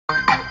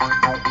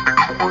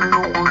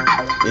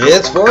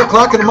It's 4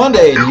 o'clock on a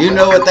Monday, and you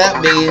know what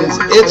that means.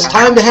 It's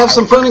time to have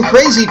some fun in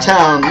Crazy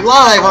Town,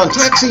 live on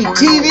Taxi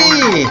TV.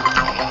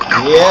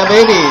 Yeah,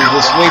 baby,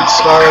 this week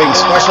starring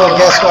special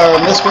guest star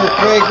Mr.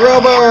 Craig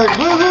Robart,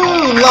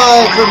 woohoo,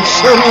 live from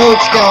Sherman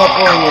Oaks,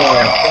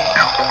 California.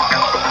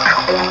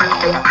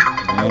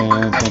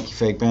 And thank you,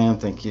 Fake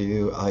Band. Thank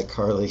you,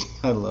 iCarly.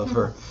 I love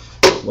her.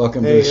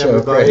 Welcome to the show,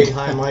 everybody. Craig.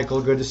 Hi,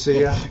 Michael. Good to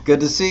see you.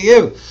 Good to see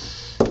you.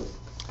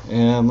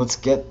 And let's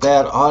get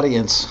that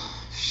audience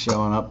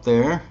showing up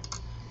there.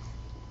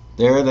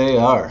 There they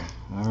are.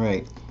 All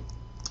right.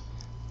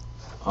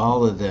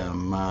 All of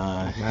them.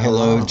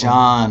 Hello,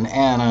 John,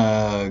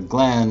 Anna,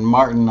 Glenn,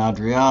 Martin,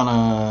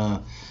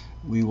 Adriana.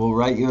 We will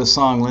write you a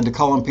song. Linda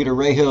Cullen, Peter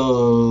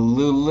Rahill,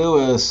 Lou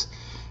Lewis,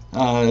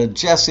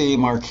 Jesse,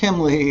 Mark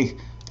Himley,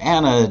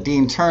 Anna,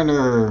 Dean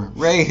Turner,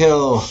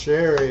 Rahill.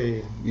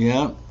 Sherry.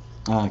 Yeah.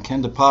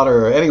 Kenda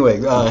Potter. Anyway,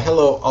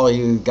 hello all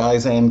you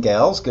guys and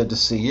gals. Good to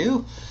see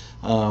you.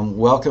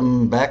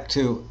 Welcome back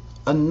to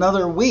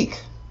another week.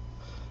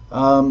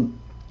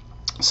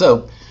 Let's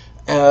see.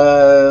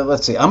 I'm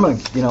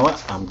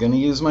gonna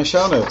use my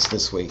show notes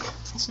this week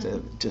instead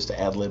of just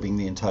ad-libbing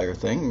the entire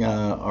thing.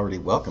 Already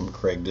welcomed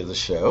Craig to the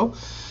show.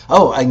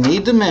 Oh, I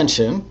need to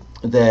mention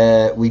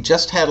that we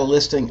just had a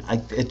listing.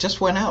 It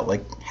just went out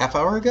like half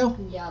hour ago.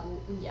 Yeah,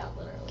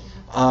 literally.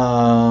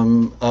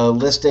 A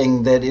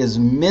listing that is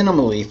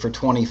minimally for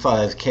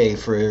 $25K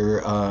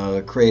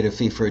for creative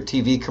fee for a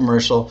TV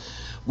commercial.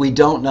 We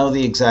don't know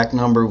the exact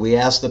number. We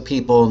asked the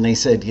people, and they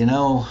said,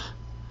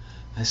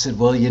 I said,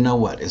 well, you know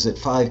what? Is it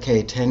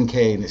 5K,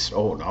 10K? And they said,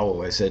 oh,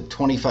 no. I said,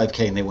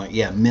 25K. And they went,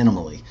 yeah,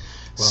 minimally.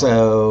 Wow.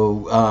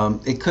 So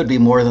it could be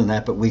more than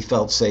that, but we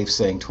felt safe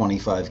saying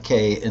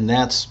 25K, and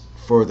that's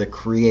for the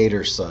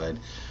creator side.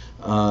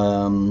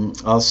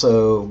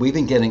 Also, we've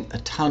been getting a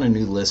ton of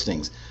new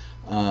listings.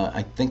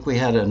 I think we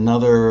had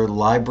another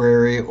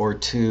library or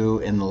two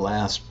in the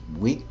last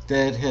week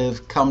that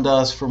have come to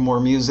us for more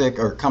music,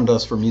 or come to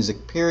us for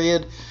music,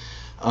 period.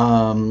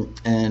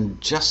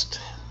 And just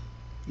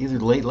either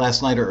late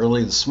last night or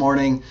early this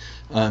morning,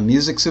 a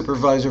music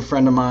supervisor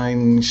friend of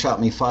mine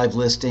shot me 5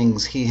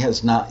 listings. He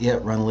has not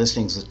yet run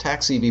listings with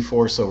Taxi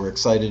before, so we're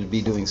excited to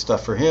be doing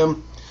stuff for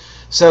him.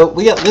 So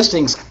we got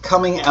listings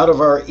coming out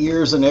of our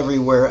ears and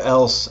everywhere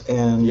else,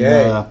 and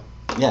yeah,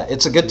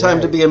 it's a good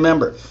time to be a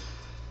member.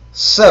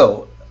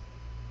 So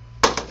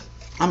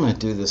I'm going to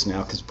do this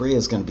now because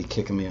Bria's going to be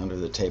kicking me under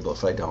the table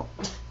if I don't.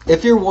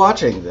 If you're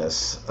watching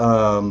this,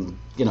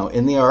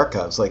 in the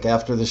archives, like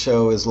after the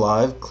show is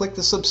live, click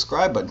the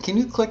subscribe button. Can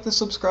you click the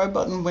subscribe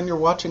button when you're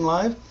watching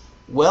live?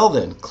 Well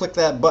then, click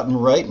that button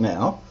right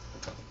now.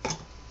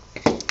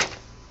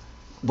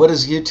 What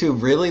does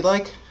YouTube really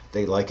like?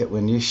 They like it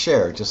when you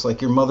share, just like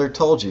your mother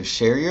told you.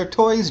 Share your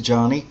toys,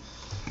 Johnny.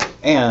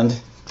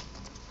 And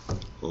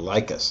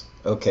like us.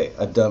 Okay,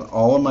 I've done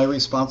all of my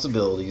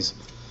responsibilities.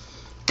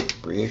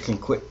 Bria can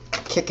quit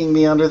kicking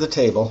me under the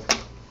table.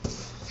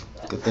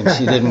 Good thing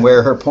she didn't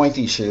wear her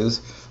pointy shoes.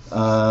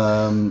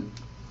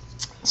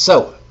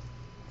 So,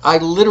 I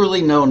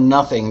literally know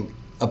nothing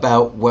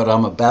about what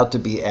I'm about to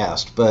be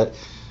asked, but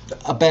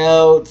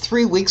about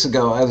 3 weeks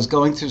ago, I was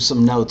going through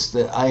some notes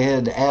that I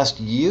had asked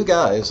you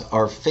guys,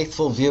 our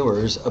faithful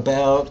viewers,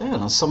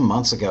 about, some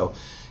months ago,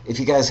 if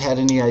you guys had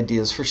any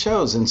ideas for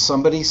shows, and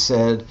somebody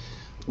said,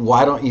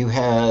 why don't you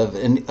have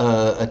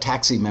a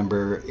Taxi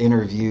member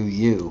interview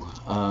you?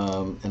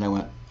 And I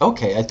went,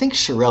 okay, I think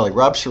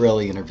Rob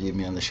Shirelli interviewed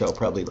me on the show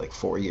probably like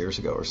 4 years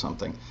ago or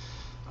something.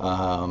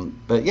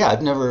 But yeah,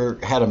 I've never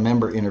had a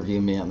member interview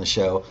me on the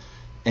show.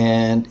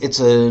 And it's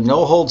a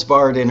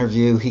no-holds-barred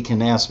interview. He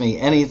can ask me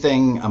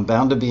anything. I'm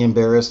bound to be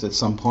embarrassed at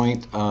some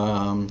point.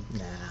 Nah?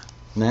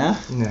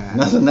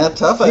 Nothing that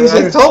tough?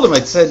 I told him,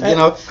 I said,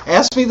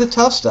 ask me the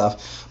tough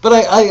stuff. But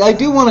I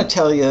do want to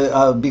tell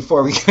you,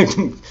 before we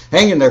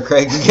hang in there,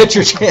 Craig, you get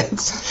your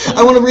chance.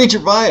 I want to read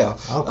your bio.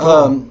 Oh,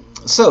 cool.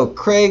 So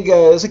Craig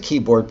is a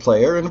keyboard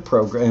player in a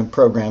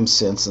program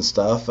synths and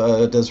stuff,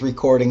 does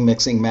recording,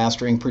 mixing,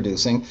 mastering,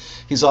 producing.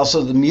 He's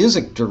also the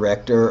music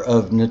director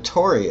of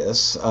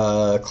Notorious,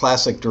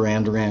 classic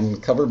Duran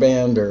Duran cover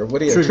band, or what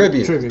do you,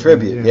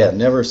 tribute. Yeah,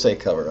 never say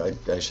cover.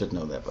 I should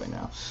know that by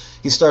now.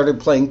 He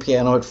started playing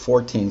piano at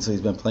 14, so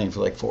he's been playing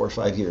for like 4 or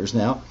 5 years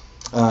now.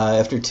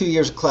 After 2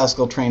 years of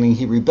classical training,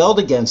 he rebelled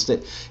against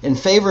it in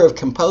favor of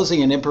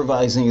composing and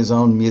improvising his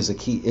own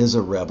music. He is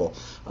a rebel,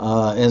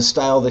 in a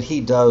style that he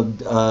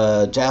dubbed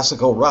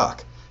jazzical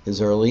rock.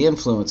 His early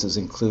influences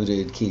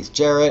included Keith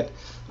Jarrett,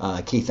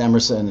 Keith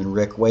Emerson, and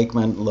Rick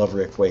Wakeman. Love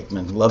Rick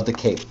Wakeman. Love the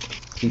Cape.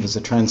 He was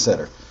a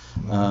trendsetter.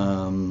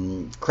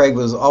 Craig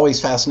was always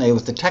fascinated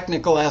with the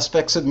technical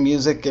aspects of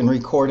music and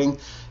recording.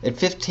 At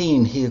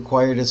 15, he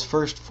acquired his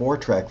first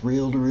 4-track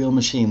reel-to-reel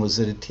machine. Was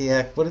it a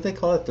TAC? What did they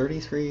call it?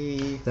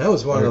 33? That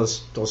was one of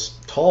those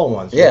tall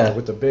ones. Yeah.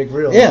 With the big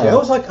reel. Yeah. That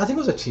was I think it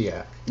was a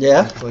TAC.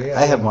 Yeah? Actually, yeah.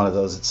 I had one of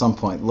those at some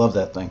point. Loved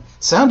that thing.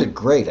 Sounded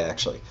great,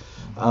 actually.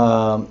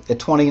 At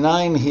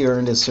 29, he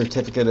earned his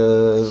certificate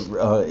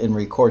in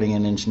recording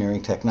and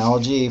engineering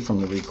technology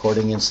from the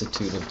Recording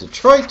Institute of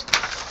Detroit.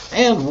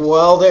 And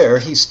while there,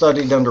 he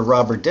studied under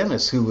Robert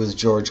Dennis, who was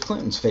George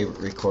Clinton's favorite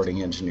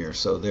recording engineer.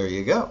 So there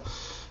you go.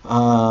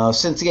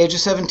 Since the age of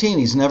 17,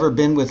 he's never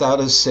been without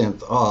his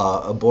synth.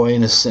 A boy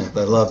and his synth.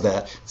 I love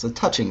that. It's a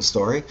touching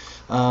story.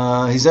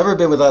 He's never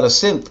been without a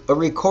synth, a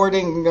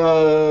recording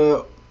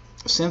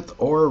synth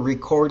or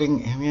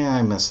recording. Yeah,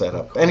 I messed that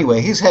up.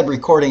 Anyway, he's had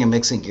recording and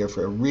mixing gear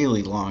for a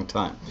really long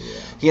time. Yeah.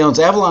 He owns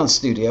Avalon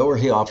Studio, where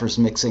he offers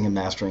mixing and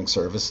mastering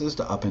services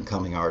to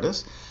up-and-coming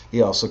artists.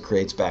 He also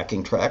creates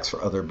backing tracks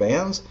for other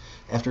bands.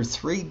 After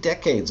 3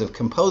 decades of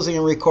composing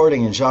and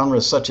recording in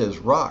genres such as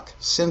rock,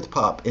 synth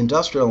pop,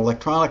 industrial, and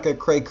electronica,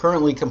 Craig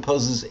currently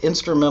composes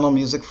instrumental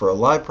music for a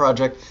live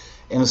project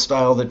in a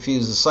style that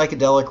fuses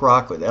psychedelic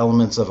rock with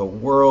elements of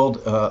world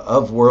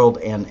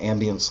and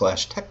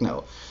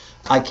ambient/techno.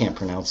 I can't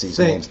pronounce these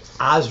names.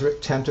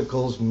 Osric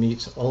Tentacles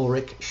meets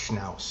Ulrich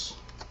Schnaus.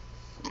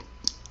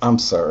 I'm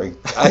sorry.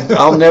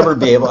 I'll never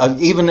be able,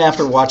 even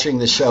after watching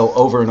the show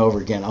over and over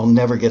again, I'll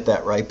never get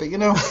that right. But,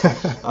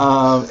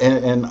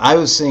 and I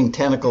was seeing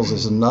tentacles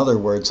as another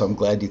word, so I'm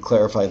glad you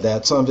clarified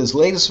that. Some of his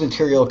latest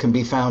material can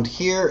be found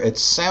here at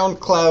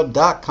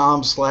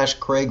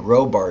soundcloud.com/Craig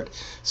Robart,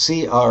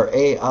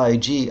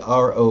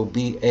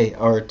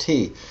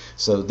 CraigRobart.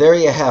 So there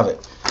you have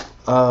it.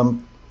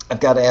 I've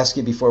got to ask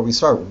you before we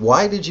start,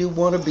 why did you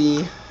want to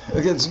be,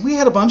 because we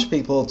had a bunch of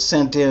people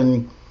sent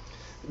in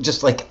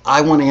just like,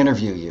 I want to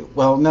interview you.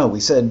 Well, no,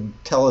 we said,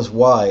 tell us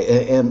why.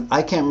 And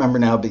I can't remember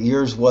now, but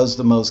yours was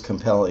the most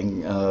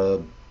compelling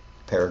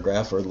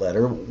paragraph or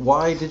letter.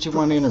 Why did you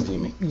want to interview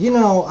me?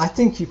 I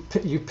think you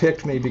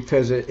picked me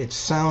because it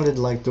sounded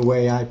like the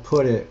way I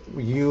put it,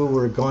 you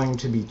were going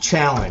to be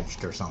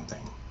challenged or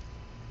something.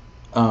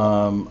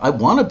 I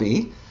want to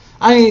be.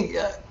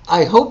 I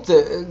hope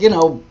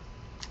that,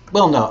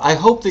 well, no, I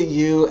hope that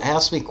you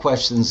ask me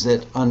questions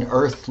that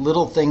unearth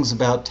little things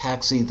about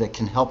Taxi that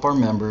can help our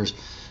members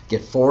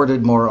get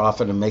forwarded more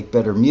often and make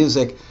better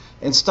music,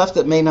 and stuff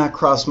that may not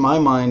cross my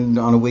mind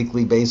on a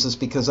weekly basis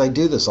because I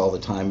do this all the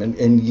time,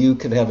 and you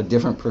could have a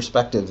different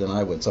perspective than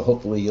I would, so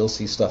hopefully you'll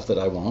see stuff that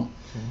I won't.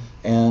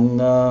 Okay.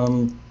 And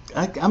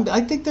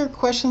I think there are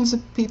questions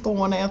that people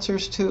want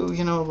answers to,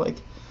 like,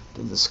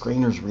 do the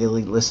screeners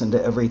really listen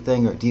to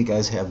everything, or do you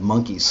guys have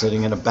monkeys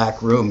sitting in a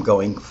back room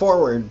going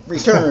forward,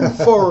 return,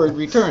 forward,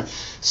 return?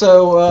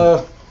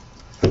 So,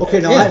 okay,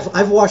 now yeah.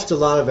 I've watched a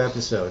lot of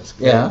episodes.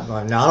 Yeah.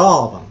 Not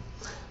all of them.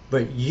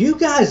 But you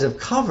guys have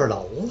covered a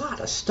lot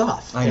of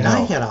stuff. I know. And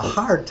I had a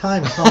hard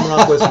time coming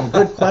up with some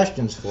good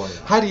questions for you.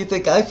 How do you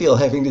think I feel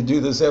having to do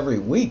this every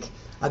week?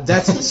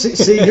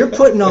 See, you're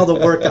putting all the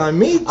work on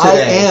me today. I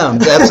am.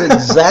 That's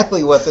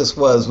exactly what this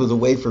was a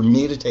way for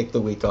me to take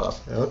the week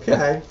off.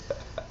 Okay.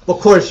 Well,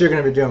 of course, you're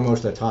going to be doing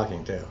most of the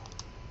talking, too.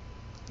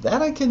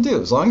 That I can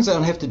do. As long as I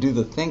don't have to do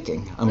the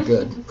thinking, I'm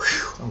good.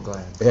 I'm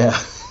glad. Yeah.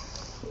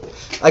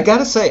 I got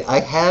to say, I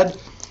had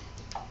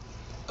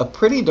a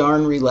pretty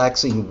darn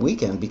relaxing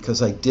weekend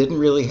because I didn't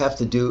really have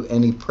to do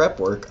any prep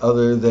work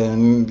other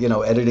than,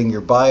 editing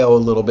your bio a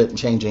little bit and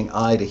changing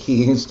I to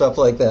he and stuff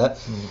like that.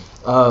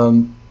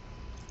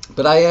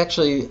 But I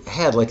actually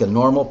had like a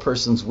normal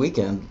person's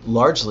weekend,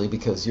 largely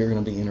because you're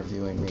going to be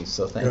interviewing me,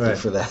 so thank you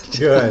for that.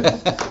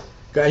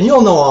 Good. And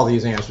you'll know all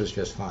these answers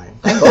just fine.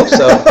 I hope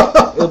so.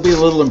 It'll be a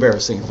little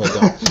embarrassing if I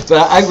don't.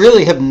 But I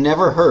really have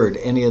never heard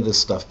any of this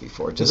stuff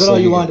before. Is that all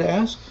you wanted to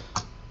ask?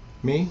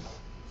 Me?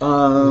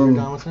 You're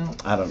done with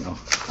that? I don't know.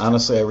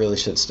 Honestly, I really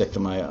should stick to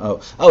my...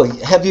 Oh,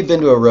 have you been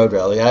to a road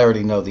rally? I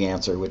already know the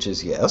answer, which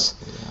is yes.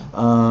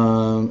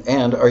 Yeah.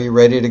 And are you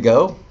ready to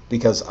go?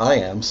 Because I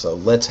am, so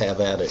let's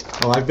have at it.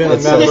 Oh, I've been a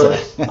member.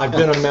 I've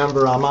been a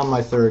member. I'm on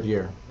my 3rd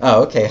year.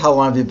 Oh, okay. How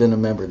long have you been a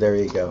member? There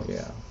you go.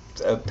 Yeah.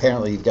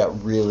 Apparently you've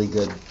got really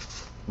good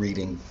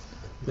reading.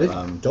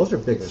 Those are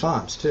big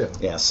fonts, too.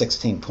 Yeah,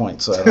 16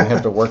 points, so I don't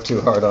have to work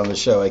too hard on the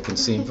show. I can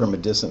see them from a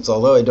distance,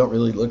 although I don't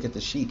really look at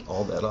the sheet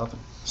all that often.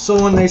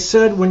 So when you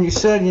said,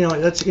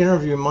 let's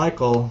interview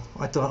Michael,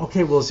 I thought,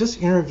 okay, well, is this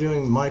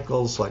interviewing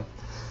Michael's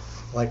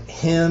like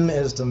him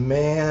as the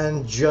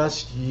man,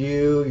 just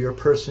you, your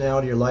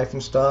personality, your life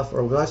and stuff,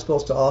 or was I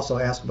supposed to also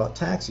ask about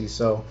Taxi?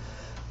 So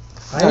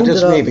not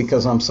just me,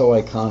 because I'm so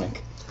iconic.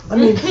 I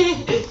mean,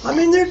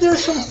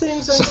 there's some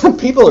things. Some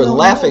people are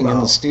laughing in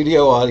the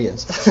studio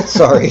audience.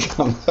 Sorry,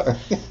 I'm sorry.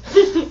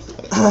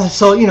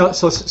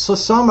 So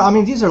some. I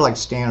mean, these are like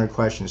standard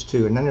questions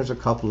too, and then there's a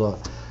couple of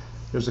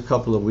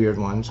weird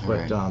ones.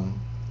 But right. You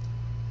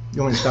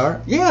want me to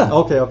start? Yeah.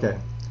 Okay.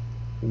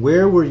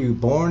 Where were you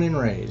born and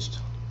raised?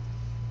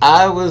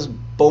 I was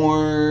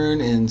born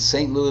in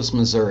St. Louis,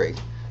 Missouri,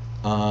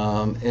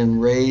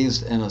 and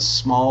raised in a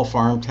small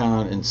farm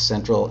town in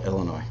central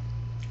Illinois.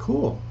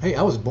 Cool. Hey,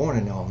 I was born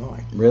in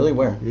Illinois. Really?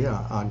 Where?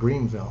 Yeah,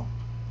 Greenville.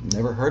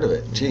 Never heard of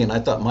it. Gee, and I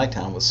thought my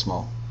town was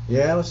small.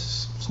 Yeah, it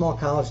was a small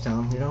college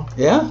town,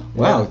 Yeah?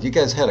 Wow, yeah. You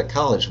guys had a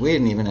college. We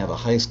didn't even have a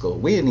high school.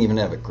 We didn't even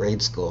have a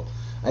grade school.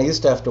 I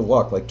used to have to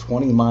walk like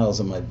 20 miles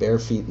in my bare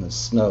feet in the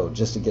snow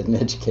just to get an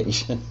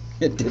education.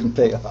 It didn't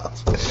pay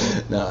off.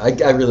 No,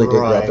 I really did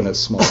grow up in a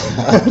small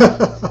town.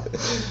 Okay.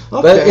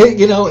 But,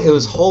 it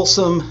was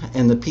wholesome,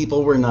 and the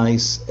people were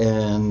nice,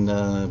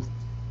 and...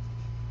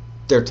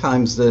 there are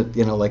times that,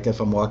 like if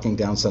I'm walking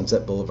down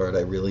Sunset Boulevard,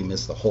 I really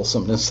miss the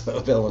wholesomeness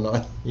of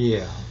Illinois.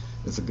 Yeah.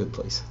 It's a good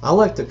place. I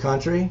like the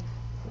country,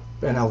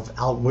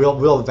 and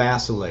we'll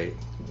vacillate.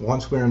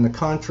 Once we're in the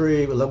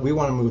country, we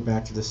want to move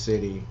back to the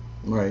city.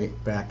 Right.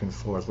 Back and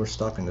forth. We're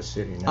stuck in the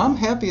city now. I'm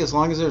happy as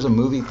long as there's a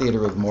movie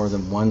theater with more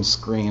than one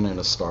screen and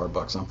a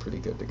Starbucks. I'm pretty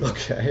good to go.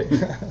 Okay.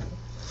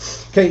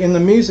 Okay, in the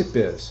music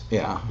biz.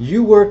 Yeah.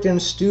 You worked in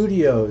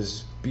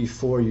studios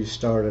before you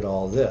started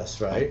all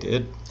this, right? I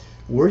did.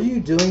 Were you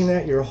doing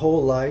that your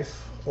whole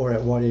life, or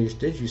at what age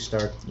did you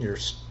start your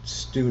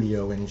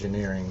studio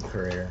engineering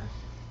career?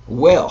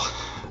 Well,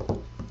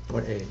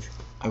 What age?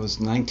 I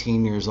was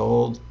 19 years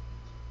old.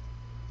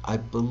 I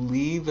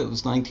believe it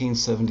was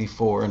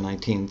 1974 and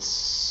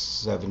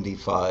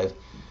 1975.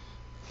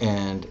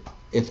 And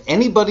if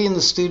anybody in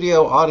the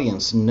studio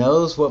audience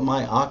knows what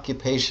my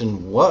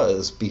occupation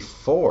was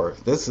before,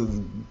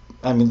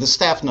 the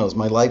staff knows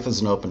my life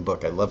is an open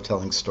book. I love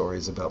telling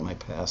stories about my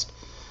past.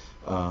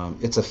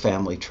 It's a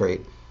family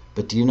trait.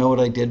 But do you know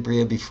what I did,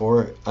 Bria,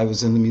 before I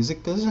was in the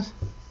music business?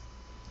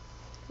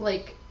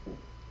 Like,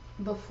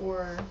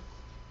 before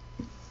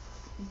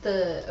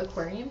the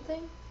aquarium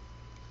thing?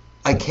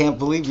 I can't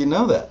believe you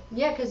know that.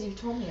 Yeah, because you've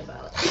told me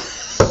about it.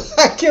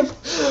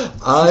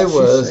 I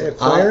was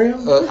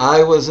aquarium?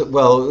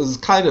 Well, it was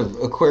kind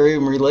of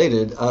aquarium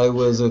related. I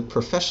was a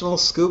professional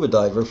scuba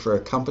diver for a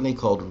company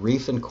called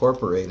Reef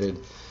Incorporated,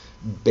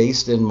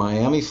 based in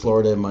Miami,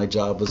 Florida. My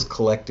job was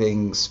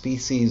collecting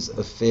species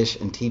of fish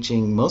and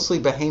teaching mostly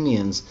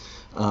Bahamians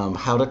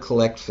how to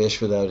collect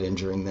fish without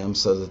injuring them,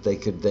 so that they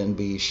could then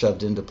be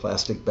shoved into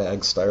plastic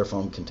bags,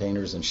 styrofoam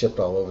containers, and shipped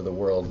all over the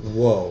world.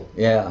 Whoa.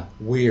 Yeah.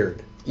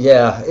 Weird.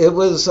 Yeah, it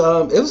was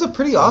a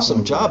pretty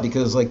awesome job,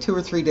 because like 2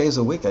 or 3 days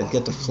a week I'd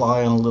get to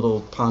fly on a little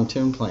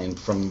pontoon plane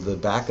from the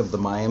back of the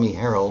Miami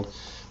Herald.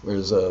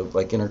 There's a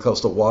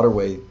intercoastal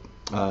waterway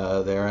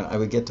there, and I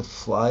would get to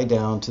fly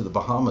down to the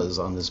Bahamas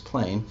on this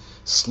plane,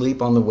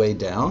 sleep on the way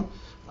down,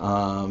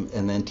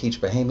 and then teach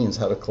Bahamians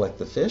how to collect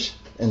the fish,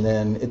 and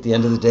then at the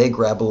end of the day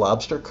grab a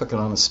lobster, cook it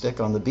on a stick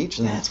on the beach,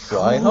 and then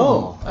fly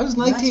home. I was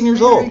 19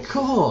 years old. Very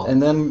cool.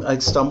 And then I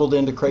stumbled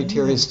into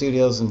Criteria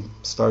Studios and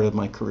started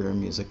my career in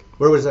music.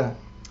 Where was that?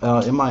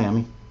 In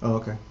Miami. Oh,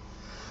 okay.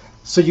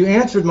 So you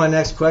answered my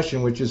next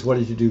question, which is, what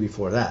did you do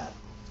before that?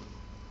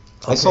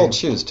 I sold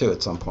shoes too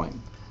at some point.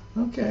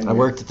 Okay. I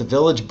worked at the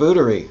Village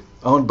Bootery,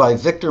 owned by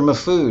Victor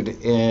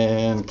Mafood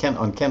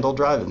on Kendall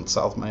Drive in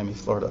South Miami,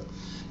 Florida.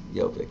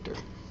 Yo, Victor.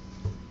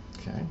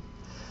 Okay.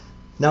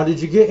 Now,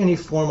 did you get any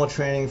formal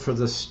training for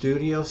the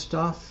studio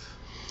stuff?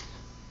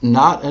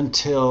 Not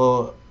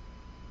until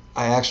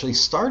I actually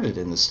started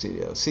in the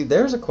studio. See,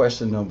 there's a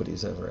question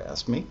nobody's ever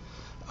asked me.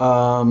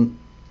 I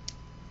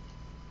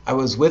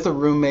was with a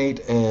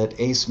roommate at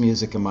Ace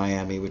Music in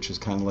Miami, which was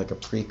kind of like a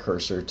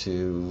precursor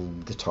to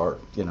guitar,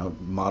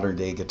 modern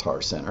day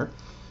Guitar Center.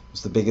 It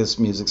was the biggest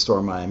music store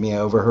in Miami. I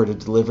overheard a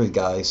delivery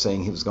guy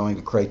saying he was going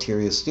to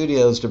Criteria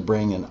Studios to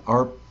bring an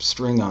ARP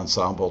string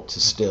ensemble to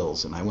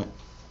Stills. And I went,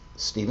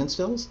 Stephen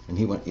Stills? And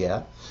he went,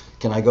 yeah.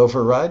 Can I go for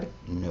a ride?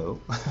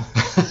 No.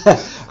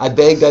 I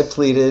begged, I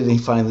pleaded, and he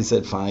finally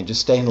said, fine,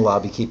 just stay in the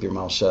lobby, keep your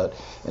mouth shut.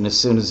 And as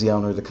soon as the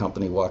owner of the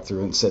company walked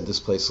through and said, this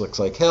place looks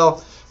like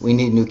hell, we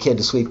need a new kid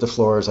to sweep the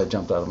floors, I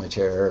jumped out of my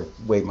chair,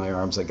 waved my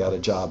arms, I got a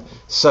job.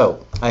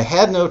 So I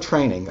had no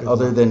training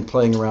other than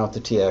playing around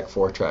with the TEAC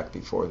 4-track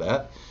before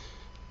that.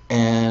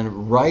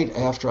 And right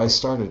after I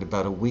started,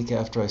 about a week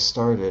after I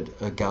started,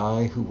 a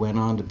guy who went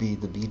on to be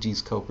the Bee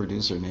Gees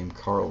co-producer named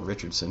Carl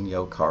Richardson,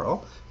 yo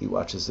Carl, he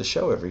watches the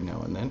show every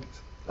now and then.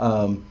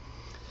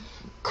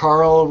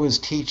 Carl was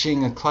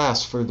teaching a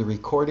class for the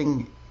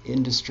Recording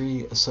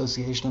Industry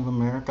Association of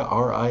America,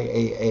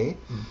 RIAA,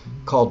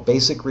 called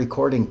Basic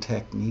Recording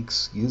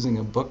Techniques, using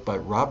a book by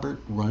Robert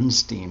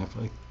Runstein, if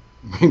I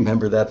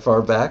remember that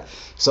far back.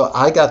 So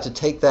I got to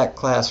take that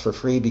class for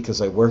free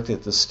because I worked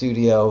at the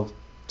studio.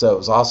 So it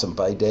was awesome.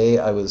 By day,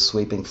 I was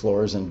sweeping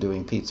floors and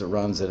doing pizza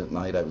runs, and at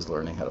night, I was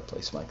learning how to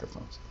place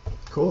microphones.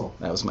 Cool.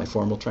 That was my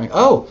formal training.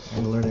 Oh!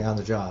 And learning on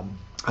the job.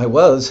 I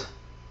was.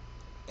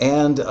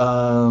 And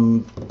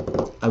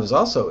I was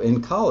also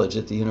in college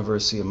at the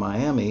University of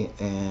Miami,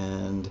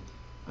 and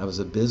I was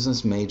a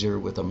business major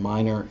with a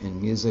minor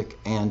in music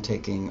and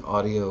taking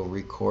audio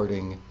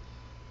recording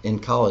in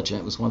college,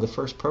 and it was one of the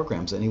first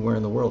programs anywhere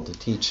in the world to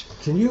teach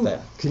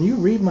that. Can you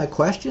read my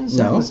questions?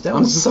 No, I'm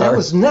sorry. That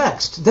was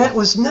next. That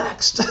was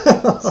next.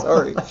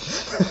 Sorry.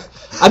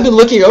 I've been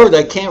looking over that.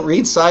 I can't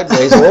read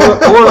sideways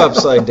or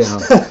upside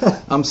down.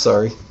 I'm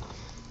sorry.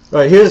 All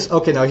right,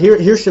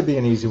 here should be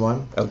an easy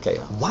one. Okay.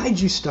 Why'd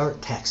you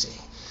start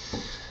Taxi?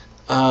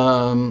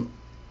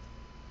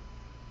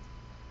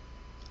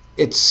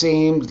 It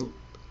seemed,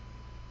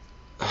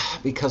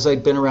 because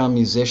I'd been around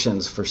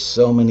musicians for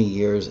so many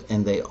years,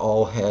 and they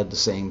all had the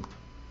same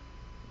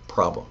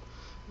problem,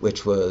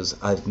 which was,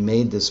 I've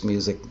made this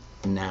music,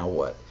 now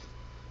what?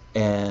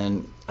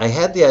 And I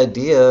had the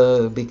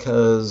idea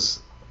because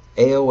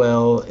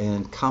AOL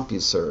and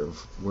CompuServe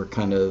were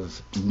kind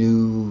of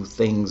new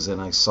things,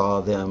 and I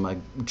saw them. I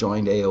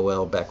joined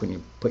AOL back when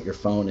you put your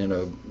phone in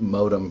a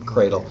modem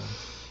cradle.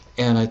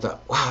 And I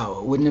thought,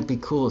 wow, wouldn't it be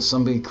cool if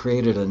somebody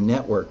created a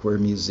network where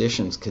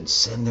musicians could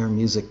send their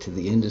music to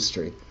the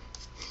industry?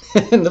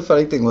 And the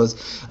funny thing was,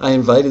 I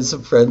invited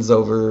some friends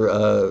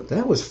over.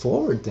 That was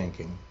forward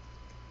thinking.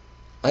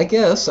 I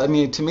guess. I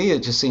mean, to me,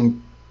 it just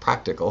seemed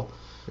practical.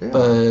 Yeah.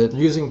 But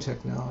using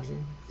technology.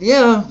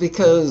 yeah,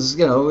 because,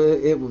 you know,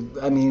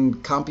 I mean,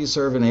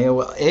 CompuServe and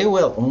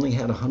AOL only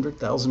had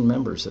 100,000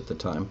 members at the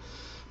time.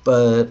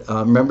 But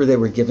remember they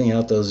were giving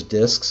out those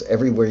discs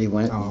everywhere you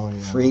went,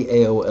 free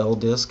AOL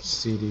discs.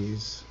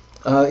 CDs.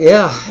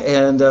 Yeah,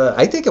 and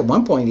I think at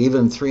one point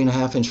even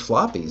 3.5-inch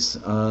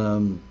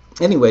floppies.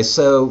 Anyway,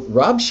 so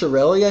Rob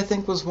Shirelli, I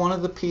think, was one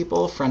of the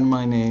people. A friend of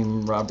mine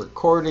named Robert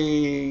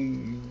Cordy,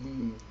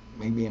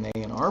 maybe an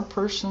A&R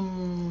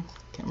person,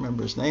 can't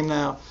remember his name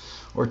now,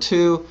 or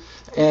two,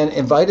 and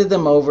invited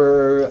them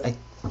over. I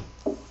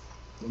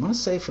want to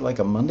say for like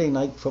a Monday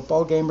night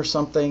football game or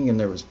something, and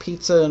there was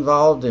pizza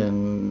involved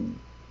and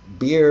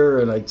beer,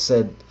 and I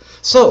said,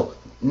 so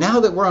now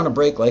that we're on a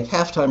break, like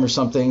halftime or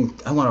something,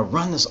 I want to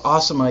run this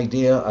awesome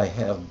idea I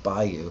have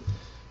by you.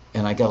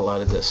 And I got a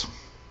lot of this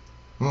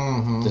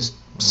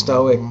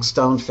stoic,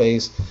 stone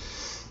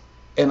face,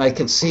 and I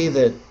could see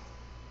that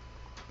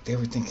they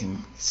were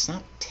thinking, it's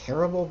not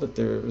terrible, but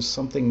there was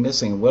something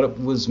missing. What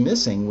was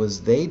missing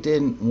was they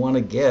didn't want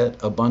to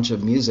get a bunch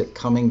of music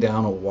coming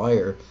down a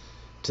wire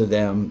to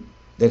them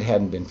that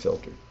hadn't been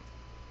filtered.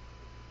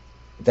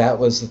 That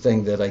was the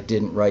thing that I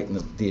didn't write in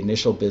the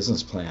initial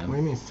business plan. What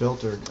do you mean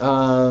filtered?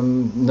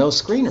 No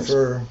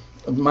screeners.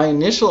 My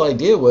initial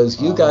idea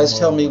was, you guys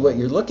tell me what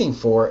you're looking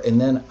for, and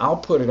then I'll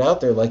put it out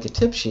there like a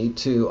tip sheet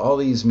to all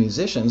these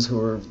musicians who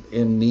are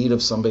in need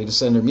of somebody to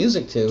send their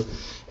music to,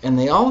 and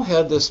they all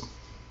had this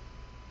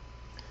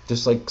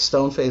just like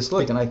stone-faced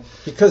look, and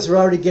because they're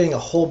already getting a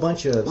whole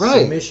bunch of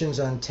submissions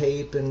on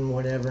tape and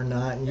whatever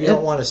not, and you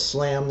don't want to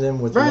slam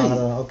them with a lot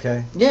of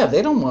Yeah,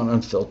 they don't want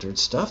unfiltered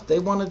stuff. They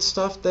wanted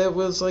stuff that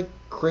was like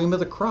cream of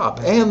the crop,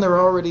 and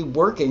they're already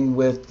working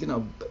with, you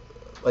know,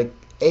 like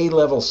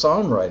A-level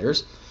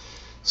songwriters.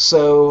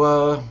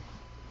 So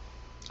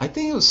I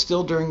think it was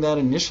still during that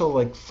initial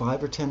like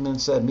 5 or 10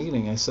 minutes of that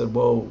meeting, I said,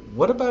 well,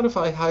 what about if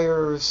I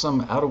hire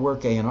some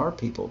out-of-work A&R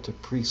people to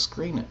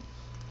pre-screen it?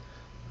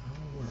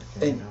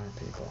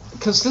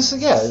 Because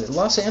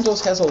Los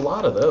Angeles has a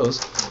lot of those.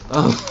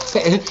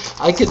 And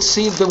I could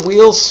see the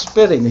wheels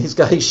spinning. These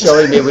guys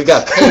showing me. We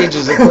got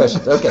pages of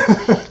questions. Okay,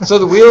 so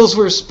the wheels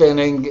were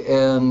spinning,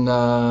 and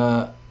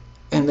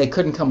they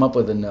couldn't come up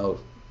with a no.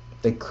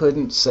 They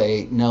couldn't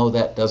say no,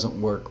 that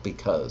doesn't work,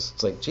 because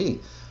it's like,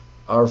 gee,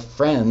 our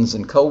friends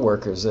and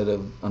coworkers that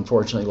have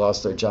unfortunately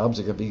lost their jobs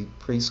are going to be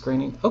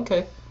pre-screening.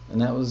 Okay,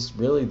 and that was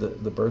really the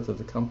birth of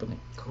the company.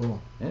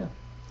 Cool. Yeah.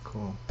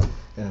 Cool.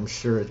 And I'm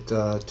sure it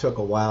took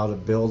a while to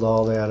build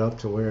all that up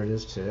to where it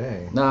is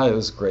today. No, it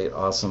was great,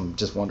 awesome,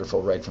 just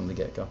wonderful right from the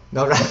get-go.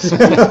 No,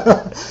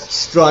 right.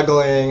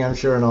 Struggling, I'm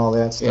sure, and all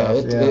that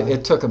stuff. Yeah,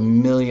 it took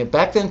 1 million.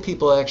 Back then,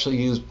 people actually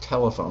used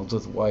telephones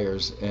with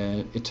wires,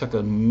 and it took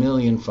 1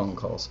 million phone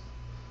calls.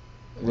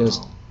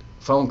 Just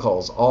phone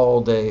calls all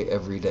day,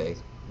 every day.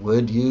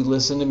 Would you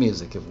listen to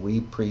music if we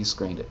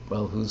pre-screened it?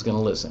 Well, who's going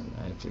to listen?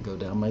 I have to go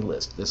down my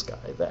list. This guy,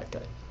 that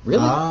guy.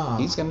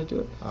 Really? He's going to do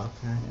it.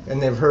 Okay. And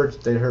they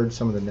heard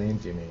some of the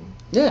names you mean.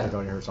 Yeah. They've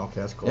already heard some.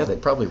 Okay, that's cool. Yeah, they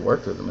probably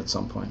worked with them at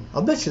some point.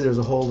 I'll bet you there's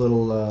a whole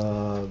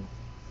little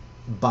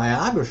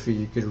biography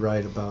you could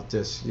write about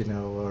this, you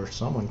know, or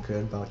someone could,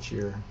 about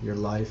your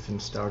life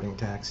and starting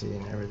Taxi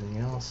and everything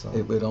else. So.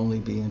 It would only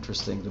be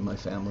interesting to my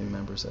family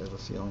members, I have a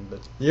feeling. But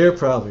you're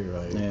probably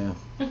right. Yeah.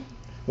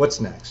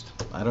 What's next?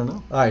 I don't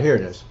know. All right, here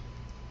it is.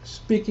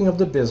 Speaking of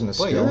the business,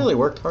 boy, you really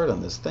worked hard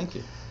on this. Thank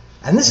you.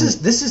 And this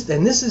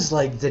is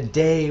like the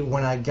day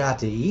when I got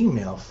the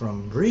email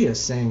from Bria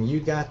saying you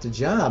got the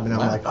job, and I'm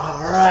like,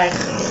 all right.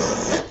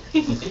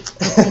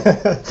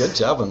 Good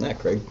job on that,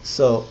 Craig.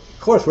 So, of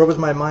course, what was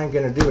my mind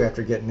going to do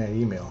after getting that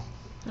email?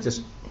 It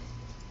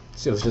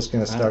was just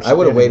going to start. I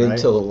would have waited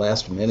until the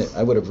last minute.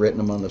 I would have written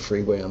them on the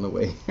freeway on the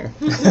way here.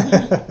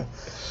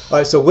 All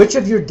right. So, which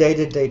of your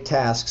day-to-day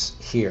tasks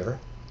here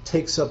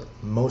takes up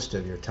most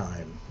of your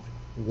time?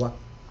 What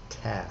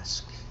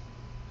task?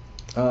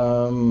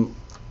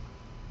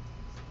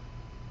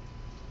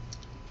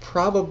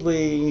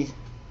 Probably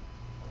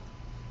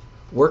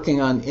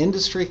working on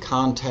industry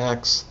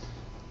contacts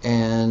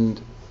and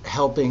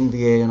helping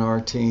the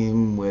A&R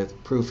team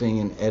with proofing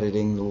and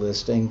editing the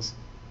listings.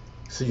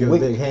 So you have a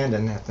big hand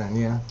in that then,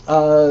 yeah?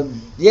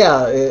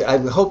 Yeah, I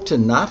hope to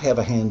not have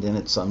a hand in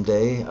it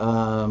someday.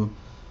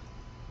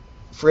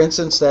 For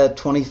instance, that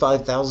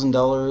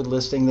 $25,000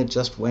 listing that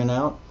just went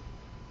out,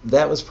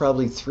 that was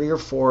probably 3 or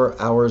 4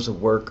 hours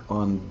of work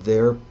on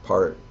their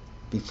part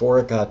before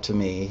it got to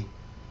me.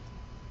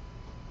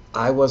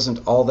 I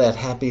wasn't all that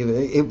happy.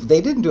 They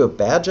didn't do a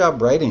bad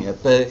job writing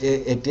it, but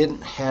it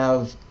didn't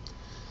have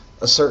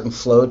a certain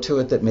flow to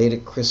it that made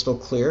it crystal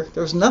clear.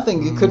 There was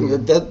nothing you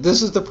couldn't.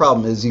 This is the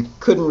problem: is you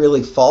couldn't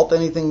really fault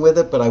anything with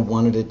it. But I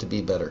wanted it to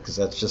be better because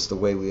that's just the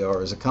way we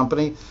are as a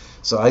company.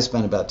 So I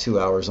spent about 2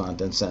 hours on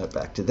it, and sent it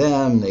back to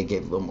them. They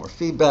gave a little more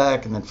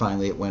feedback, and then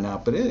finally it went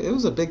out. But it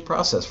was a big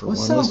process for Well, it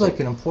one. sounds like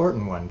an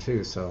important one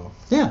too. So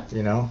Yeah,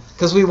 you know.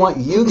 because we want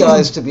you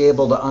guys to be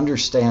able to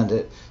understand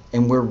it,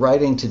 and we're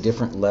writing to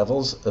different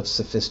levels of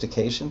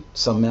sophistication.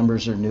 Some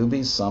members are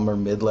newbies, some are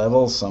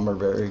mid-level, some are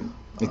very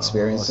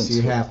experienced. So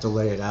you have to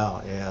lay it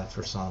out, yeah,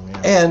 for some,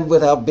 yeah. And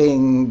without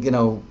being,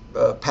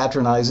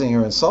 patronizing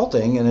or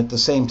insulting, and at the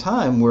same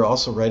time, we're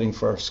also writing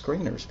for our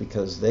screeners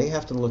because they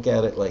have to look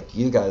at it like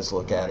you guys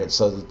look at it,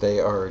 so that they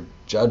are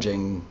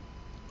judging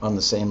on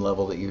the same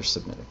level that you're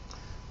submitting.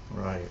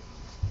 Right.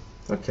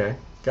 Okay,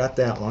 got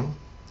that one.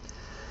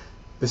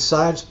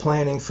 Besides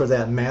planning for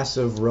that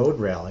massive road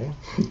rally,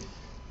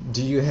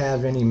 do you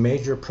have any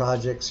major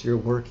projects you're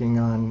working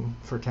on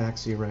for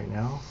Taxi right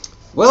now?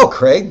 Well,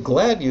 Craig,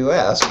 glad you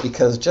asked,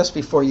 because just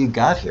before you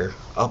got here,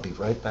 I'll be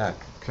right back.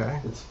 Okay.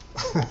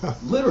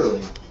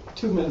 Literally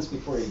 2 minutes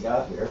before you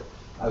got here,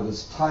 I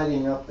was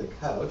tidying up the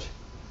couch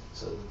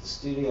so that the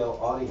studio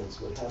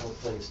audience would have a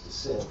place to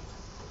sit.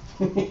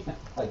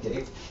 Hi,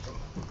 Dave.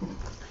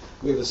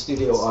 We have a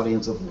studio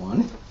audience of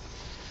one.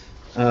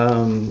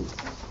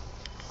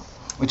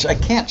 Which I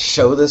can't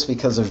show this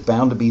because there's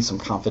bound to be some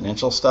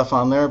confidential stuff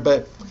on there,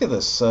 but look at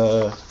this.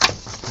 Yeah,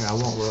 I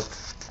won't look.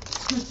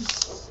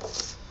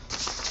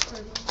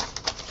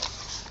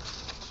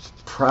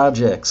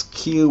 Projects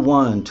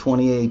Q1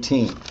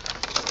 2018.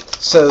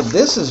 So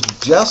this is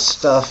just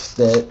stuff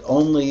that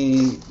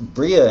only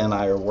Bria and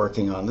I are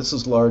working on. This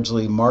is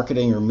largely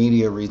marketing or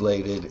media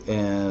related,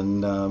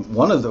 and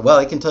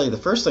I can tell you the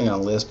first thing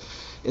on the list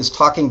is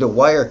talking to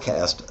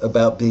Wirecast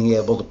about being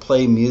able to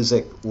play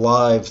music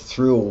live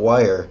through a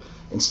wire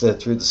instead of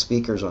through the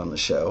speakers on the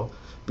show,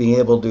 being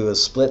able to do a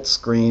split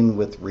screen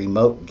with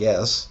remote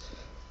guests.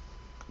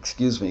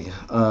 Excuse me.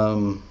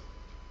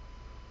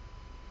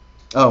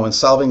 And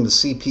solving the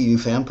CPU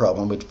fan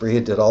problem, which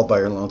Bria did all by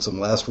her lonesome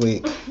last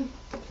week.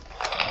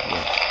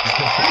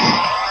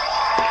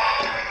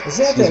 Is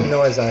that that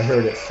noise I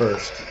heard at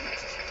first?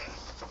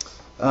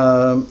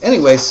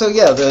 Anyway, so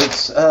yeah,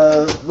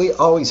 we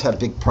always have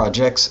big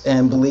projects,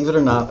 and believe it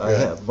or not, I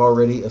have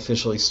already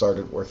officially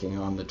started working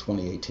on the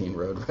 2018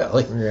 Road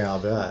Rally. Yeah, I'll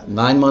bet.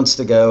 9 months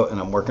to go,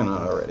 and I'm working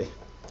on it already.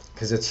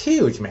 Because it's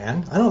huge,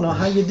 man. I don't know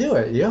how you do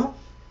it,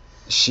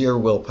 Sheer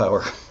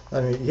willpower. I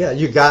mean, yeah,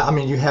 you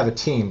have a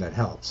team that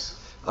helps.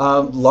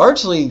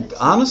 Largely,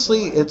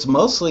 honestly, it's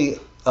mostly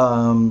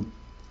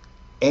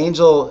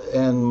Angel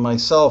and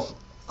myself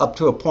up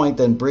to a point.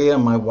 Then Bria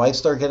and my wife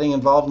start getting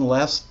involved in the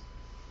last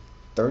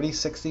 30,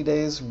 60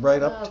 days,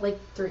 right up. Like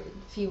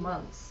few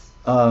months.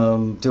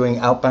 Doing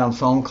outbound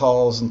phone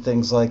calls and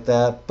things like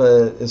that.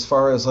 But as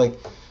far as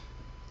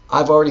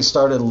I've already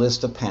started a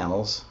list of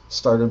panels,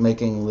 started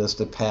making a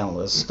list of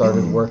panelists,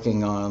 started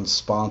working on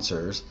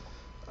sponsors.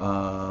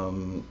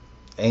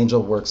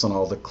 Angel works on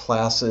all the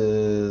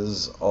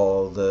classes,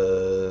 all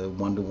the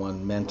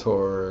one-to-one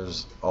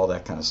mentors, all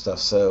that kind of stuff.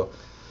 So,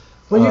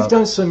 when you've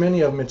done so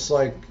many of them, it's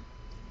like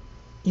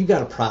you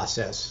got a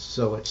process.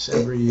 So it's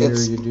every year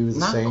you do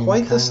the same not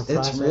quite kind of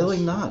process. It's really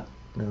not.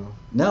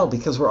 No,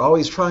 because we're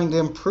always trying to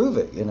improve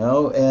it,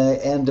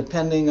 and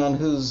depending on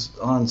who's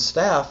on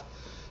staff,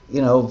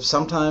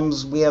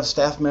 sometimes we have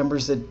staff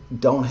members that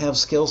don't have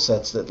skill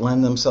sets that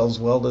lend themselves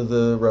well to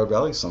the road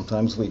rally.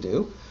 Sometimes we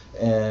do.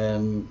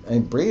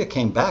 And Bria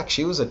came back.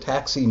 She was a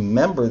Taxi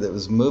member that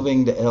was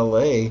moving to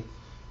LA,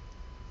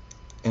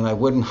 and I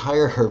wouldn't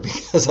hire her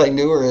because I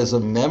knew her as a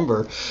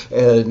member,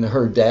 and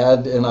her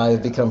dad and I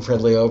have become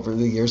friendly over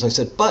the years. I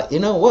said, but you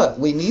know what?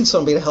 We need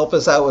somebody to help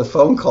us out with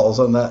phone calls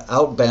on the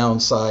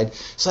outbound side.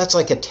 So that's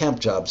like a temp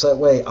job. So that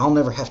way I'll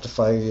never have to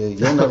fire you.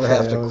 You'll never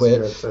have to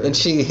quit. And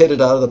she hit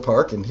it out of the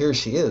park, and here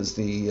she is,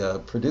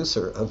 the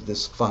producer of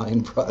this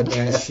fine project.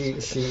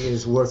 And she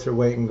is worth her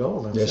weight in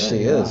gold. Yes,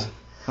 she is.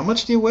 How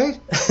much do you weigh?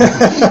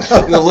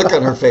 The look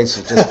on her face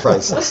is just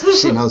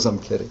priceless. She knows I'm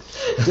kidding.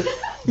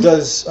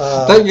 But,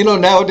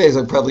 nowadays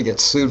I'd probably get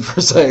sued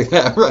for saying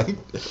that, right?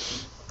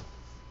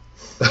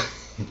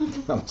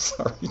 I'm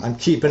sorry. I'm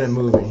keeping it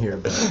moving here,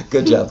 but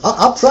good job.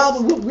 I'll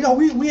probably,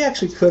 we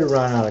actually could have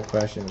run out of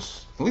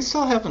questions. We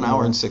still have an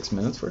hour and 6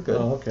 minutes. We're good.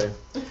 Oh, okay.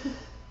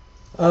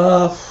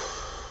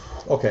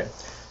 Okay.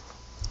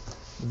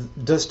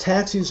 Does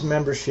Taxi's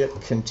membership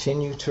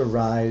continue to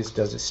rise?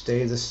 Does it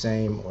stay the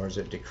same, or is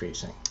it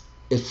decreasing?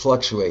 It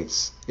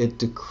fluctuates. It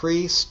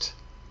decreased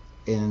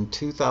in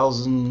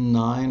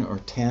 2009 or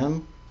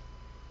 10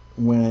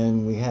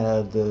 when we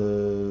had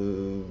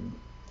the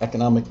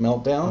economic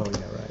meltdown. Oh,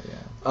 yeah, right,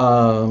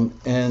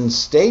 yeah. And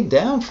stayed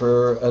down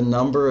for a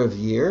number of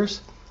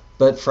years.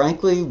 But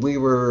frankly, we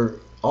were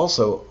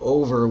also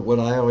over what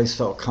I always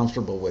felt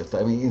comfortable with.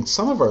 I mean, in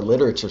some of our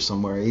literature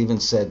somewhere, it even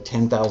said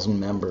 10,000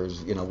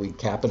 members. We'd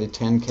cap it at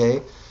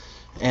 10K.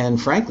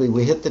 And frankly,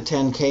 we hit the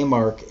 10K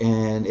mark,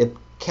 and it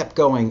kept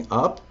going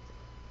up.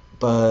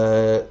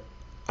 But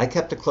I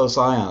kept a close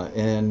eye on it,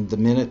 and the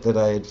minute that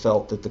I had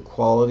felt that the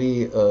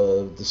quality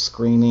of the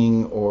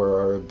screening or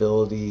our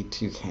ability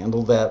to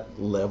handle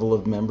that level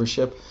of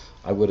membership,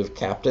 I would have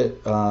capped it.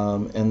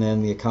 And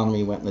then the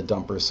economy went in the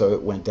dumper, so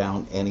it went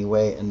down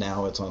anyway, and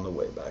now it's on the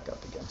way back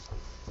up again.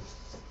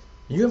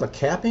 You have a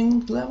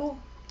capping level?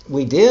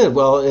 We did.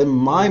 Well, in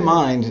my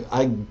mind,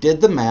 I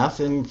did the math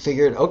and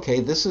figured,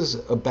 okay, this is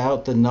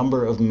about the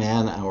number of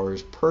man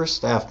hours per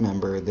staff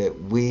member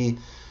that we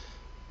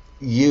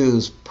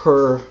use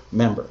per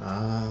member.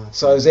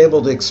 So I was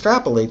able to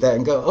extrapolate that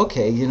and go,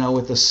 okay,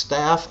 with the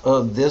staff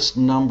of this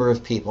number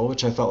of people,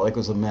 which I felt like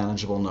was a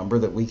manageable number,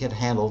 that we could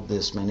handle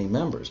this many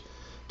members.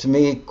 To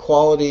me,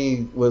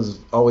 quality was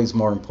always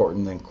more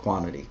important than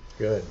quantity.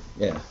 Good.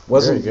 Yeah.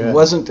 Very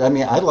good. I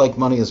mean, I like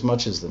money as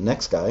much as the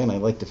next guy, and I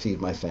like to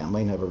feed my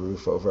family and have a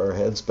roof over our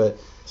heads, but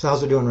So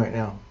how's it doing right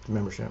now, the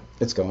membership?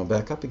 it's going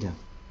back up again.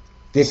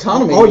 The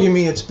economy. Oh, you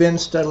mean it's been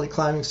steadily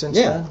climbing since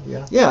Yeah.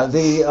 then? Yeah,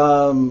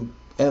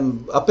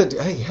 and up at,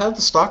 hey, how'd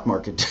the stock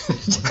market do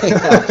today?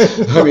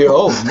 I mean,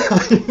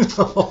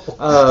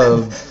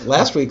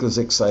 last week was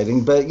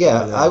exciting, but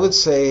yeah, I would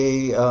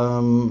say,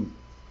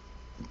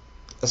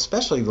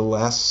 especially the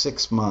last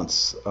 6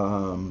 months,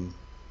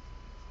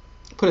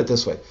 put it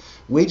this way,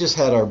 we just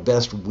had our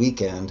best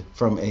weekend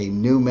from a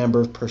new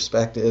member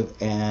perspective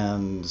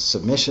and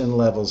submission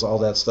levels, all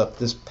that stuff.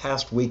 This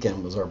past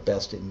weekend was our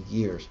best in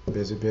years.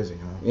 Busy,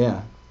 huh?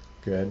 Yeah.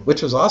 Good.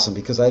 Which was awesome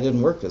because I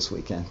didn't work this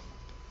weekend.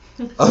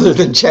 Other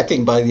than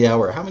checking by the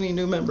hour. How many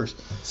new members?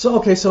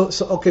 So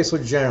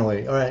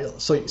generally, all right.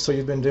 So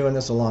you've been doing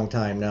this a long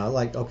time now.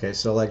 Like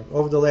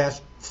over the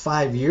last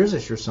 5 years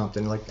or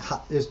something. Like,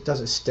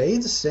 does it stay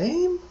the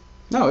same?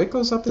 No, it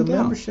goes up and The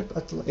down. membership.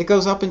 It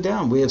goes up and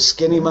down. We have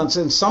skinny months,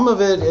 and some of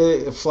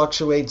it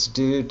fluctuates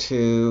due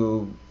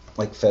to,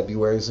 like,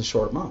 February is a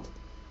short month.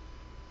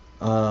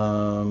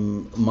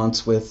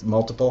 Months with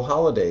multiple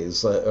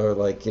holidays, or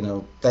like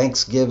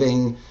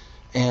Thanksgiving.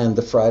 And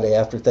the Friday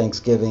after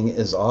Thanksgiving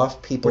is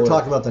off. People We're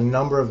talking about the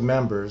number of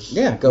members.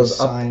 Yeah, it goes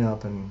who up. Sign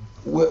up and.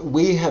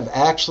 We have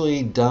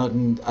actually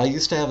done. I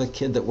used to have a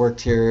kid that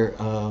worked here.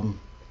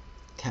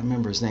 Can't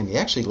remember his name. He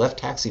actually left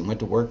taxi and went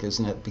to work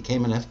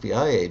became an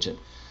FBI agent.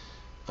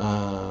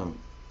 I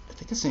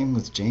think his name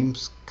was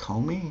James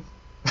Comey.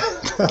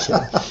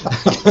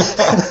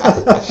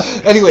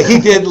 Anyway, he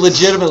did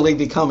legitimately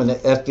become an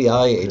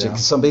FBI agent. Yeah.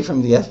 Somebody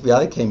from the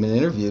FBI came and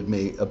interviewed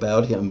me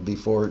about him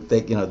before they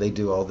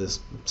do all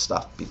this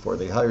stuff before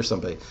they hire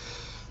somebody.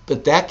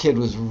 But that kid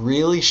was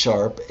really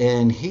sharp,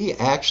 and he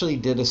actually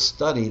did a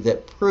study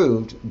that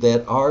proved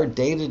that our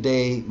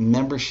day-to-day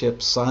membership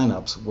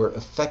signups were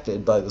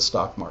affected by the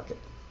stock market.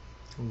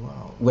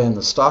 Wow. When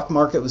the stock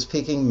market was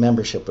peaking,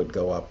 membership would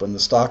go up. When the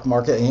stock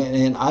market,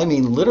 and I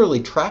mean literally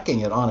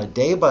tracking it on a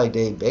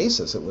day-by-day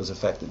basis, it was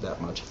affected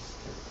that much.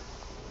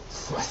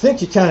 I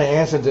think you kind of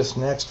answered this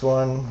next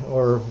one,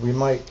 or we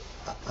might.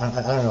 I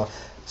don't know.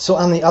 So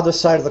on the other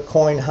side of the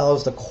coin,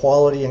 how's the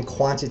quality and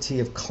quantity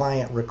of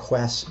client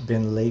requests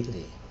been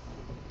lately?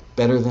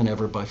 Better than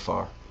ever by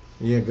far.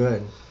 Yeah,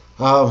 good.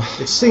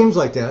 It seems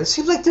like that. It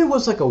seems like there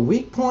was like a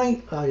weak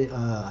point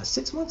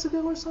 6 months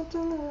ago or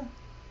something.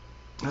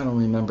 I don't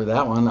remember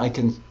that one. I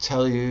can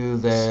tell you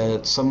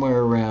that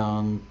somewhere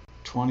around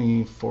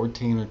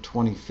 2014 or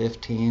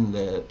 2015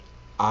 that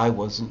I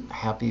wasn't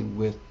happy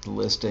with the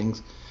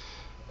listings.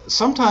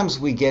 Sometimes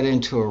we get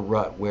into a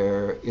rut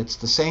where it's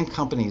the same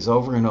companies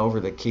over and over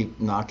that keep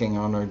knocking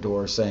on our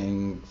door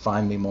saying,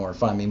 find me more,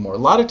 find me more. A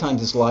lot of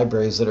times it's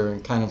libraries that are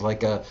in kind of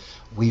like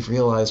we've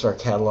realized our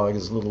catalog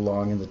is a little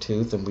long in the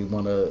tooth and we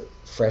want to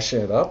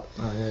freshen it up.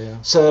 Oh,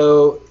 yeah.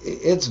 So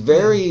it's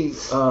very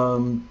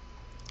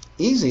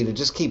easy to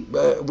just keep,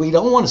 we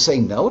don't want to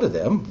say no to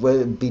them.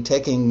 We'd be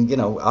taking,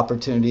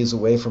 opportunities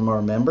away from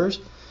our members.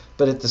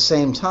 But at the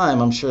same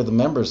time, I'm sure the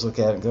members look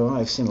at it and go,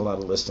 I've seen a lot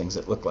of listings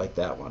that look like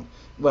that one.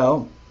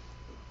 Well,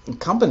 the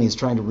company's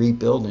trying to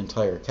rebuild an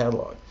entire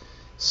catalog.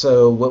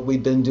 So what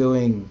we've been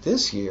doing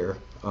this year,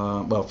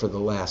 for the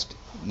last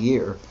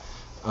year,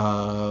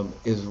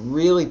 is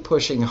really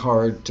pushing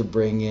hard to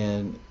bring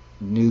in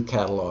new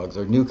catalogs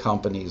or new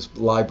companies,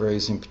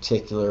 libraries in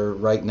particular.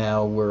 Right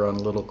now we're on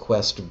a little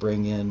quest to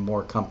bring in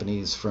more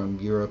companies from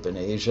Europe and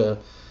Asia.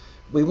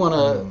 We want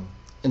to,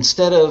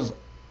 instead of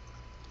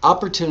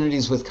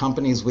opportunities with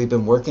companies we've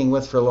been working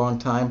with for a long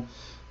time,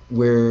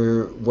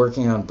 we're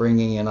working on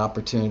bringing in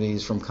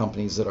opportunities from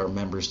companies that our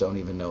members don't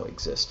even know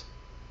exist.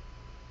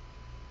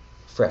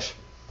 Fresh.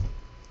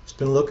 It's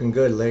been looking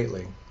good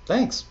lately.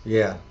 Thanks.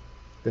 Yeah,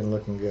 been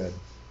looking good.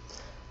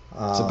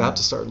 It's about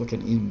to start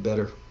looking even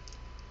better.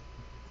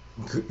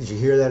 Did you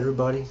hear that,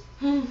 everybody?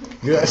 Good.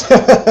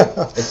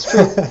 It's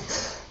true.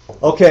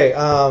 Okay,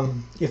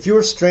 if you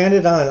were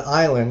stranded on an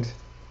island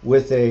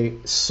with a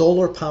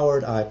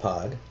solar-powered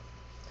iPod,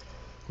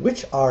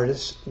 which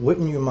artist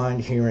wouldn't you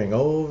mind hearing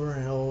over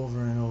and over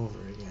and over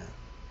again?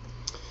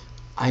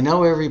 I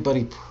know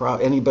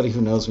anybody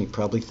who knows me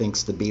probably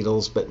thinks the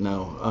Beatles, but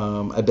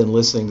no. I've been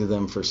listening to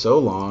them for so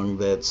long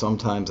that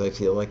sometimes I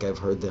feel like I've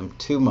heard them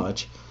too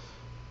much.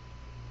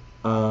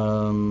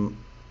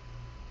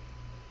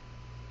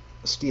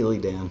 Steely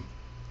Dan.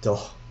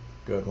 Oh,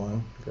 good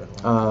one.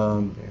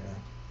 Yeah.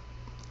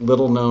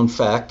 Little known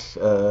fact,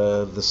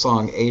 the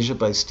song Asia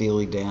by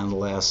Steely Dan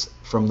lasts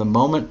from the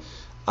moment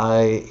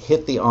I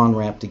hit the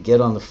on-ramp to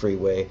get on the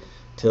freeway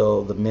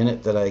till the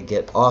minute that I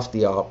get off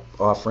the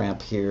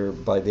off-ramp here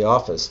by the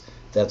office.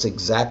 That's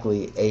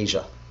exactly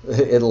Asia.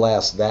 It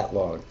lasts that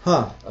long.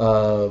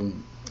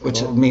 Which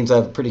Cool. means I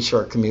have a pretty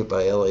short commute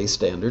by LA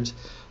standards.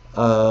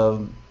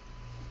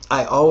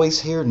 I always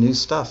hear new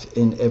stuff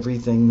in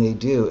everything they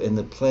do, and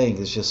the playing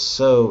is just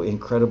so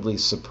incredibly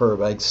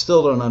superb. I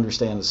still don't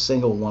understand a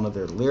single one of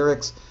their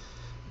lyrics,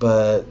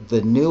 but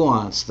the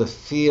nuance, the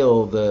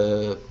feel,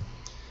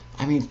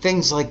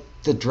 things like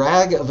the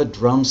drag of a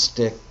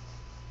drumstick,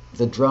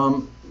 the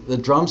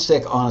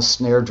drumstick on a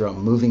snare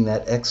drum, moving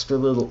that extra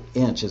little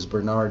inch as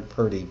Bernard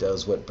Purdie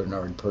does what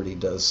Bernard Purdie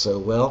does so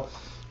well.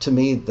 To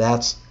me,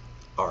 that's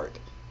art.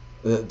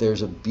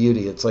 There's a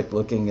beauty. It's like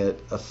looking at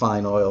a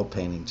fine oil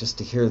painting, just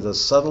to hear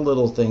those subtle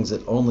little things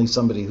that only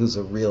somebody who's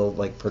a real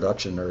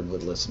production nerd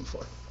would listen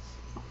for.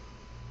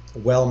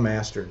 Well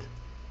mastered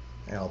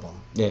album.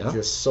 Yeah.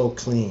 Just so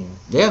clean.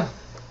 Yeah.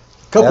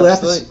 A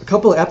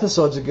couple of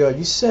episodes ago,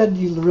 you said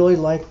you really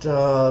liked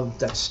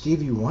that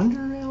Stevie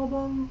Wonder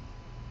album.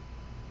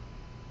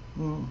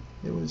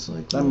 It was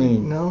like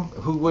no.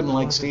 Who wouldn't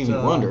like Stevie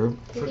Wonder?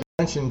 You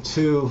mentioned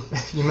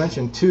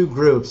two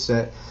groups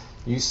that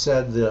you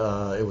said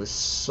it was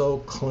so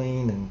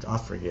clean, and I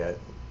forget.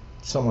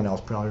 Someone else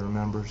probably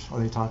remembers. Are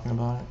they talking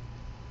about it?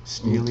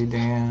 Steely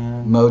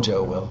Dan.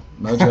 Mojo will.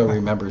 Mojo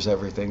remembers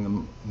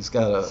everything. He's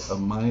got a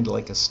mind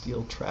like a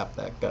steel trap.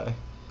 That guy.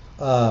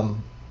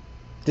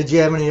 Did you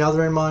have any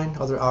other in mind?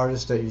 Other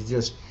artists that you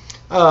just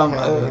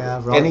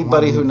have?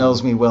 Anybody who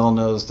knows me well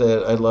knows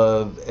that I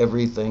love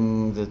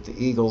everything that the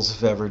Eagles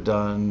have ever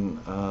done.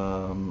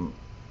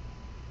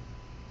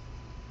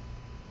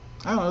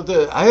 I don't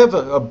know. I have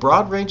a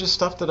broad range of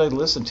stuff that I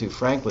listen to,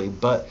 frankly,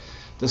 but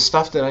the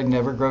stuff that I'd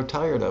never grow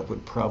tired of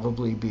would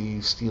probably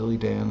be Steely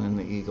Dan and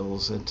the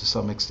Eagles, and to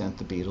some extent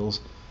the Beatles.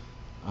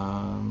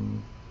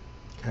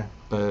 Okay.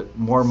 But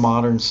more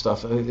modern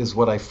stuff is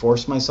what I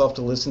force myself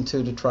to listen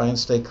to try and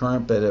stay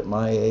current. But at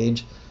my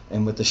age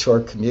and with the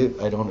short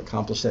commute, I don't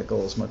accomplish that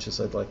goal as much as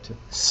I'd like to.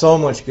 So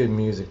much good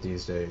music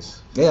these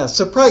days. Yeah,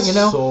 surprise,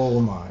 So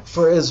much.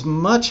 For as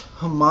much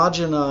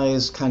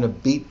homogenized kind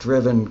of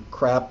beat-driven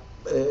crap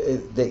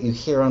that you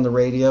hear on the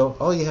radio,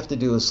 all you have to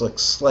do is look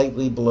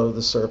slightly below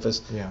the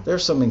surface. Yeah.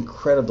 There's some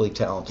incredibly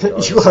talented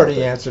artists. You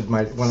already answered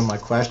one of my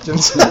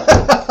questions.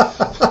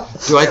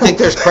 Do I think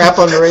there's crap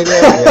on the radio?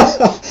 Yes.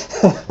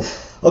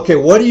 Okay,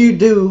 what do you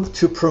do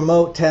to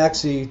promote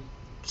Taxi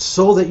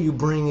so that you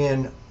bring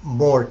in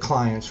more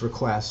clients,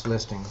 requests,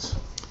 listings?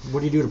 What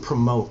do you do to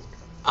promote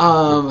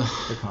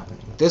the company?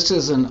 This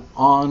is an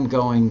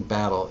ongoing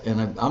battle,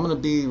 and I'm going to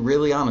be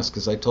really honest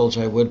because I told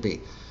you I would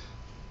be.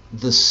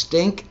 The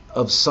stink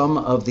of some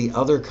of the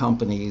other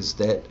companies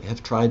that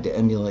have tried to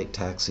emulate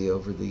Taxi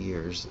over the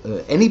years.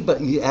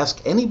 You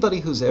ask anybody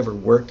who's ever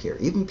worked here,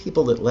 even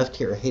people that left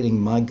here hating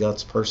my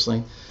guts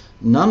personally,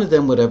 none of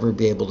them would ever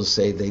be able to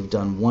say they've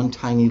done one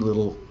tiny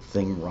little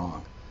thing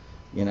wrong.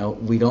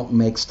 We don't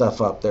make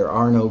stuff up. There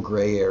are no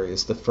gray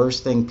areas. The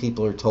first thing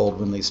people are told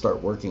when they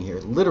start working here,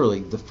 literally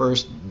the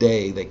first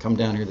day they come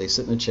down here, they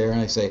sit in a chair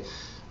and I say,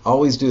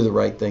 always do the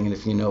right thing, and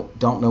if you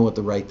don't know what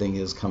the right thing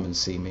is, come and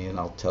see me, and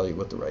I'll tell you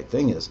what the right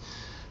thing is.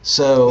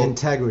 So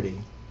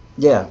integrity.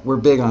 Yeah, we're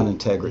big on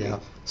integrity. Yeah.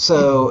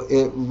 So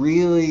it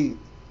really,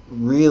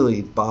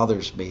 really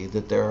bothers me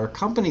that there are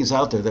companies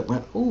out there that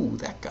went, ooh,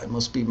 that guy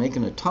must be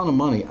making a ton of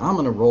money. I'm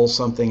going to roll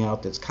something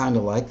out that's kind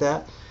of like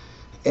that.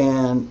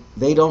 And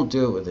they don't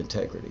do it with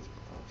integrity.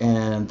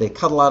 And they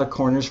cut a lot of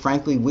corners.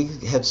 Frankly, we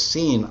have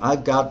seen,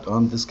 I've got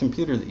on this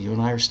computer that you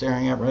and I are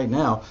staring at right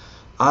now,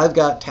 I've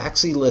got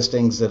Taxi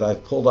listings that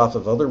I've pulled off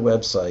of other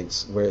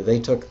websites where they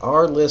took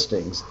our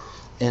listings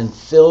and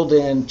filled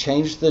in,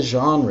 changed the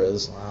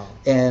genres, wow,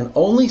 and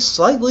only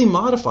slightly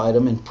modified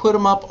them and put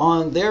them up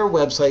on their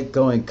website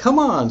going, come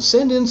on,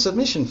 send in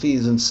submission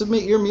fees and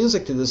submit your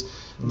music to this.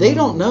 They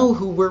don't know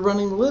who we're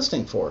running the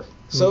listing for.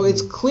 So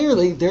it's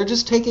clearly they're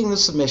just taking the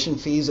submission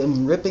fees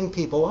and ripping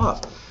people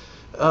off.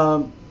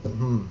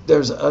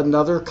 There's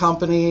another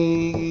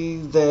company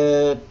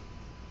that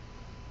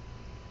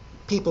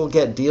people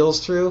get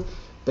deals through,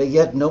 but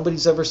yet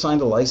nobody's ever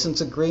signed a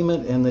license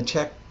agreement and the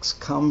checks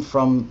come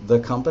from the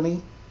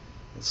company.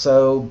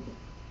 So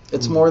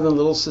it's more than a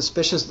little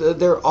suspicious.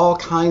 There are all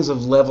kinds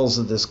of levels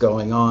of this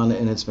going on,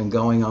 and it's been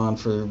going on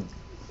for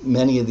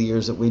many of the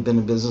years that we've been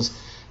in business.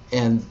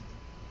 And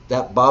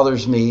that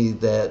bothers me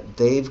that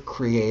they've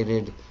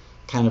created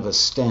kind of a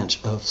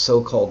stench of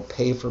so-called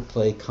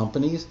pay-for-play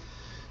companies.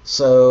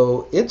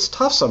 So it's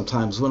tough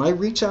sometimes when I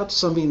reach out to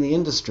somebody in the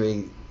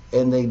industry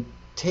and they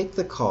take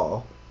the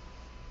call,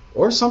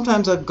 or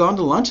sometimes I've gone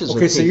to lunches with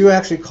people. Okay, so you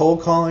actually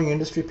cold calling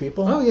industry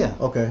people? Oh, yeah.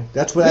 Okay,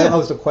 that's what that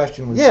was the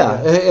question.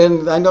 Yeah,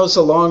 and I know it's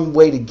a long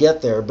way to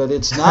get there, but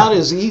it's not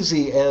as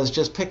easy as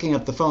just picking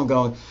up the phone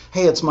going,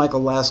 hey, it's Michael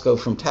Lasko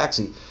from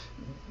Taxi.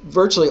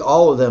 Virtually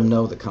all of them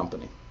know the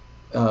company.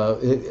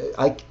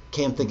 I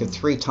can't think of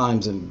 3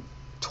 times in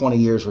 20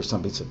 years where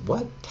somebody said,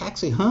 "What?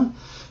 Taxi, huh?"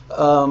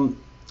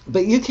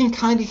 But you can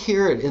kind of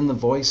hear it in the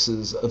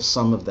voices of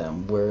some of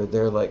them where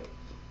they're like,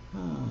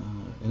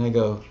 and I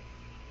go,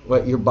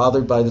 "What? You're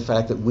bothered by the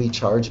fact that we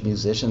charge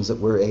musicians, that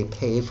we're a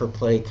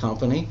pay-for-play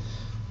company?"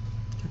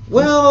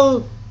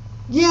 Well,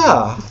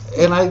 yeah,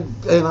 and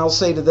I'll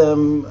say to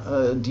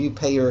them, "Do you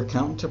pay your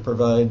accountant to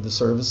provide the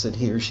service that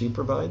he or she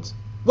provides?"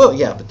 Well,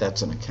 yeah, but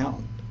that's an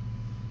accountant.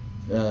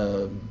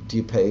 Do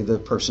you pay the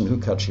person who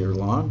cuts your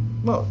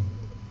lawn? Well,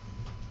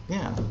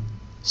 yeah.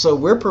 So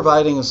we're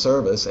providing a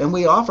service, and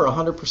we offer a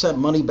 100%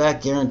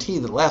 money-back guarantee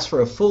that lasts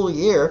for a full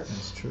year.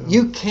 That's true.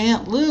 You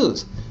can't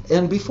lose.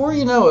 And before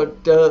you know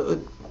it,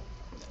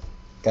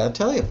 gotta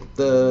tell you,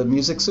 the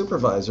music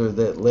supervisor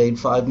that laid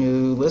 5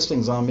 new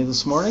listings on me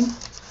this morning,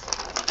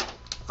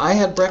 I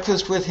had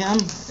breakfast with him,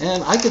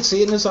 and I could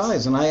see it in his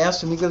eyes. And I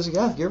asked him, he goes,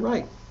 "Yeah, you're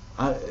right."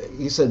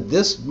 He said,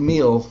 "This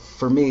meal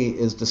for me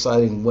is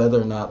deciding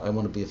whether or not I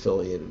want to be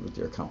affiliated with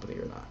your company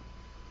or not."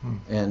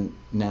 And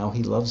now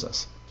he loves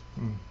us.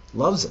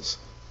 Loves us.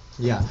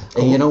 Yeah.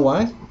 And you know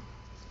why?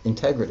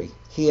 Integrity.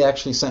 He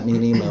actually sent me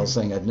an email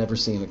saying, "I've never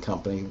seen a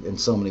company in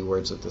so many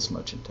words with this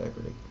much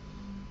integrity."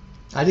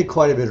 I did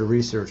quite a bit of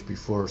research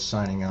before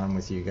signing on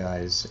with you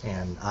guys,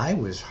 and I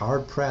was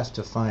hard pressed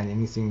to find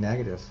anything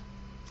negative.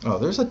 Oh,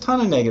 there's a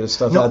ton of negative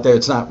stuff out there.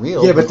 It's not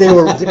real. Yeah, but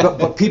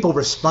but people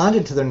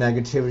responded to their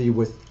negativity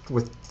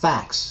with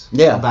facts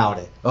about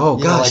it. Oh,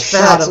 You gosh, know,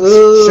 like facts. shout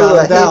Ooh,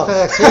 I it hate out.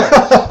 facts.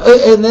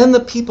 Yeah. And then the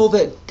people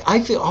that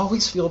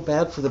always feel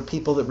bad for the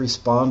people that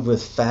respond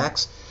with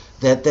facts,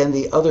 that then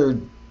the other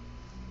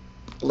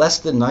less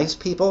than nice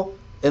people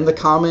in the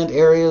comment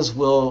areas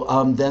will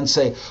then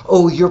say,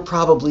 "Oh, you're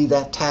probably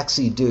that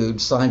taxi dude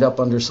signed up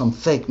under some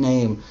fake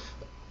name."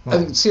 I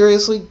mean,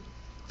 seriously,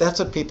 that's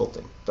a people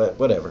thing. But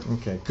whatever.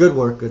 Okay, good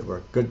work.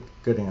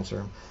 Good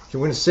answer. So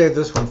we're going to save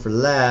this one for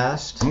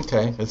last.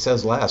 Okay, it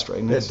says last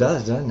right next. It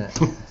does, doesn't it?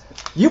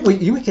 You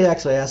could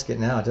actually ask it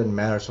now. It doesn't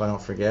matter, so I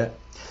don't forget.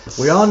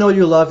 We all know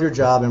you love your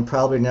job and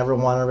probably never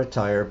want to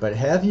retire, but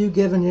have you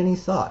given any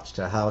thoughts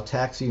to how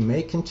Taxi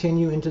may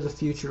continue into the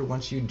future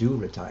once you do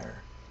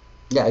retire?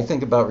 Yeah, I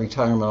think about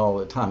retirement all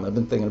the time. I've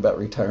been thinking about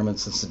retirement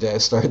since the day I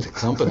started the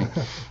company.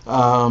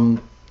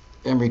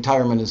 And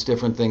retirement is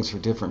different things for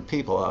different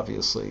people,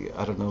 obviously.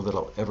 I don't know that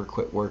I'll ever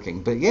quit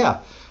working. But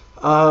yeah,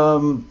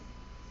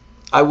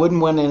 I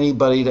wouldn't want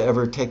anybody to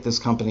ever take this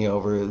company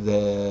over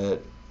that...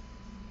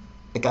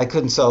 Like, I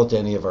couldn't sell it to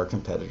any of our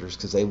competitors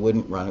because they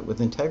wouldn't run it with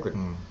integrity.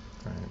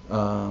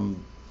 Right.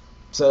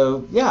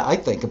 So, yeah, I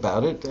think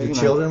about it. Do your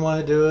children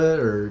want to do it,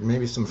 or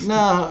maybe some...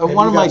 No,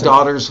 one of my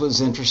daughters was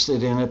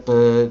interested in it,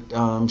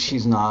 but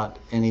she's not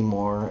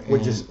anymore.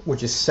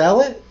 Would you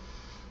sell it?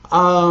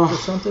 Or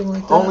something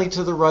like that? Only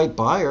to the right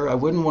buyer. I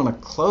wouldn't want to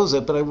close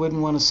it, but I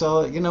wouldn't want to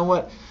sell it. You know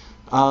what?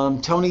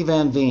 Tony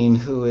Van Veen,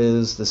 who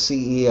is the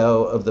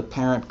CEO of the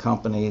parent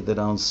company that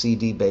owns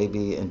CD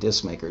Baby and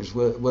Disc Makers,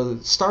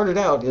 started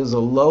out as a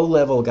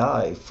low-level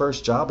guy.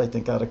 First job, I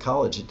think, out of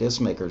college at Disc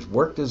Makers.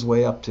 Worked his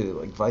way up to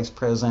like vice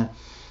president,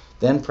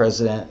 then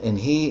president, and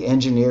he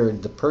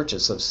engineered the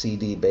purchase of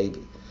CD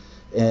Baby.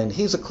 And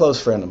he's a close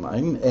friend of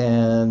mine,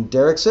 and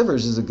Derek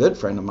Sivers is a good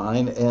friend of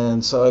mine,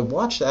 and so I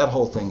watched that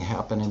whole thing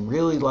happen and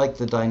really liked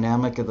the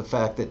dynamic of the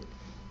fact that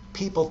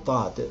people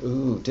thought that,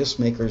 ooh, Disc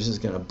Makers is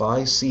going to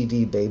buy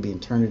CD Baby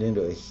and turn it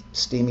into a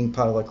steaming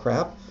pile of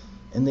crap,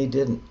 and they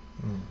didn't.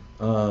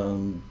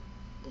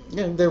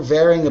 There are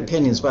varying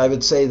opinions, but I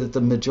would say that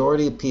the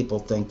majority of people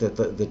think that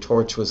the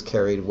torch was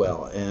carried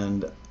well,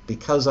 and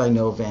because I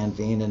know Van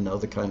Veen and know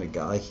the kind of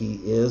guy he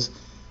is,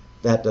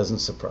 that doesn't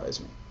surprise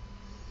me.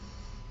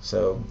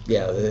 So,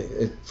 yeah,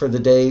 for the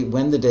day,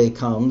 when the day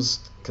comes,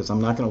 because I'm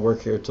not going to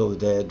work here till the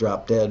day I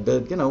drop dead,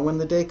 but, when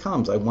the day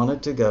comes, I want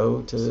it to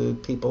go to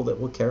people that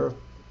will care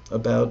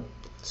about...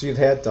 So you've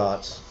had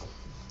thoughts.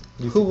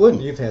 Who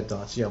wouldn't? You've had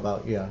thoughts,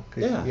 about, you're not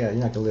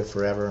going to live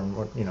forever, and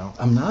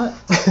I'm not.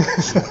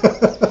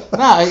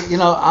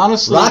 No,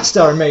 honestly...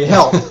 Rockstar may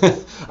help.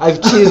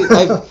 I've cheated...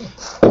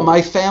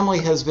 My family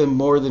has been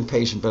more than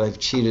patient, but I've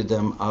cheated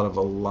them out of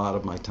a lot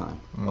of my time.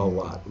 A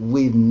lot.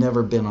 We've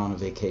never been on a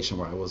vacation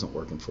where I wasn't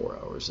working 4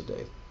 hours a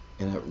day.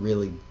 And it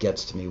really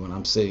gets to me when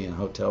I'm sitting in a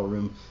hotel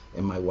room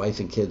and my wife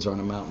and kids are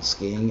on a mountain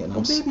skiing. And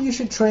maybe you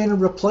should train a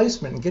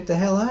replacement and get the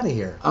hell out of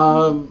here.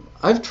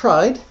 I've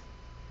tried.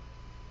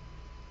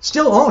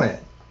 Still own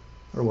it.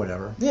 Or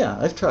whatever. Yeah,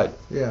 I've tried.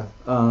 Yeah.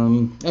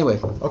 Anyway.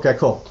 Okay,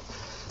 cool.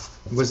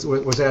 Was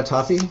that a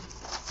toughie?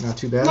 Not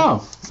too bad?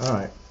 No. All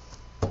right.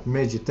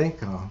 Made you think,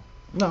 huh?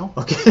 No.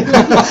 Okay.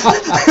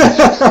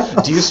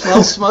 Do you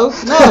smell smoke?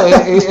 No,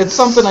 it's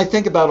something I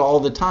think about all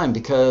the time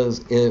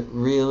because it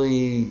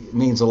really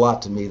means a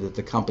lot to me that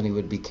the company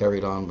would be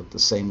carried on with the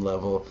same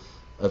level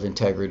of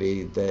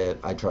integrity that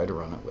I try to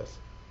run it with.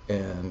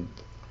 And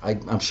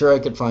I'm sure I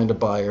could find a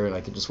buyer and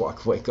I could just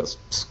walk away and go,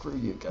 screw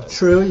you guys.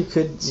 True, you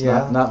could. It's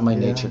not my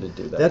nature to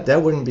do that.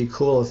 That wouldn't be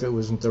cool if it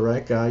wasn't the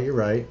right guy. You're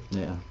right.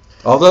 Yeah.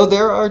 Although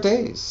there are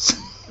days.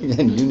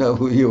 And you know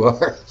who you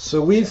are.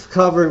 So you've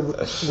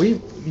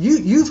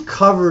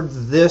covered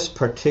this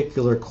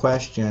particular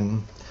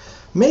question,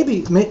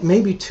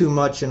 maybe too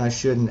much, and I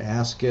shouldn't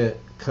ask it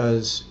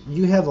because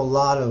you have a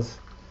lot of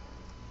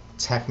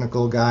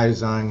technical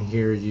guys on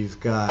here. You've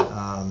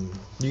got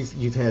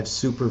you've had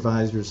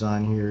supervisors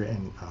on here,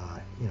 and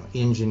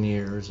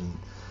engineers and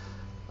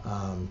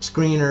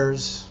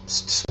screeners.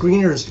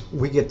 Screeners,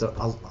 we get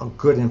a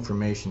good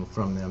information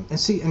from them,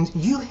 and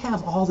you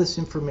have all this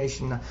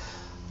information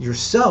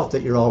yourself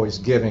that you're always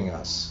giving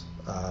us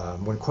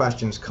when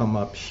questions come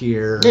up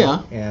here,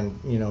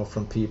 and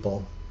from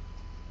people.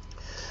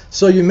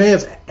 So you may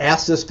have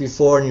asked this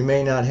before, and you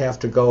may not have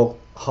to go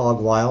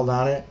hog wild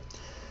on it.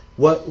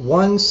 What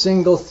one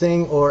single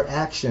thing or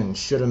action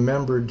should a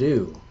member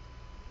do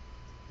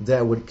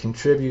that would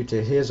contribute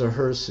to his or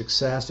her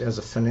success as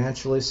a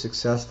financially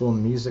successful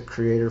music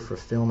creator for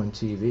film and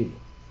TV?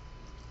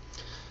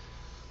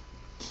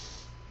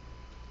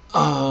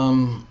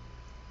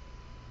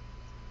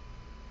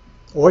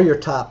 Or your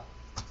top.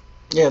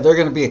 Yeah, there are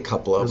going to be a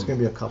couple of them. There's going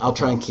to be a couple. I'll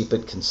try and keep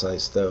it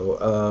concise,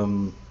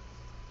 though.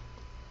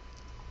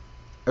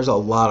 There's a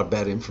lot of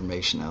bad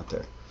information out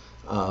there.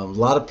 A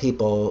lot of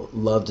people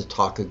love to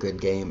talk a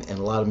good game, and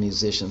a lot of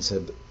musicians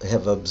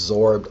have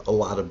absorbed a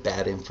lot of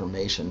bad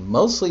information,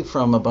 mostly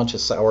from a bunch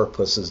of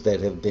sourpusses that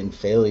have been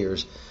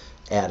failures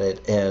at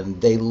it, and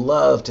they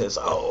love to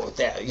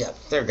say,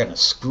 they're going to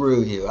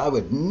screw you. I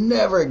would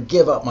never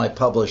give up my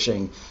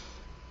publishing.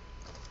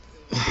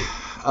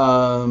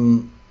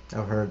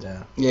 I've heard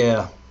that.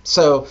 Yeah.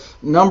 So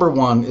number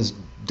one is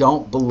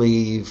don't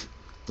believe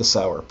the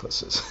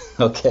sourpusses,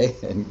 okay?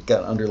 And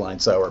got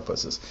underlined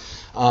sourpusses.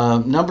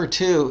 Number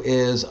two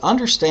is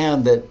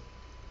understand that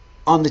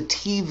on the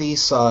TV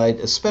side,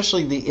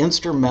 especially the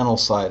instrumental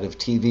side of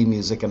TV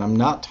music, and I'm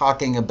not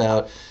talking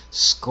about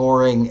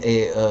scoring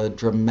a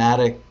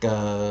dramatic,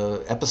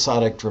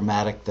 episodic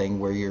dramatic thing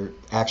where you're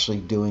actually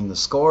doing the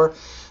score,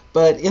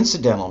 but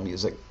incidental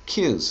music,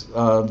 cues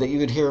that you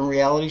would hear in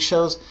reality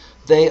shows,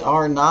 they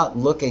are not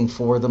looking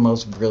for the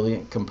most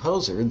brilliant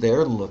composer.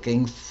 They're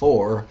looking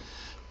for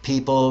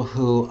people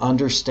who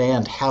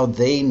understand how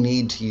they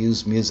need to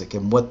use music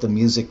and what the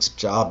music's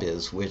job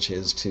is, which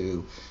is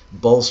to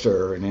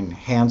bolster and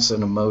enhance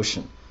an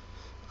emotion.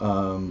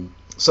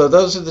 So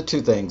those are the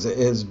two things.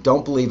 Is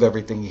don't believe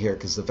everything you hear,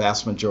 because the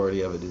vast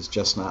majority of it is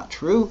just not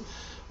true.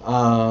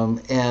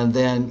 And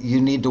then you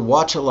need to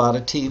watch a lot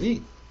of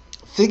TV.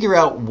 Figure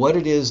out what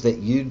it is that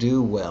you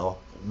do well.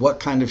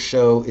 What kind of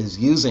show is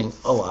using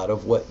a lot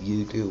of what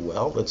you do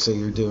well. Let's say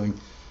you're doing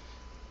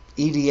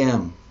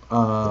EDM.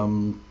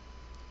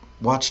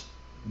 Watch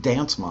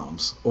Dance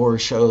Moms or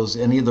shows,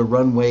 any of the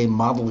runway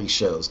modelly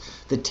shows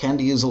that tend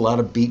to use a lot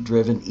of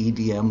beat-driven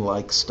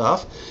EDM-like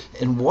stuff,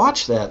 and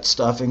watch that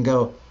stuff and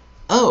go,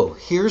 oh,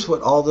 here's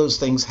what all those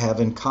things have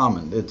in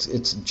common.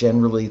 It's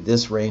generally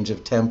this range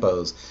of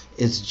tempos.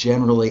 It's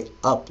generally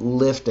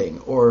uplifting,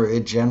 or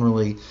it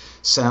generally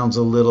sounds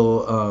a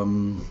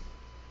little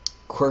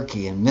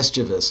quirky and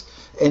mischievous.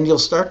 And you'll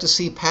start to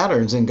see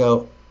patterns and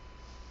go,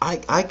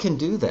 I can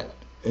do that,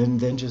 and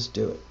then just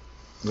do it.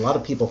 A lot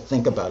of people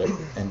think about it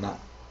and not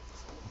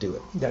do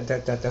it.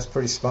 That's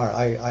pretty smart.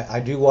 I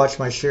do watch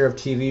my share of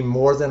TV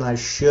more than I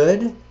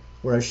should,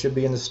 where I should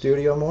be in the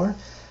studio more.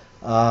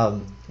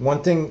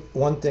 One thing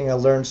I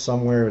learned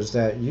somewhere is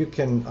that you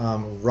can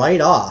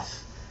write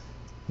off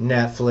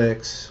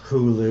Netflix,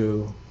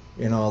 Hulu,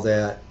 and all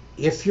that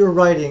if you're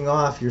writing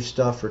off your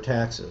stuff for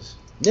taxes.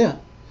 Yeah.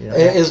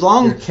 As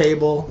long your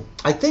cable.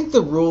 I think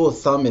the rule of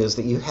thumb is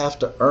that you have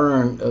to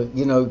earn,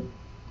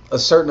 a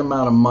certain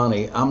amount of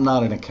money. I'm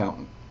not an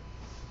accountant.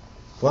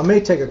 Well, it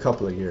may take a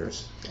couple of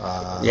years.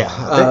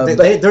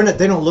 They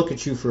don't look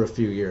at you for a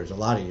few years, a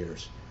lot of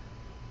years.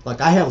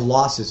 Like, I have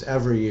losses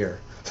every year.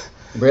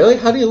 Really?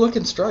 How do you look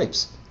in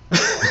stripes?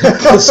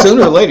 Because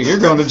sooner or later you're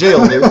going to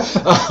jail, dude.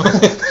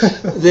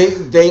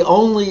 They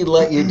only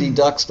let you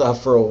deduct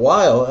stuff for a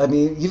while. I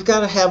mean, you've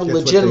got to have a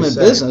legitimate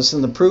business,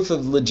 and the proof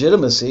of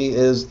legitimacy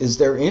is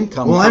their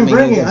income. Well, I'm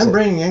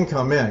bringing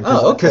income in.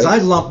 Okay. Because I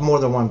lump more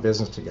than one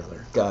business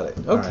together. Got it.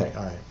 Okay.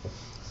 All right.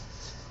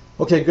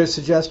 Okay, good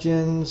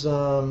suggestions.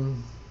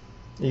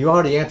 You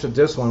already answered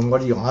this one.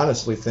 What do you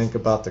honestly think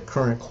about the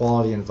current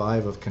quality and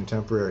vibe of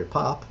contemporary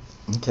pop?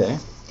 Okay.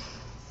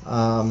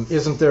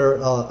 Isn't there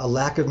a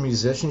lack of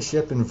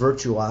musicianship and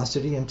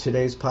virtuosity in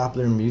today's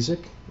popular music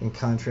in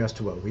contrast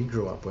to what we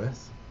grew up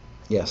with?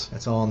 Yes.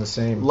 That's all in the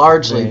same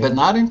Largely, vein. but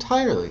not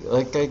entirely.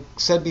 Like I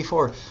said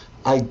before,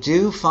 I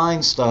do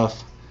find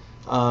stuff.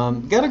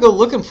 Got to go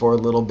looking for a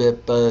little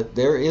bit, but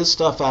there is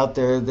stuff out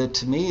there that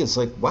to me is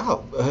like,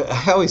 wow.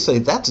 I always say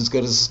that's as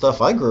good as the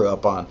stuff I grew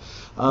up on.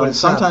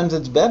 Sometimes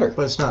it's better.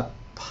 But it's not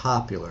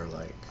popular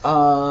like.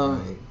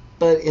 Right.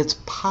 But it's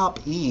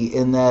pop-y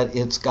in that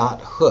it's got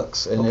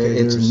hooks and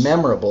it's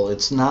memorable.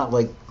 It's not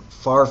like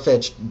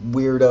far-fetched,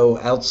 weirdo,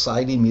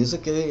 outsidey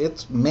music.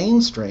 It's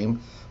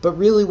mainstream, but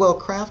really well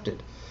crafted.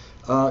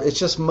 It's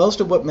just most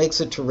of what makes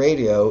it to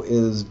radio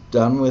is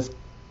done with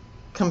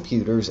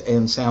computers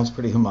and sounds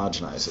pretty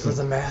homogenized. For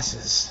the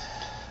masses.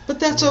 But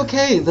that's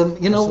okay.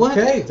 You know what?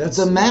 Okay.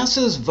 The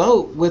masses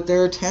vote with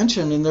their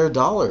attention and their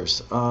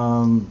dollars.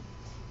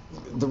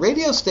 The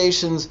radio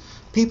stations,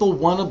 people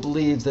want to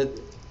believe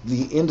that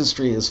the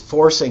industry is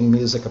forcing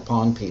music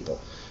upon people.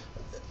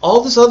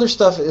 All this other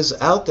stuff is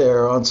out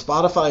there on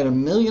Spotify and a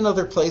million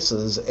other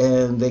places,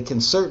 and they can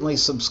certainly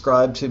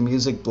subscribe to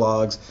music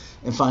blogs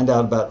and find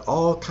out about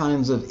all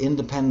kinds of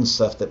independent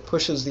stuff that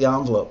pushes the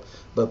envelope.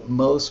 But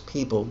most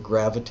people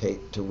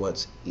gravitate to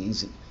what's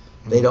easy.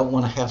 They don't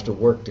want to have to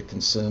work to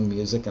consume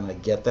music, and I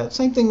get that.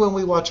 Same thing when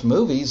we watch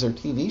movies or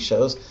TV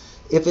shows.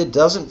 If it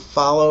doesn't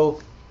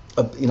follow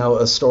a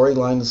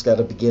storyline that's got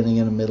a beginning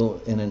and a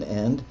middle and an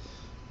end,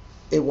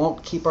 it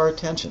won't keep our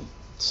attention.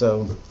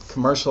 So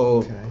commercial,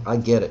 Okay. I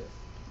get it.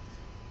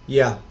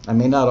 Yeah, I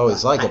may not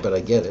always like it, but I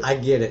get it. I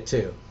get it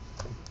too.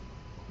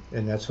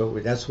 And that's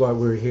why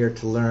we're here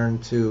to learn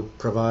to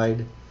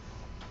provide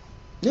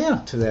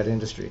Yeah. to that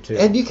industry too.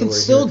 And you So can we're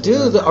still here to do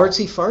learn the that.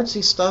 artsy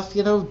fartsy stuff,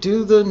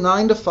 do the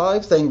 9 to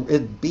 5 thing.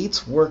 It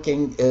beats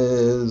working.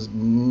 Is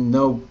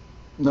no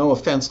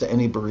offense to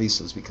any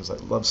baristas, because I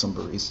love some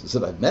baristas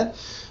that I've met,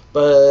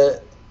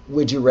 but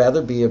would you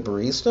rather be a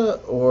barista,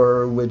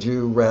 or would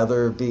you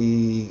rather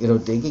be,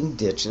 digging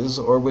ditches,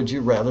 or would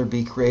you rather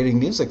be creating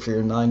music for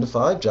your 9 to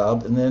 5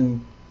 job? And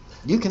then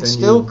you can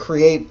still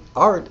create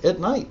art at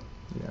night.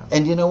 Yeah.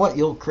 And you know what?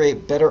 You'll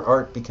create better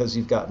art because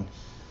you've gotten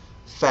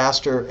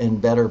faster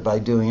and better by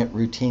doing it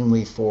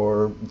routinely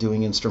for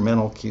doing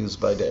instrumental cues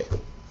by day.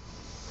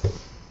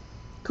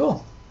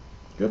 Cool.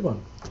 Good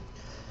one.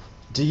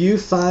 Do you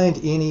find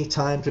any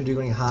time to do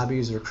any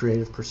hobbies or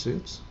creative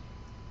pursuits?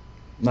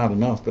 Not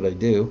enough, but I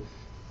do.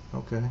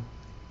 Okay.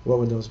 What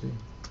would those be?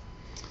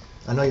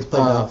 I know you play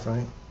golf,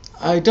 right?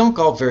 I don't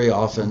golf very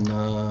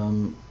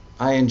often.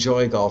 I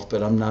enjoy golf,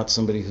 but I'm not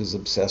somebody who's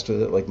obsessed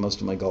with it like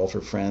most of my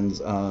golfer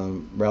friends.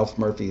 Ralph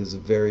Murphy, who's a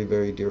very,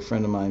 very dear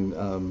friend of mine,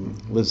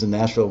 lives in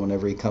Nashville.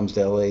 Whenever he comes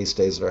to LA, he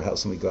stays at our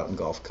house, and we go out and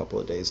golf a couple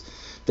of days.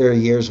 There are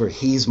years where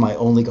he's my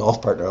only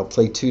golf partner. I'll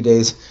play 2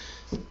 days.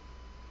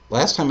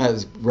 Last time I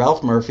was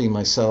Ralph Murphy,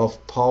 myself,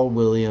 Paul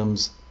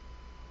Williams,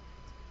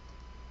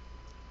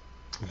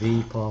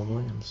 Paul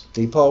Williams.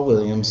 Paul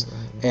Williams, Okay,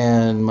 right, yeah.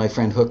 and my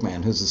friend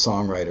Hookman, who's a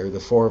songwriter. The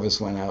 4 of us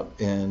went out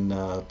and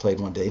played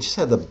one day. Just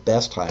had the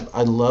best time.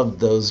 I loved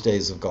those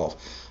days of golf.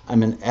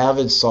 I'm an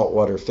avid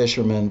saltwater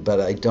fisherman,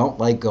 but I don't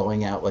like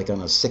going out like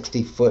on a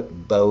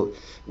 60-foot boat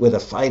with a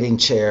fighting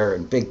chair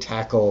and big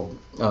tackle.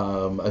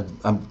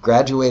 I'm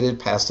graduated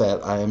past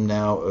that. I am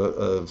now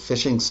a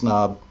fishing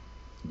snob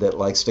that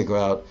likes to go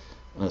out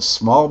on a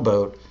small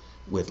boat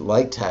with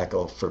light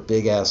tackle for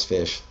big-ass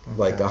fish,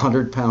 like a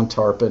 100-pound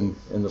tarpon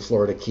in the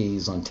Florida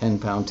Keys on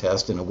 10-pound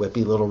test and a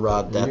whippy little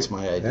rod. That's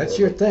my idea. That's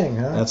your thing,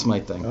 huh? That's my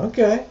thing.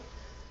 Okay.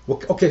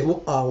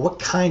 Well, what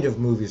kind of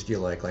movies do you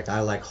like? Like, I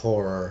like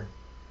horror,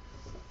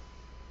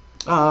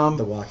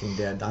 The Walking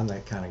Dead. I'm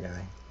that kind of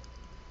guy.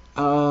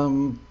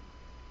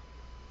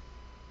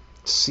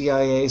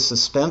 CIA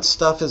suspense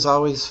stuff is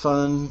always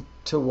fun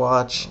to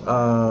watch.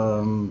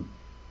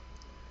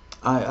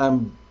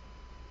 I'm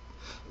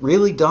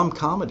really dumb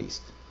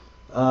comedies.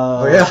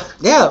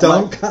 Yeah,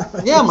 dumb my,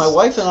 comedies. Yeah, my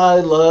wife and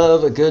I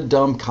love a good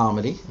dumb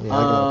comedy. Yeah,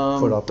 I gotta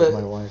put up with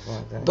my wife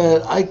like that.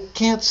 But I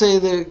can't say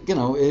that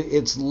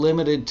it's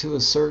limited to a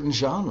certain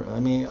genre.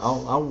 I mean,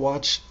 I'll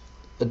watch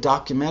a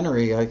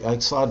documentary. I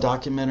saw a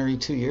documentary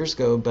 2 years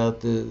ago about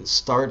the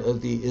start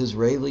of the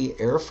Israeli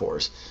Air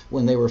Force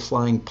when they were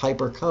flying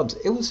Piper Cubs.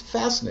 It was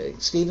fascinating.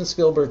 Steven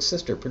Spielberg's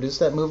sister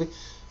produced that movie.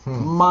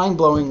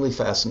 Mind-blowingly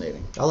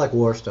fascinating. I like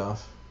war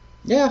stuff.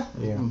 Yeah.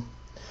 Yeah.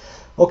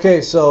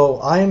 Okay, so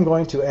I am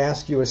going to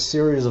ask you a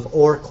series of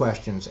or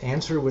questions.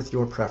 Answer with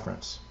your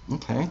preference.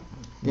 Okay.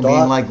 You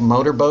mean like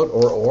motorboat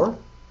or?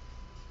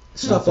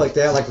 Stuff like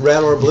that, like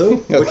red or blue,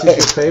 which is Okay.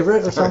 your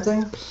favorite or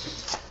something?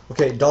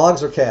 Okay,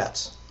 dogs or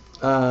cats?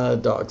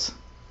 Dogs.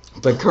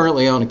 But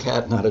currently own a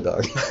cat, not a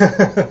dog.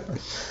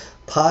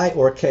 Pie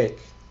or cake?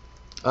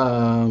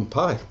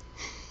 Pie.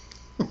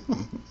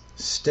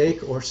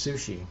 Steak or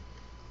sushi?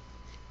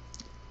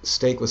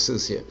 Steak with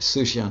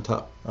sushi on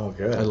top. Oh,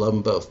 good. I love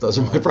them both. Those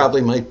are probably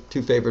my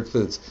 2 favorite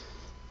foods.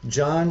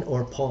 John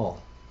or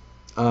Paul?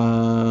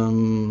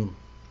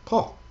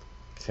 Paul.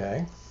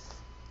 Okay.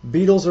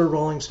 Beatles or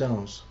Rolling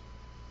Stones?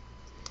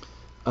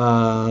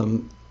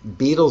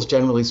 Beatles,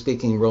 generally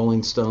speaking,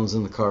 Rolling Stones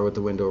in the car with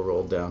the window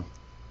rolled down.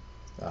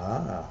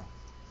 Ah.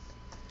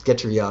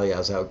 Get your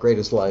yayas out.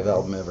 Greatest live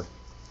album ever.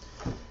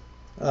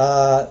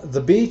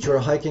 The beach or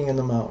hiking in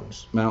the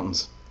mountains?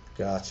 Mountains.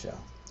 Gotcha.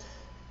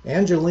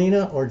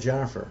 Angelina or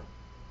Jennifer?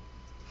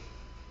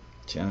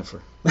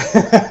 Jennifer.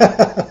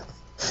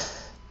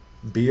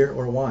 Beer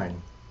or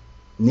wine?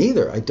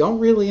 Neither. I don't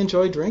really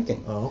enjoy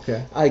drinking. Oh,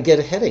 okay. I get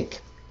a headache.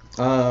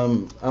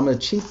 I'm a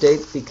cheap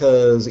date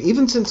because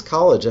even since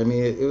college, I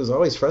mean, it was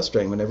always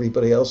frustrating when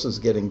everybody else was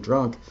getting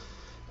drunk.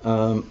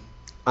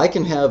 I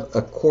can have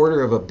a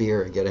quarter of a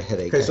beer and get a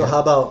headache. Okay, so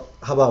how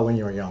about when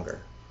you were younger?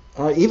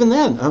 Even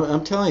then,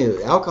 I'm telling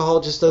you, alcohol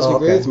just doesn't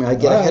agree with me. I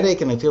get a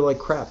headache and I feel like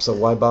crap, so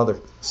why bother?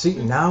 See,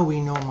 now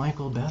we know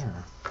Michael better.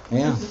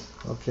 Yeah.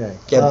 Okay.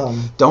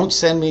 Don't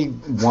send me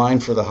wine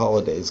for the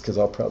holidays because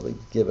I'll probably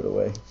give it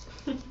away.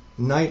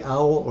 Night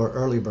owl or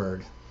early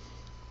bird?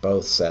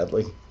 Both,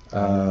 sadly.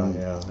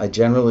 Yeah. I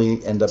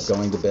generally end up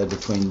going to bed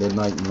between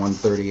midnight and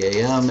 1:30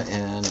 a.m.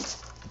 and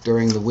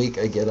during the week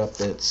I get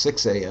up at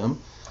 6 a.m.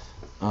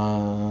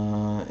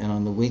 And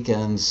on the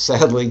weekends,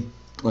 sadly,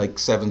 like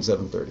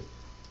 7:30.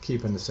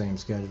 Keeping the same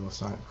schedule,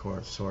 of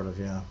course, sort of,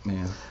 yeah.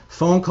 Yeah.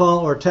 Phone call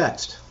or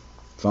text?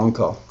 Phone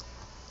call.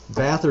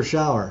 Bath or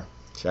shower?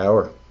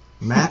 Shower.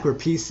 Mac or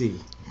PC?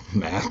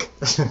 Mac.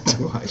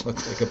 Do I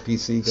look like a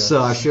PC guy?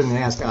 So I shouldn't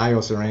ask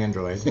iOS or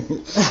Android.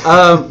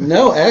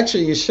 No,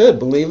 actually, you should.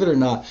 Believe it or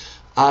not,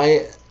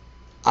 I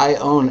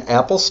own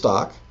Apple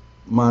stock.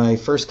 My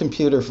first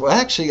computer.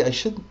 Actually, I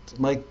should.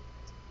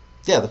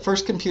 The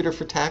first computer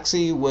for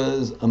taxi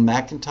was a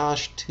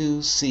Macintosh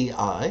 2 Ci.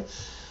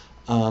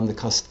 That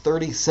cost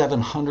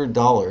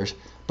 $3,700.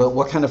 But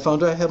what kind of phone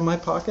do I have in my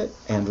pocket?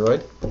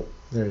 Android.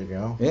 There you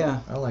go.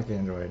 Yeah. I like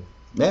Android.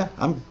 Yeah,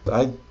 I've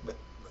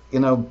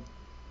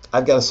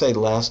got to say, the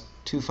last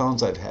two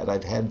phones I've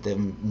had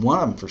them, one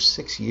of them for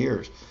 6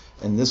 years,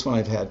 and this one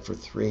I've had for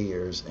 3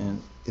 years, and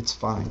it's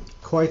fine.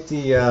 Quite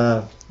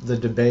the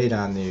debate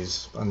on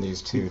these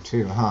two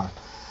too, huh?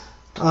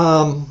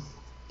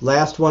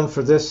 Last one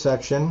for this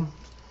section: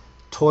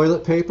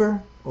 toilet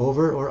paper,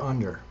 over or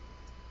under?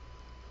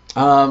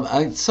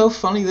 It's so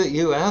funny that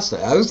you asked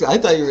that. I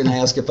thought you were going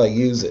to ask if I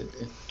use it.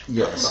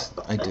 Yes,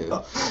 I do.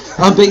 But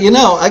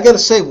I got to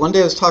say, one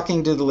day I was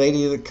talking to the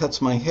lady that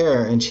cuts my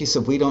hair, and she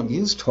said, we don't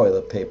use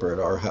toilet paper at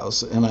our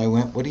house. And I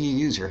went, what do you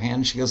use, your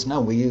hand? She goes, no,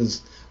 we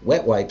use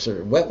wet wipes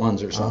or wet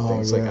ones or something.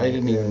 It's like, I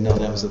didn't even know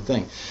that was a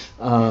thing.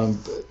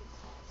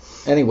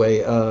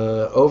 Anyway,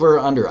 over or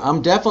under?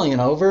 I'm definitely an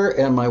over,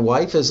 and my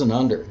wife is an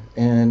under.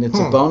 And it's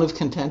a bone of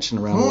contention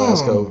around the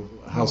Lasco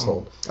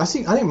household. I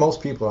think most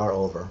people are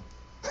over.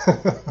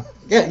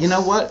 Yeah, you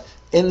know what?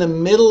 In the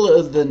middle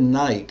of the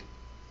night,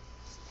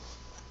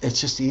 it's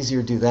just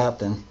easier to do that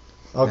than...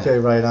 Okay,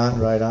 right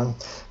on.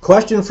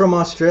 Question from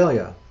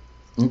Australia.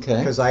 Okay.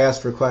 Because I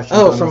asked for questions.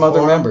 Oh, from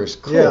other members.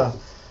 Cool. Yeah.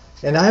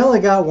 And I only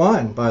got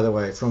one, by the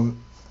way,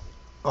 from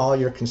all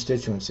your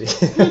constituency.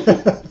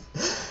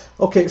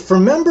 Okay, for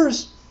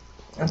members...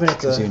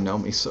 Because you know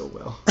me so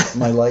well.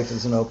 My life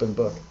is an open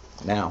book.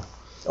 Now.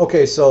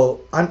 Okay,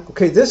 so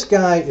this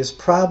guy is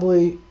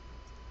probably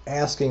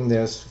asking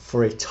this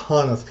for a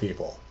ton of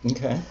people.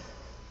 Okay.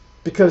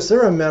 Because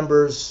there are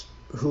members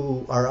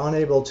who are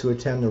unable to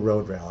attend the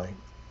road rally.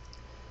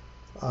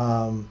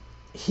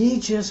 He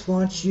just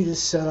wants you to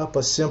set up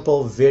a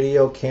simple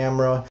video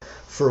camera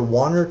for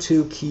 1 or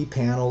 2 key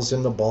panels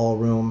in the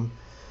ballroom,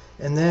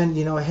 and then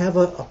have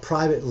a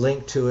private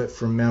link to it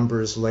for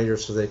members later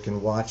so they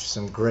can watch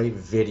some great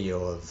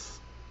video of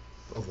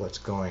what's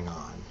going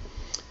on.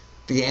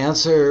 The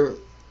answer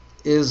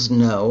is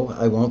no.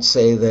 I won't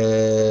say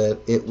that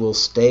it will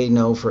stay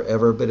no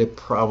forever, but it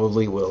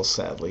probably will,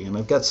 sadly, and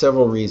I've got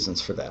several reasons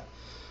for that.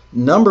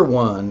 Number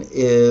one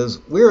is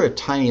we're a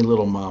tiny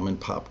little mom and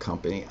pop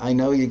company. I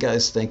know you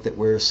guys think that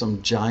we're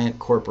some giant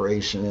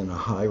corporation in a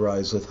high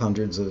rise with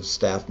hundreds of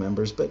staff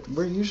members, but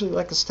we're usually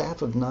like a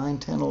staff of 9,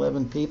 10,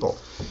 11 people.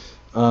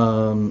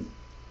 And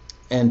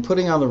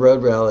putting on the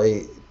road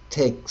rally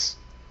takes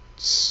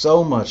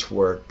so much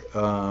work.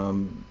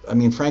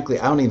 Frankly,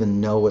 I don't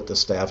even know what the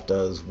staff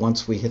does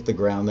once we hit the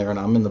ground there and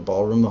I'm in the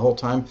ballroom the whole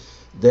time.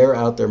 They're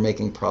out there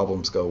making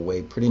problems go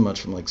away pretty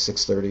much from like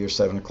 6:30 or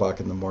 7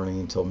 o'clock in the morning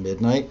until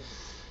midnight.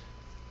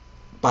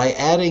 By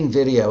adding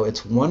video,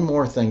 it's one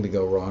more thing to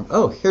go wrong.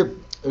 Oh,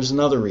 there's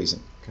another reason.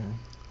 Okay.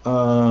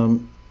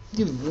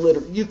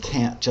 You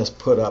can't just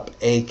put up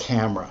a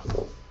camera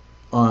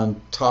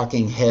on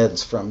talking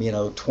heads from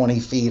 20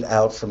 feet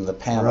out from the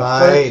panel.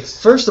 Right.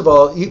 First of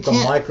all, you can't.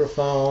 The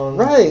microphone.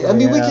 Right.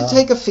 We could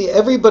take a feed.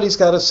 Everybody's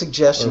got a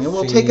suggestion.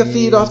 We'll take a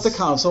feed off the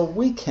console.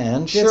 We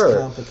can. Sure.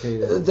 It's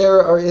complicated.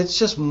 It's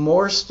just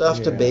more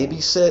stuff to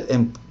babysit,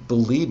 and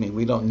believe me,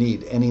 we don't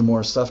need any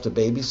more stuff to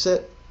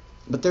babysit.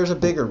 But there's a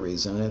bigger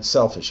reason, and it's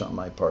selfish on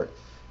my part,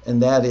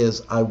 and that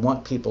is I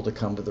want people to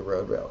come to the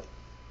road rally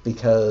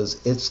because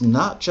it's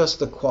not just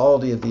the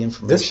quality of the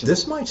information.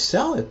 This might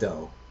sell it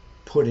though.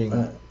 Putting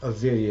a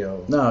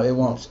video. No, it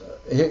won't.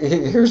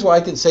 Here's why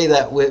I can say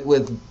that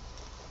with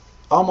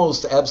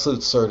almost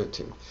absolute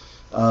certitude.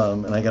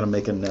 And I got to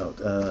make a note.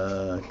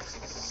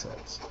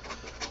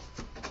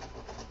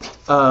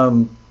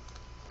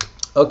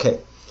 Okay.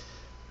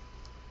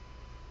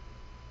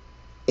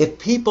 If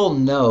people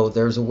know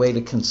there's a way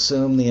to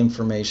consume the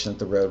information at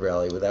the road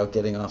rally without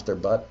getting off their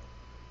butt,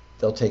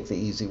 they'll take the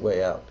easy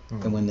way out.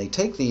 Mm-hmm. And when they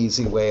take the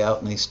easy way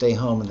out and they stay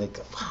home and they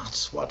go, wow,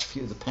 just watch a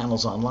few of the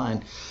panels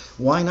online.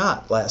 Why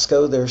not,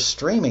 Lasco? They're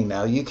streaming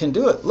now. You can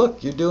do it.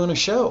 Look, you're doing a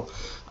show.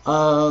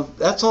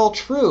 That's all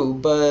true,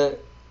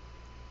 but...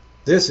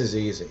 This is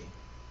easy.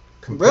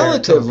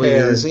 Relatively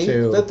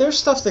easy. But there's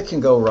stuff that can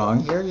go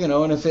wrong here,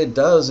 and if it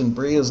does and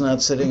Bria's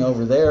not sitting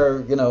over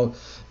there,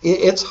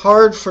 it's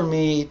hard for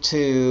me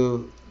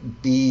to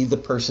be the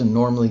person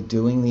normally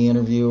doing the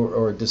interview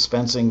or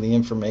dispensing the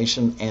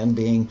information and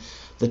being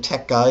the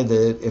tech guy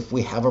that if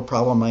we have a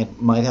problem, I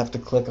might have to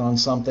click on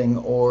something,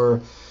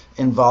 or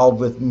involved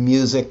with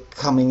music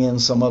coming in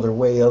some other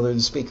way other than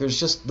speakers.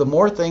 Just the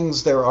more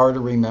things there are to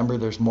remember,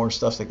 there's more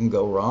stuff that can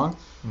go wrong.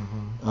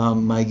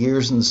 My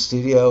years in the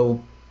studio,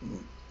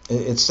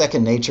 it's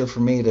second nature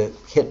for me to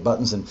hit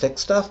buttons and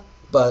fix stuff,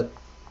 but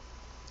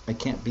I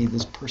can't be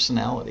this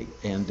personality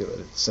and do it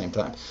at the same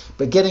time.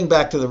 But getting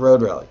back to the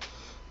road rally,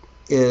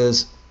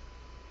 is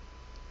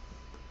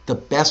the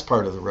best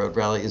part of the road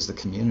rally is the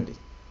community.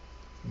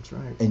 That's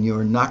right. And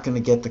you're not going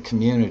to get the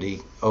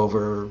community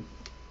over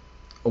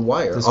a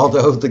wire,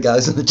 although the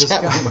guys in the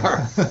chat room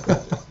are.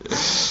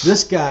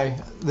 This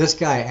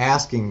guy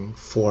asking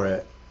for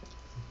it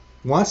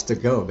wants to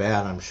go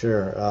bad, I'm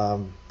sure.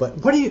 But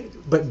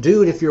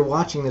dude, if you're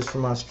watching this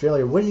from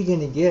Australia, what are you going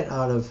to get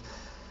out of?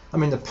 I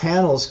mean, the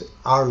panels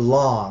are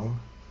long,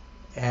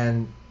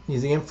 and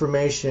the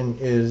information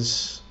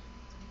is.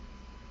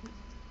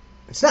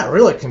 It's not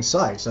really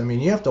concise. I mean,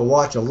 you have to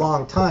watch a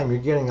long time.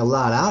 You're getting a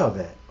lot out of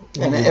it.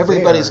 And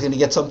everybody's going to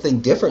get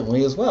something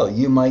differently as well.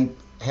 You might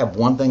have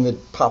one thing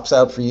that pops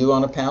out for you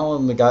on a panel,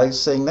 and the guy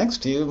sitting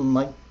next to you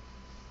might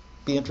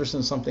be interested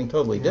in something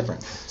totally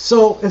different.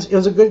 So it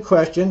was a good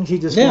question. He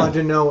just wanted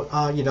to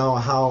know,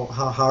 how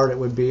hard it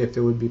would be, if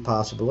it would be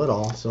possible at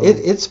all. So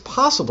it's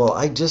possible.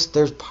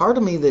 There's part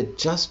of me that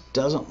just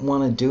doesn't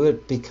want to do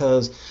it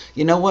because,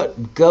 you know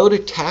what? Go to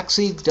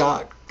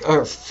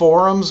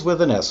forums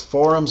with an S,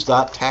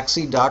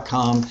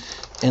 forums.taxi.com,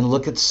 and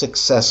look at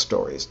success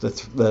stories,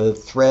 the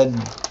thread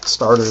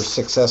starter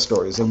success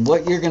stories. And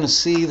what you're going to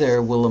see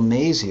there will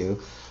amaze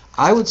you.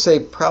 I would say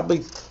probably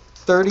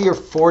 30 or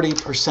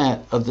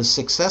 40% of the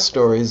success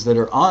stories that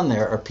are on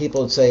there are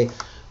people that say,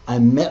 I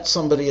met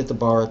somebody at the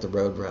bar at the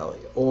road rally,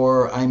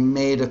 or I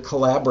made a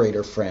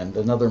collaborator friend,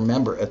 another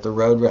member at the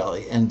road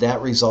rally, and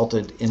that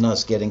resulted in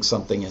us getting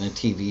something in a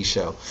TV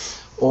show.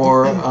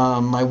 Or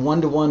my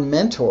one-to-one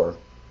mentor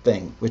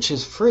thing, which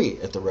is free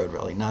at the road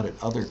rally, not at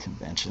other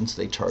conventions.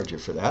 They charge you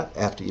for that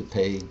after you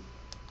pay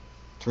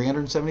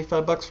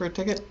 $375 for a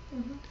ticket.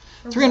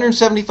 Mm-hmm.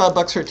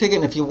 $375 for a ticket,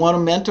 and if you want a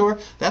mentor,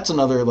 that's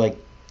another like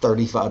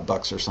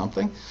 $35 or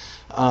something.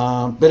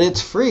 But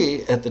it's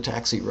free at the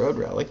Taxi Road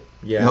Rally,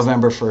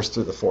 November 1st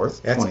through the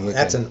 4th.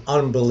 That's an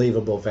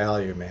unbelievable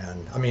value,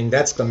 man. I mean,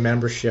 that's the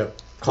membership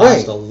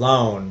cost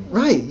alone.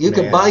 Right. You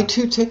could buy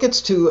 2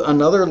 tickets to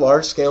another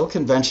large-scale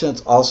convention.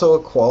 It's also a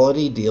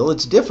quality deal.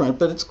 It's different,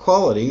 but it's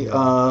quality.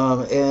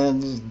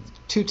 And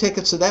 2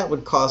 tickets to that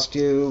would cost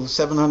you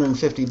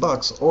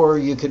 $750, or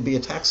you could be a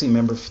Taxi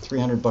member for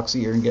 $300 a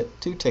year and get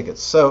 2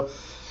 tickets. So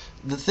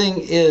the thing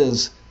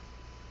is,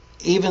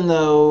 even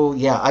though,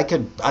 I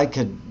could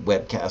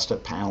webcast a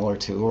panel or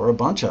 2 or a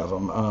bunch of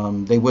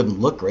them. They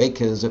wouldn't look great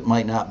because it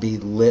might not be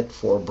lit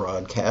for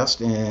broadcast,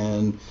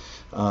 and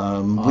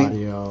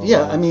audio.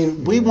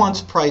 We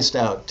once priced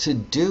out to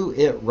do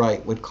it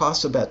right would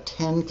cost about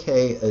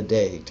 $10K a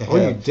day to have.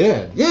 Oh, you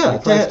did? Yeah, you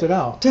priced it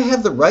out. To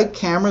have the right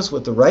cameras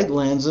with the right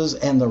lenses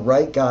and the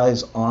right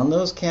guys on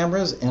those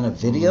cameras and a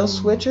video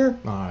switcher.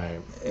 All right.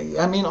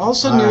 I mean, all of a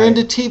sudden you're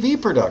into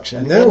TV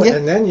production,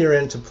 and then you're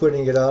into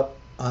putting it up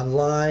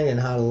online and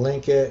how to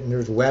link it, and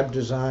there's web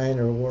design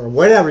or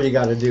whatever you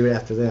got to do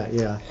after that.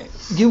 Yeah.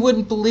 You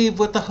wouldn't believe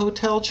what the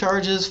hotel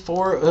charges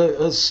for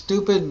a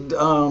stupid.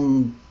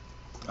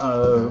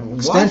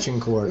 Extension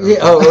cord.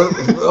 Yeah,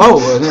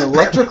 an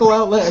electrical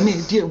outlet. I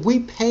mean, we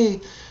pay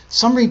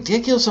some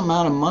ridiculous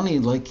amount of money,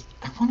 like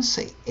I want to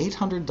say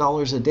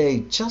 $800 a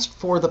day, just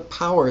for the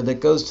power that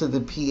goes to the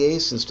PA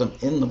system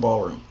in the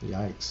ballroom.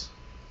 Yikes!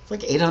 It's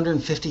like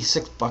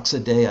 $856 a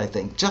day, I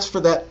think, just for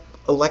that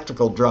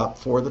electrical drop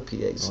for the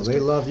PA system. Well, they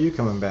love you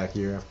coming back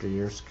year after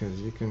year because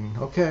you can.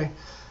 Okay.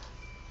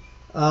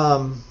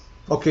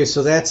 Okay,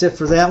 so that's it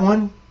for that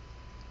one.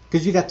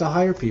 Because you got to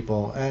hire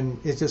people, and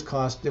it just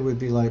cost. It would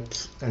be like,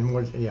 and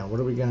what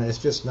are we gonna? It's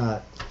just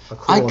not a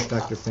cool,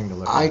 effective thing to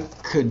look at. I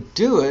could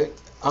do it.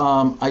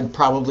 I'd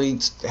probably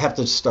have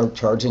to start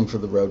charging for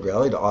the road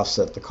rally to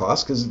offset the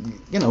cost, because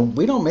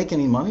we don't make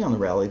any money on the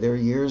rally. There are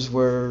years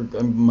where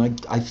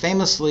I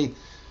famously,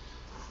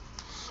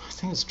 I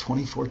think it's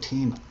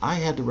 2014, I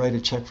had to write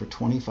a check for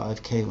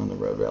 $25K when the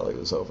road rally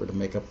was over to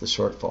make up the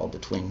shortfall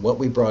between what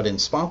we brought in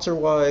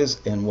sponsor-wise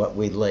and what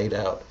we laid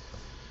out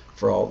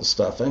for all the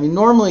stuff. I mean,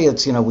 normally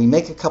it's, we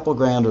make a couple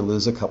grand or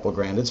lose a couple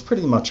grand. It's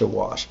pretty much a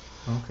wash.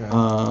 Okay.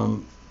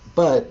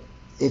 But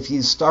if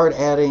you start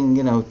adding,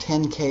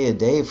 $10K a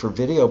day for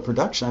video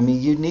production, I mean,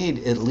 you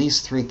need at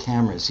least 3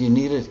 cameras. You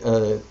need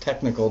a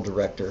technical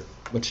director.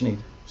 What you need?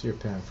 See your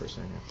pen for a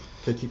second.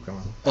 Okay, keep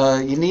going.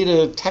 You need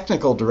a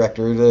technical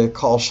director to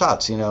call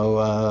shots. Give me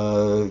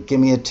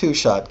a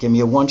 2-shot. Give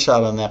me a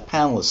 1-shot on that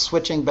panelist.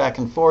 Switching back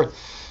and forth.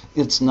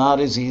 It's not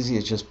as easy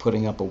as just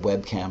putting up a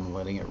webcam and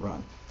letting it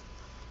run.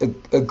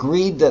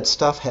 Agreed that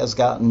stuff has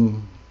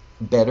gotten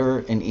better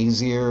and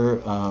easier.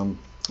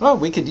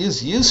 We could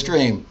use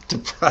Ustream to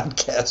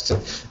broadcast.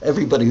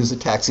 Everybody who's a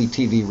Taxi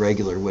TV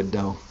regular would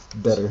know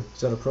better.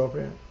 Is that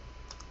appropriate?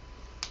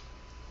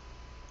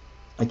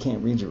 I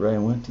can't read you right. I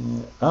went to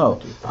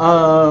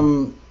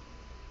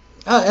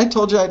I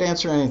told you I'd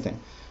answer anything.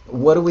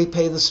 What do we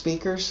pay the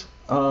speakers?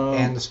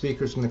 And the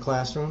speakers in the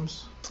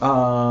classrooms?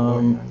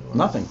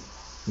 Nothing.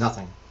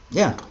 Nothing.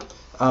 Yeah.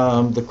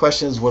 The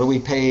question is, what do we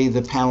pay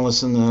the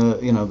panelists and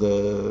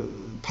the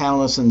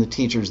panelists and the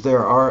teachers?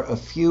 There are a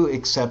few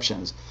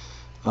exceptions.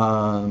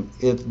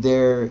 If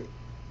there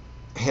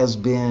has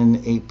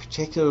been a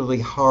particularly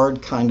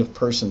hard kind of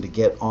person to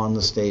get on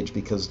the stage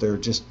because they're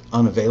just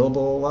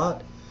unavailable a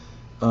lot,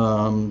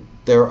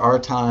 there are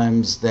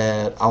times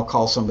that I'll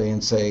call somebody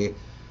and say,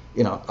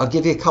 I'll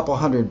give you a couple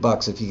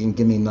 $100 if you can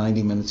give me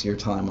 90 minutes of your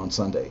time on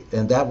Sunday,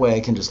 and that way I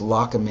can just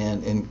lock them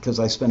in, and because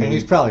I spend. And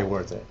he's probably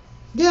worth it.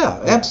 Yeah,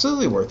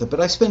 absolutely worth it.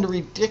 But I spend a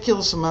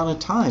ridiculous amount of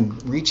time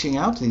reaching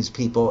out to these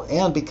people,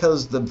 and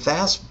because the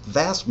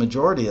vast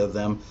majority of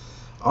them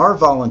are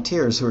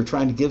volunteers who are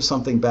trying to give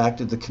something back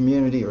to the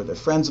community, or they're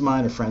friends of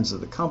mine or friends of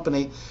the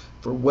company,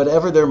 for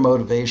whatever their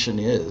motivation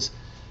is.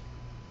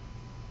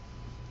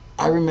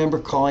 I remember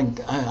calling,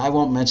 I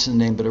won't mention the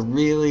name, but a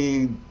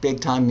really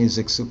big-time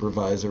music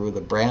supervisor with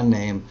a brand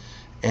name,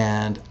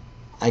 and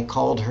I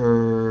called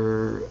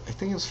her, I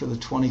think it was for the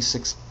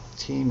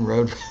 2016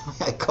 Road Rally.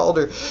 I called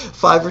her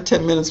 5 or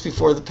 10 minutes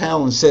before the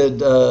panel and said,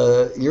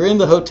 you're in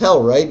the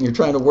hotel, right? And you're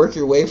trying to work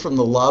your way from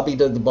the lobby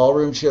to the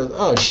ballroom? She goes,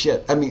 oh,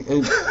 shit.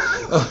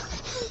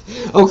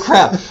 Oh,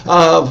 crap.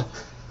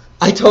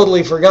 I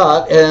totally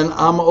forgot, and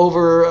I'm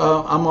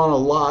on a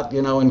lot,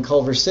 in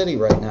Culver City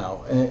right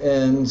now,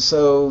 and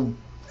so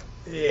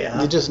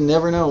you just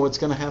never know what's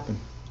going to happen.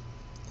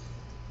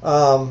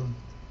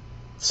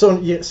 So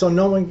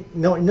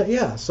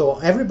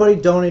everybody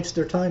donates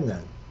their time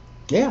then.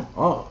 Yeah.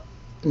 Oh,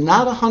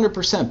 not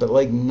 100%, but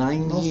like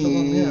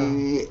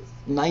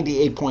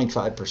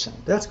 98.5%.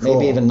 That's cool.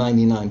 Maybe even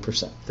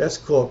 99%. That's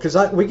cool because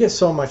we get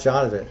so much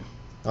out of it.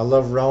 I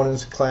love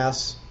Ronan's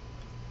class.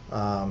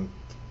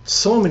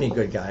 So many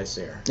good guys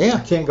there. Yeah. I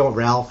can't go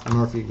Ralph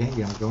Murphy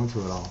again. Go into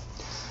it all.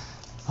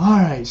 All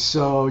right,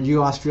 so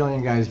you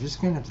Australian guys, you're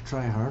just going to have to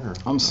try harder.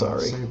 I'm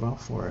sorry. Save up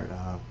for it.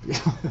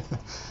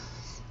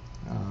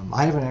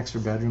 I have an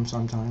extra bedroom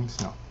sometimes.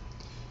 No.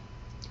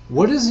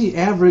 What is the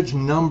average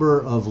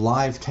number of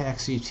live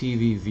Taxi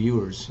TV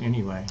viewers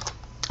anyway?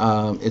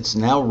 It's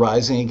now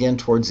rising again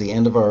towards the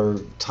end of our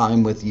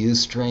time with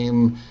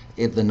Ustream.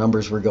 The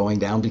numbers were going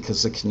down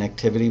because the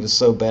connectivity was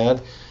so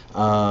bad.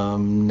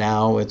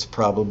 Now it's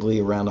probably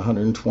around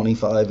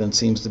 125 and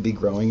seems to be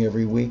growing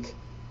every week.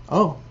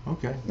 Oh,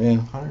 okay. Yeah.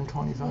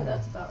 125. Yeah,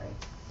 that's about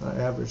right.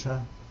 Average, huh?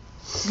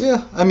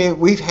 Yeah. I mean,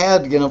 we've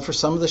had, for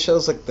some of the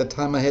shows, like the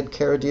time I had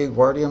Cara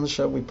Diaguardi on the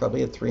show, we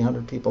probably had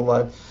 300 people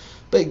live.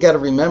 But you got to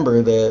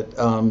remember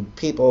that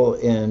people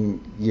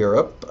in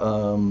Europe,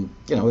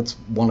 it's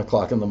 1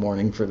 o'clock in the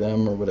morning for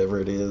them or whatever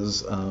it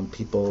is.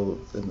 People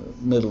in the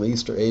Middle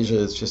East or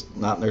Asia, it's just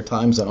not in their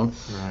time zone.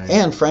 Right.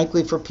 And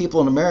frankly, for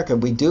people in America,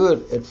 we do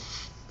it at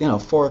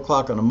 4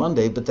 o'clock on a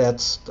Monday, but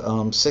that's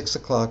 6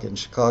 o'clock in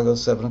Chicago,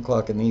 7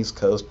 o'clock in the East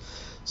Coast.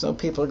 So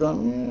people are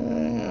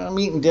going, I'm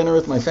eating dinner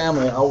with my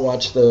family. I'll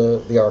watch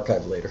the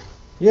archive later.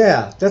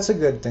 Yeah, that's a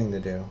good thing to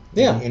do.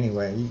 Yeah.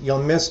 Anyway,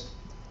 you'll miss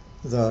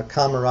the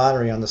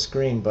camaraderie on the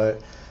screen,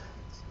 but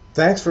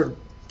thanks for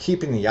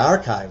keeping the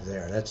archive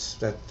there.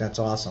 That's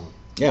awesome.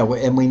 Yeah,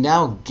 and we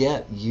now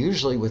get,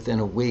 usually within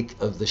a week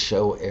of the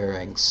show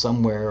airing,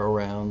 somewhere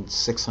around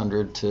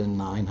 600 to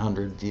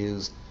 900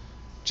 views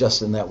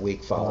just in that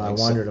week following. I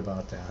wondered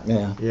about that.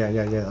 Yeah. Yeah,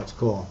 that's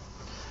cool.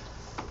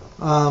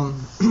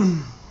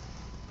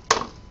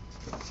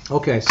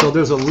 Okay, so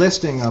there's a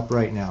listing up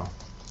right now.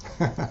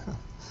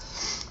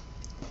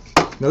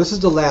 Now, this is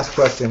the last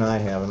question I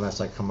have, unless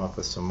I come up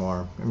with some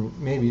more.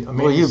 Maybe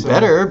well, you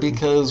better,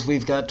 because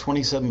we've got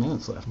 27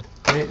 minutes left.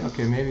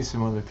 Okay, maybe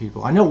some other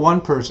people. I know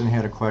one person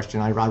had a question.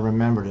 I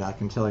remembered it. I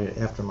can tell you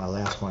after my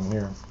last one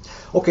here.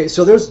 Okay,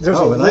 so there's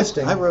a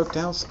listing. I wrote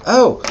down.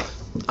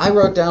 I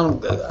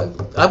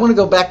want to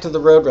go back to the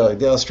road rally.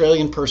 The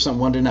Australian person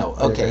wanted to know.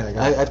 Okay,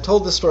 I've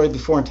told this story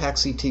before on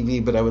Taxi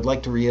TV, but I would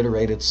like to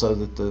reiterate it so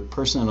that the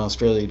person in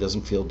Australia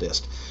doesn't feel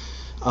dissed.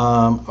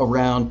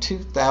 Around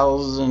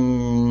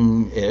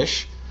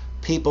 2000-ish,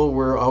 people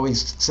were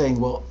always saying,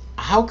 well,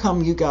 how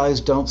come you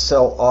guys don't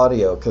sell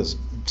audio? Because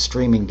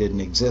streaming didn't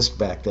exist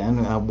back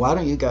then. Why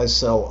don't you guys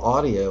sell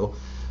audio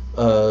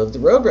of the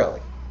road rally?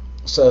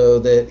 So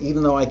that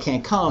even though I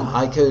can't come,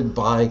 I could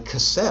buy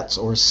cassettes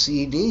or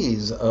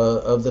CDs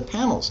of the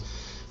panels.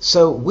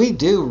 So we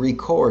do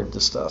record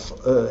the stuff,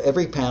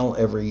 every panel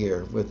every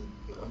year, with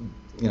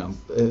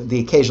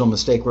the occasional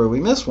mistake where we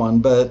miss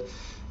one. But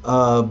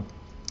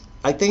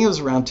I think it was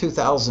around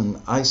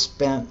 2000, I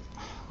spent,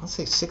 let's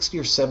say, 60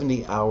 or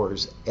 70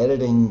 hours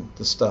editing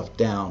the stuff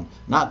down,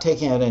 not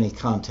taking out any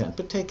content,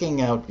 but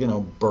taking out,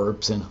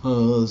 burps and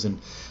huhs and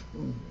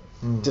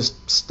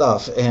just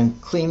stuff, and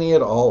cleaning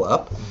it all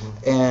up,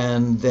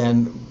 and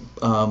then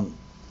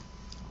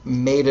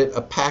made it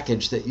a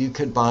package that you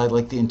could buy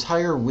like the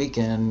entire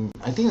weekend.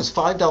 I think it was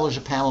 $5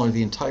 a panel, or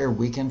the entire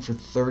weekend for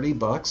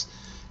 $30.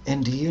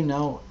 And do you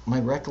know, my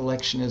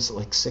recollection is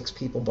like 6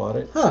 people bought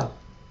it. Huh.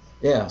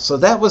 Yeah, so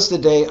that was the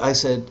day I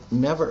said,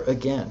 never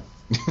again.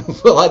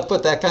 Well, I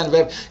put that kind of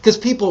effort because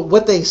people,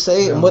 what they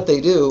say and what they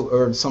do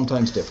are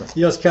sometimes different.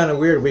 You know, it's kind of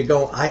weird.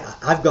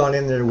 I've gone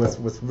in there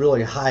with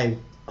really high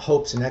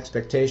hopes and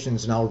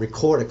expectations, and I'll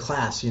record a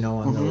class,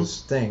 on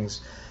those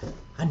things.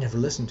 I never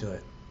listened to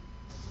it.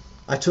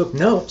 I took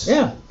notes,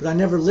 but I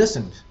never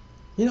listened.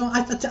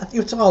 I thought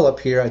it's all up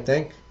here, I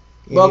think.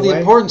 Well, Anyway. the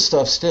important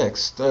stuff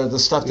sticks. The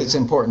stuff that's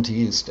important to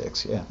you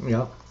sticks, yeah.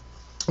 Yeah.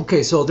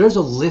 Okay, so there's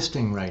a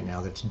listing right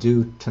now that's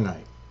due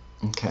tonight.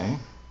 Okay.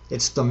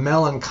 It's the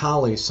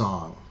Melancholy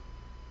song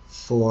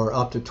for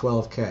up to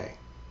 12K.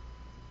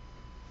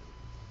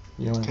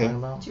 You know what I'm talking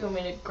about? Do you want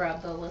me to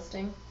grab the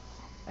listing?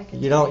 I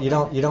can You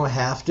don't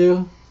have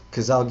to,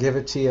 because I'll give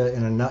it to you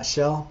in a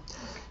nutshell.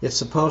 It's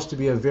supposed to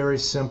be a very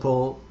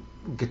simple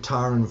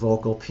guitar and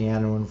vocal,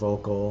 piano and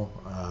vocal,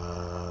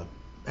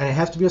 and it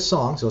has to be a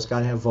song, so it's got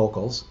to have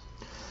vocals.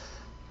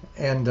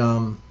 And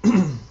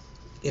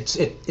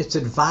it's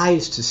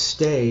advised to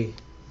stay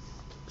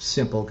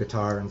simple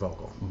guitar and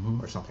vocal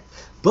or something.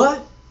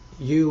 But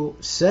you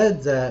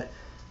said that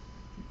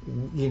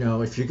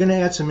if you're going to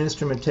add some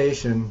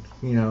instrumentation,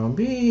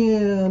 be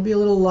a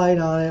little light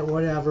on it,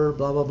 whatever,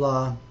 blah blah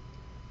blah.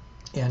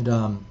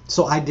 And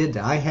so I did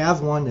that. I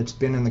have one that's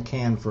been in the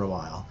can for a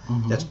while.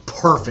 That's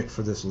perfect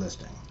for this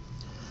listing.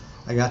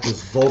 I got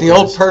this vocal. The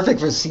old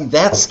perfect for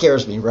that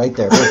scares me right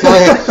there.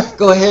 But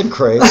go ahead,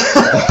 Craig.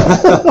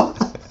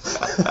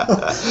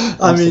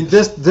 I mean,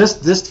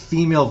 this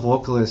female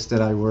vocalist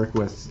that I work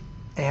with,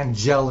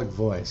 angelic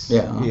voice.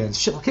 Yeah.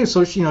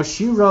 So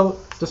she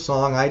wrote the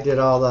song. I did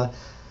all the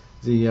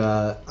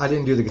I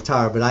didn't do the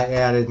guitar, but I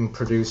added and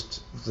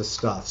produced the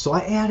stuff. So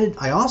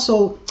I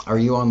also. Are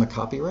you on the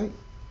copyright?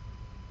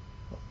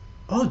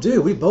 Oh,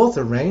 dude, we both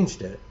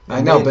arranged it.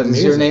 I know, but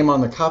is your name on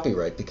the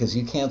copyright? Because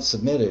you can't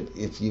submit it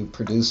if you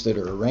produced it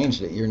or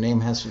arranged it. Your name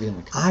has to be on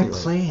the copyright. I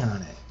play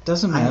on it.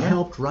 Doesn't matter. I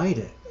helped write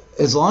it.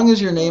 As long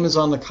as your name is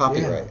on the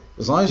copyright.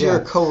 As long as you're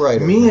a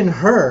co-writer. Me and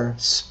her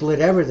split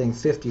everything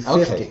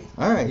 50-50. Okay,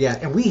 all right. Yeah,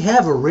 and we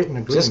have a written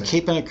agreement. Just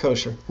keeping it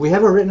kosher. We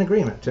have a written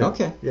agreement, too.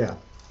 Okay. Yeah.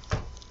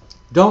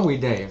 Don't we,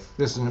 Dave?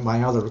 This is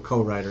my other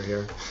co-writer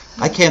here.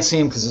 I can't see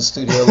him because the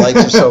studio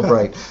lights are so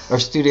bright. Our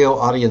studio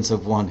audience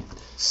of one.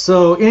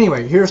 So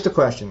anyway, here's the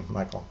question,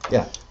 Michael.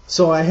 Yeah.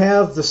 So I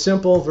have the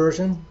simple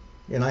version,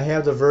 and I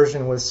have the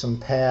version with some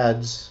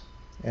pads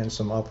and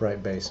some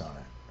upright bass on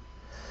it.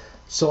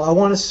 So I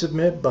want to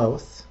submit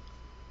both.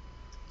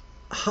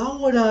 How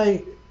would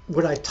I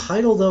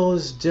title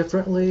those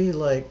differently,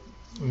 like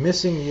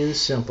Missing You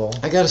Simple?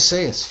 I got to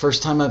say, it's the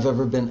first time I've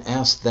ever been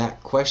asked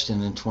that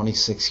question in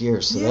 26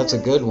 years, so that's a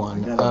good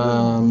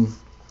one.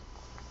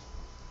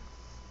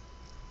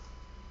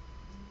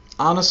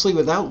 Honestly,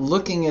 without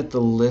looking at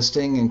the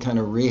listing and kind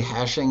of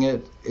rehashing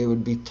it, it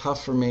would be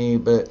tough for me,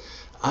 but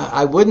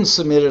I wouldn't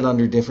submit it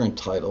under different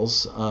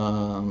titles.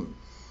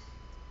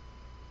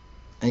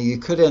 And you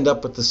could end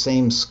up with the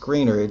same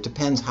screener. It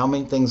depends how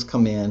many things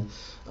come in.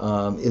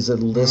 Is it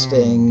a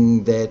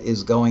listing that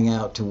is going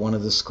out to one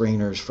of the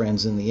screeners'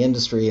 friends in the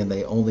industry and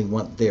they only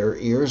want their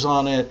ears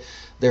on it?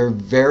 There are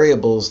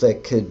variables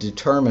that could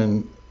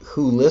determine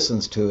who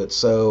listens to it.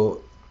 So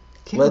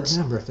Can't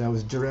remember if that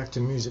was direct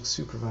to music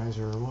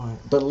supervisor or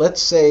what. But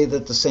let's say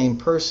that the same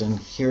person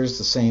hears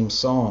the same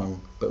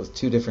song, but with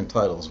two different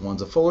titles.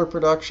 One's a fuller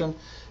production,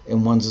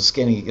 and one's a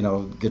skinny,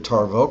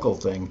 guitar vocal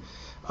thing.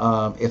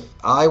 If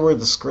I were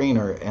the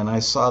screener and I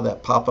saw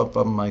that pop up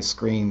on my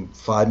screen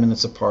 5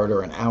 minutes apart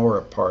or an hour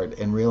apart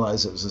and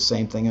realized it was the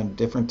same thing on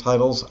different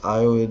titles,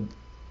 I would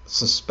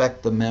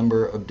suspect the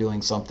member of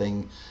doing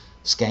something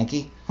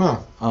skanky.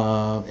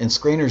 And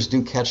screeners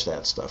do catch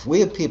that stuff.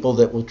 We have people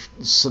that will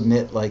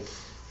submit like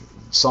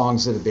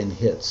songs that have been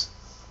hits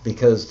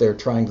because they're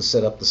trying to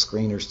set up the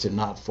screeners to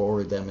not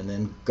forward them and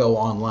then go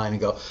online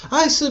and go,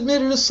 I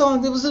submitted a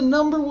song that was a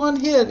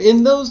 #1 hit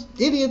and those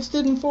idiots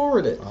didn't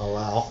forward it.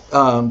 Oh,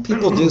 wow.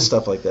 People do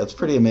stuff like that. It's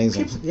pretty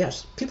amazing.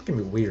 People can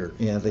be weird.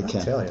 Yeah, they can.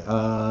 I'll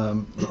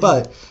tell you.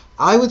 But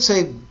I would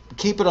say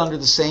keep it under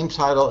the same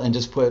title and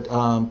just put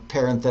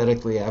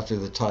parenthetically after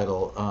the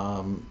title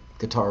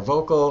guitar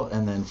vocal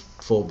and then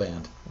full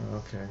band.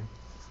 Okay.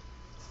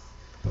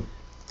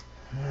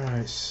 All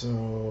right,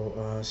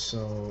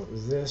 so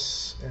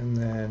this and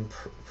then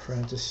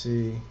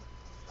parenthesis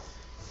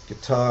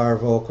guitar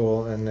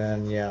vocal and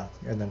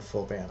then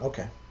full band.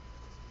 Okay.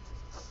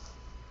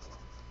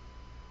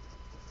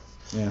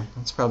 Yeah,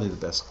 that's probably the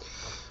best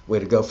way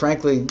to go.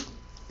 Frankly,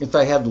 if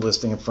I had the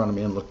listing in front of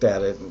me and looked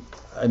at it,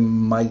 I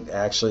might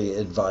actually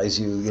advise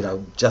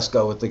you, just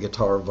go with the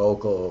guitar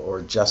vocal or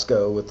just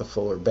go with the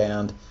fuller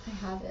band. I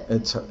have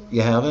it.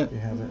 You have it? You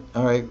have it.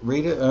 All right,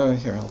 read it.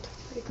 Here, I'll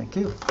take it. Thank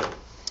you.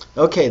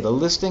 Okay, the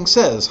listing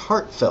says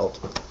heartfelt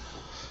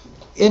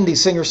indie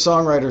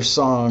singer-songwriter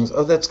songs.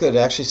 Oh, that's good. It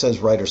actually says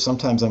writer.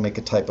 Sometimes I make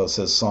a typo. It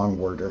says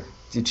songworder.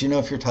 Did you know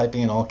if you're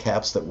typing in all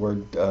caps that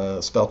word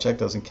spell check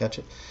doesn't catch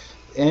it?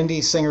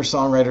 Indie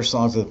singer-songwriter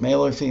songs with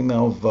male or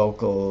female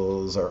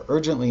vocals are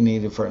urgently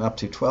needed for an up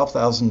to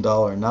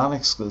 $12,000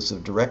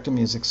 non-exclusive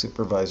direct-to-music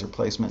supervisor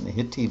placement in a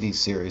hit TV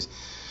series.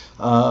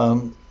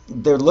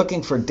 they're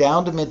looking for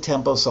down to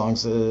mid-tempo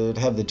songs that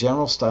have the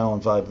general style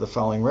and vibe of the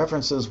following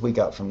references we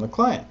got from the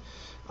client.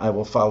 I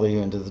Will Follow You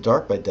Into the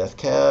Dark by Death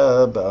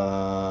Cab,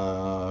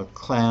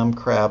 Clam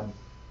Crab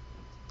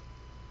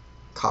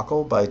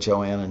Cockle by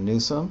Joanna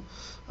Newsom.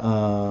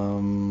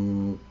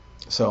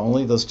 So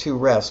only those 2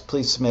 refs.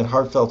 Please submit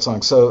heartfelt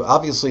songs. So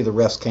obviously the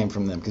refs came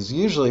from them, because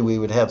usually we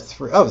would have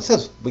 3. Oh, it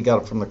says we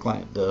got it from the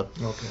client. Duh.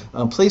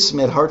 Okay. Please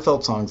submit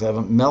heartfelt songs that have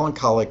a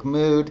melancholic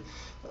mood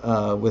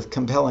with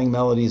compelling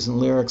melodies and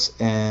lyrics,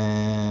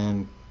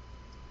 and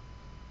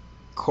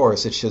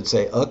chorus. It should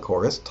say a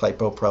chorus.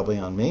 Typo probably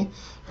on me.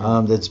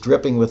 That's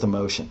dripping with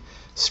emotion.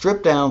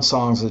 Stripped down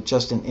songs with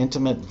just an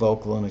intimate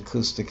vocal and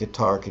acoustic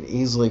guitar could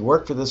easily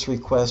work for this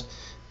request.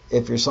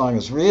 If your song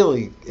is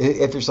really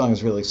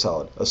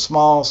solid, a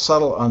small,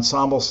 subtle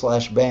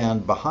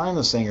ensemble/band behind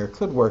the singer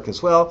could work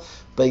as well,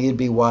 but you'd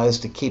be wise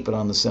to keep it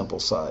on the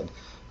simple side,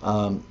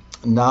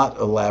 not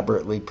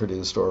elaborately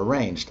produced or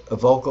arranged. A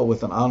vocal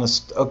with an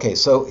honest. Okay,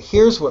 so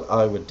here's what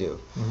I would do.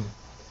 Mm-hmm.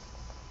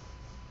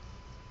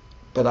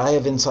 But I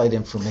have inside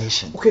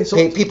information. Okay, so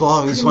people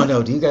always want to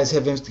know. Do you guys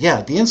have?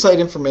 Yeah, the inside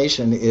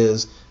information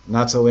is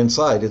not so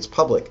inside. It's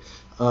public.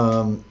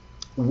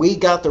 We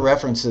got the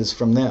references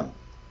from them.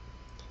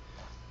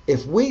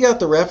 If we got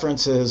the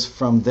references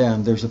from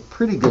them, there's a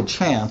pretty good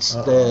chance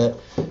that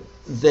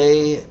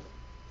they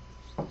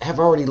have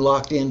already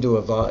locked into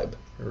a vibe.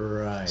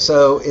 Right.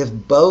 So if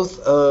both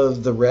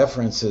of the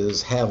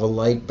references have a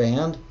light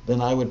band,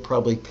 then I would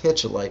probably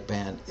pitch a light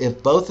band.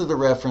 If both of the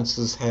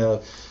references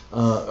have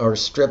are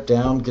stripped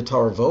down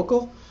guitar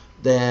vocal,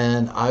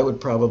 then I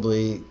would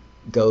probably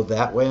go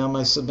that way on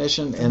my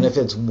submission. And if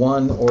it's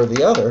one or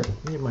the other,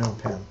 I need my own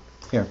pen.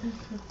 Here.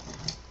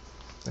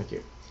 Thank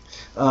you.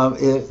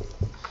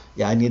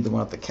 Yeah, I need the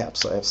one with the cap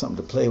so I have something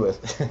to play with.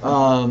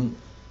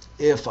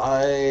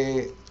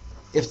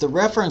 If the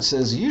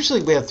references,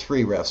 usually we have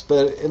 3 refs,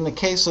 but in the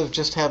case of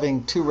just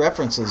having 2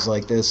 references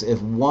like this, if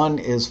one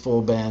is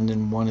full band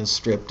and one is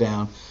stripped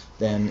down,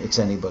 then it's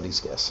anybody's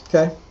guess.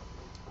 Okay.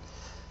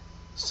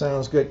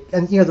 Sounds good.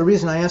 And the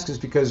reason I ask is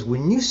because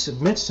when you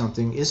submit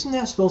something, isn't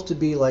that supposed to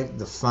be like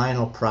the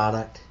final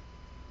product?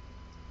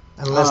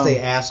 Unless they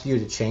ask you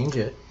to change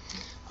it.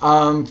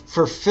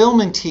 For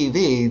film and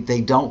TV,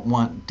 they don't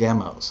want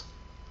demos.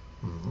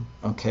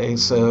 Mm-hmm. Okay,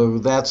 so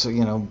that's,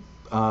 so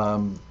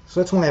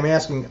that's why I'm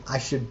asking, I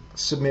should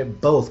submit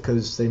both,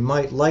 because they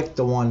might like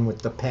the one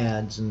with the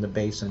pads and the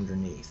bass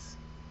underneath.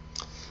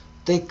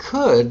 They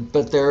could,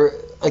 but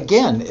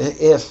again,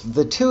 if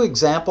the 2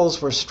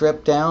 examples were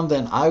stripped down,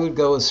 then I would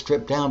go with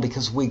stripped down,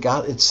 because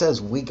it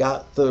says we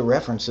got the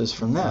references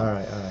from them. All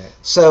right.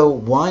 So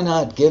why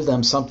not give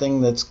them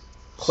something that's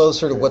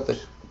closer to what they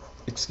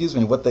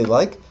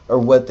like, or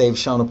what they've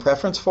shown a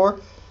preference for?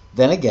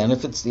 Then again,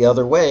 if it's the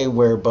other way,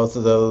 where both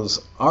of those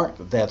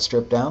aren't that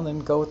stripped down, then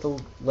go with the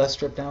less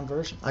stripped down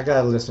version. I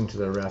gotta listen to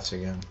the refs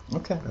again.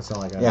 Okay. That's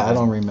all I got. Yeah, I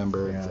don't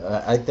remember.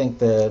 Yeah. I think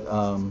that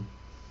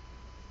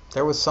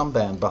there was some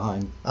band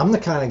behind. I'm the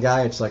kind of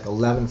guy, it's like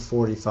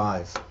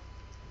 11:45.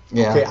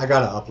 Yeah. Okay, I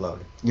gotta upload.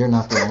 You're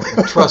not the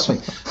only. Trust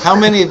me. How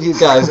many of you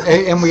guys?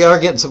 And we are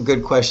getting some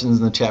good questions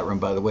in the chat room,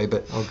 by the way.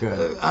 But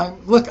good.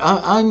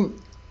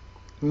 I'm.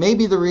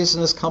 Maybe the reason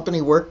this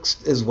company works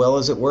as well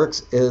as it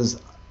works is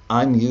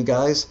I'm you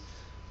guys.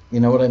 You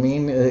know what I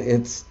mean?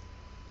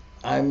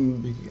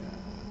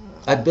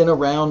 I've been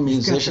around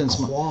musicians.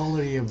 You've got the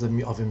quality of a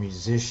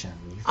musician.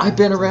 I've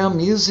been around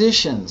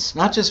musicians,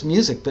 not just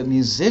music, but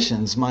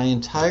musicians my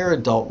entire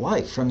adult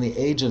life, from the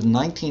age of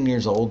 19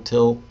 years old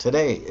till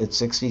today at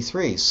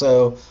 63.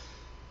 So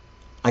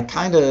I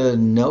kind of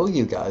know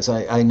you guys.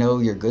 I know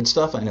your good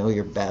stuff. I know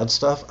your bad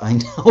stuff. I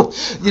know,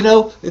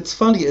 it's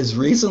funny, as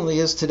recently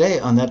as today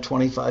on that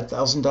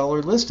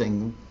 $25,000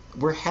 listing,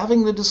 we're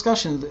having the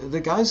discussion. The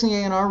guys in the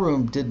A&R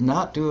room did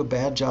not do a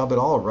bad job at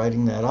all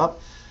writing that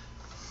up.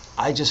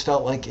 I just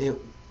felt like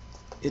it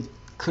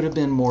could have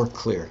been more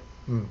clear.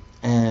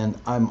 And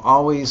I'm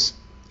always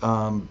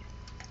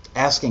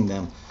asking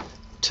them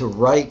to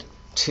write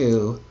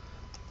to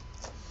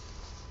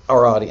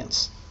our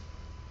audience.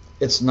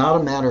 It's not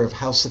a matter of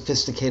how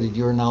sophisticated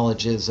your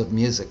knowledge is of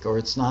music, or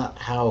it's not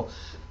how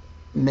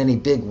many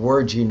big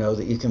words you know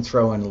that you can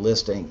throw in a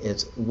listing.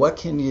 It's what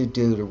can you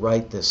do to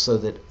write this so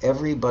that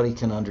everybody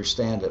can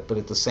understand it, but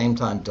at the same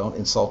time don't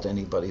insult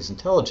anybody's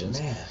intelligence.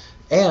 Man.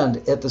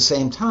 And at the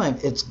same time,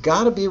 it's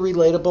got to be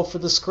relatable for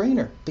the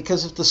screener,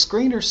 because if the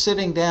screener's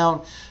sitting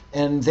down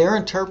and they're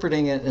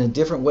interpreting it in a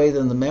different way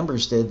than the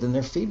members did, then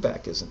their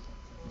feedback isn't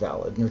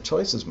valid and their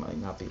choices might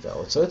not be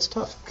valid. So it's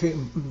tough. Okay.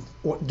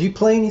 Do you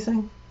play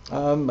anything?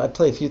 I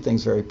play a few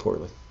things very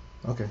poorly.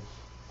 Okay.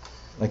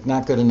 Like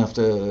not good enough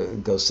to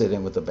go sit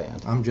in with the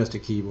band. I'm just a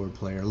keyboard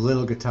player.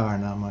 Little guitar,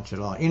 not much at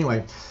all.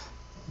 Anyway,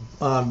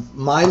 that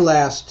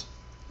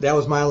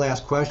was my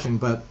last question,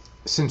 but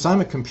since I'm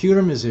a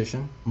computer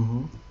musician,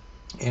 mm-hmm.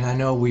 and I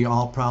know we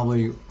all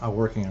probably are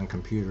working on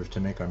computers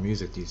to make our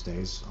music these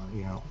days,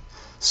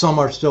 some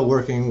are still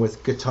working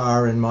with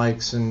guitar and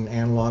mics and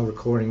analog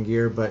recording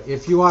gear, but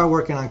if you are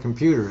working on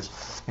computers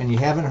and you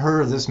haven't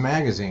heard of this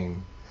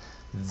magazine,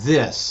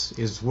 this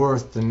is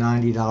worth the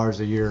 $90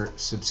 a year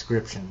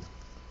subscription.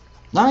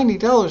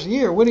 $90 a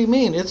year? What do you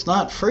mean? It's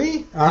not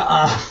free?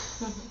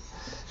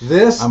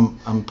 This,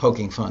 I'm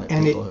poking fun at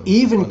and people. it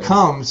even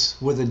comes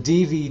with a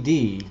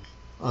DVD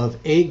of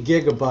 8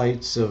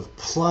 gigabytes of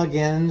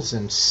plugins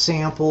and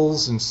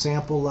samples and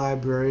sample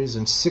libraries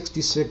and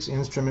 66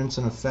 instruments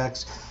and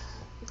effects.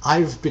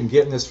 I've been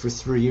getting this for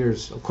 3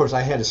 years. Of course,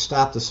 I had to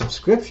stop the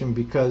subscription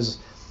because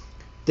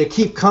they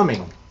keep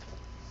coming.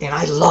 And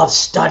I love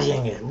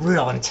studying it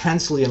real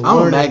intensely and I'm a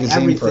learning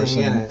magazine everything person.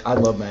 in it. I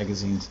love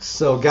magazines.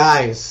 So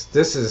guys,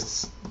 this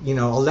is,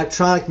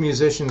 electronic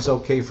musicians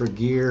okay for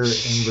gear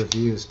and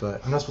reviews,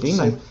 but I'm not supposed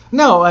to say.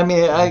 No, I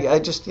mean, I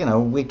just,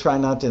 we try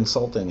not to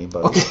insult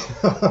anybody.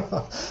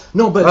 Okay.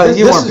 No, but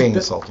you weren't being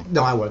insulting.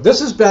 No, I was.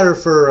 This is better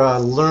for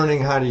learning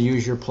how to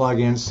use your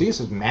plugins. See, this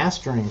is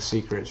mastering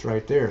secrets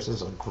right there. So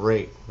this is a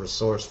great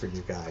resource for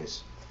you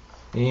guys.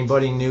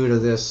 Anybody new to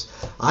this?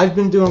 I've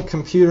been doing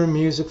computer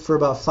music for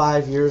about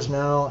 5 years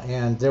now,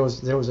 and there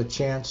was a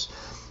chance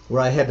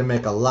where I had to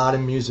make a lot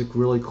of music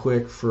really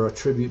quick for a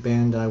tribute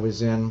band I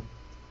was in.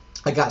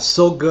 I got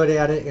so good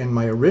at it, and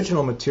my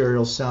original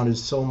material sounded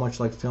so much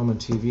like film and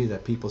TV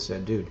that people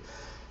said, "Dude,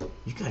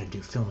 you got to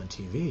do film and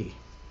TV."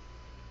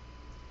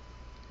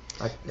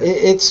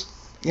 It's,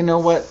 you know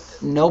what?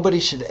 Nobody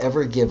should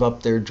ever give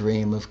up their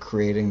dream of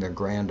creating their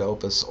grand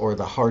opus or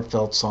the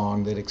heartfelt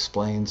song that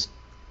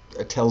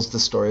tells the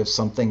story of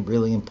something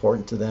really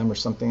important to them or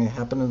something that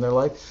happened in their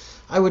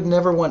life. I would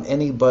never want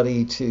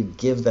anybody to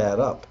give that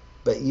up,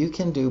 but you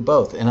can do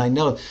both. And I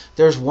know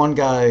there's one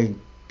guy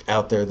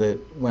out there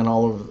that went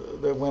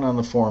on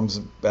the forums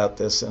about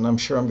this, and I'm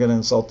sure I'm going to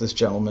insult this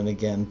gentleman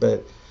again,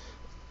 but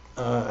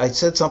I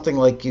said something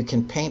like, you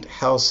can paint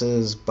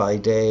houses by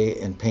day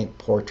and paint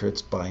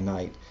portraits by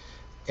night.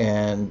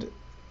 And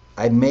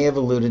I may have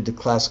alluded to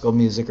classical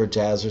music or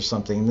jazz or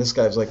something. And this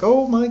guy was like,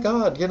 oh my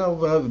God,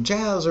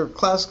 jazz or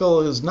classical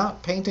is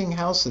not painting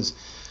houses.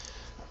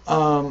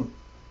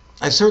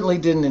 I certainly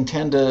didn't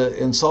intend to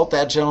insult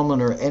that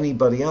gentleman or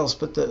anybody else,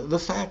 but the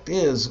fact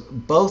is,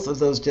 both of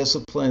those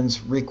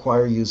disciplines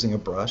require using a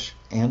brush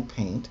and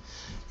paint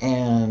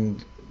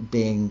and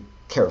being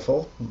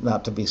careful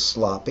not to be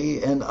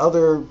sloppy and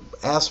other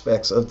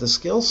aspects of the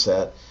skill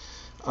set.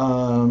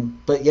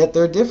 But yet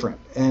they're different,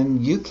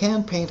 and you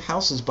can paint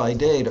houses by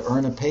day to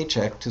earn a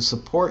paycheck to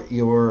support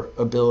your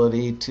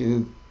ability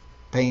to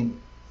paint,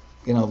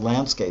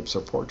 landscapes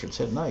or portraits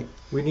at night.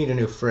 We need a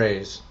new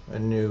phrase, a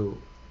new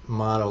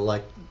motto,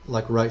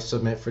 like write,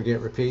 submit, forget,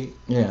 repeat.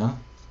 Yeah.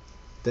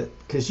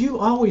 Because you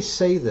always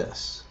say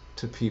this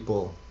to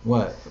people.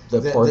 What?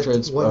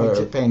 Portraits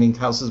or painting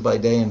houses by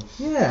day and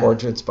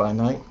portraits by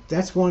night?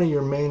 That's one of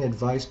your main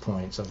advice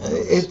points of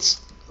those.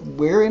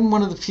 We're in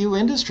one of the few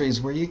industries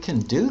where you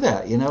can do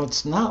that.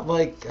 It's not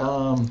like,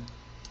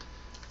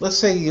 let's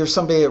say you're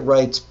somebody that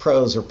writes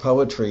prose or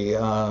poetry.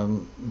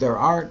 There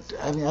aren't,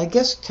 I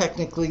guess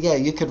technically,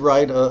 you could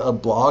write a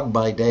blog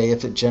by day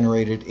if it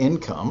generated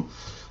income.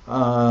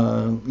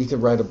 You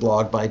could write a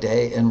blog by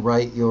day and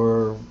write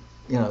your,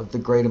 the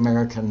great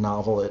American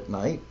novel at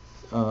night.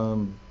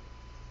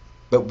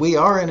 But we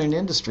are in an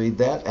industry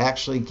that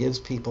actually gives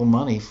people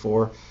money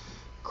for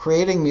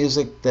creating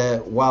music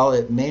that, while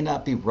it may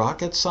not be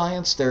rocket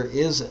science, there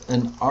is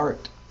an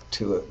art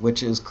to it,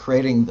 which is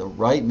creating the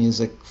right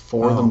music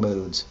for the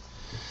moods.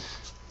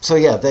 So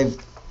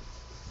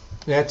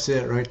That's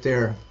it right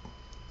there.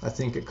 I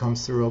think it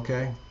comes through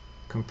okay.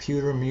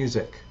 Computer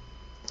Music.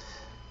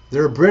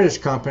 They're a British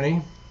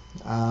company.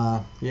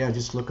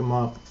 Just look them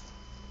up.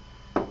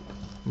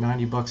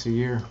 $90 a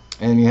year.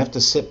 And you have to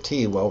sip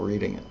tea while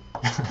reading it.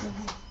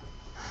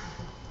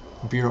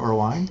 Beer or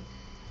wine?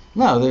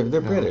 No,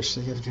 they're British.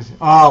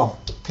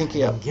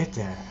 Pinky up. I get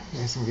that. I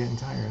guess I'm getting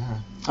tired,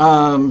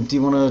 huh? Do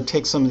you want to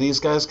take some of these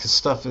guys? Because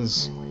stuff is...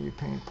 Same way you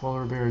paint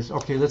polar bears.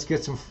 Okay, let's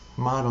get some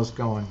mottos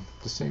going.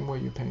 The same way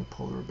you paint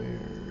polar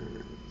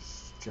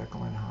bears.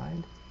 Jekyll and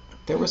Hyde.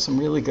 There were some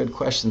really good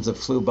questions that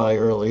flew by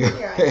earlier.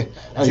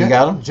 You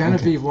got them?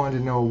 Genevieve wanted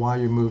to know why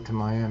you moved to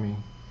Miami.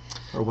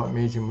 Or what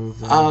made you move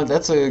there?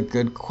 That's a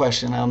good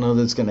question. I don't know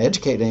that it's going to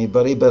educate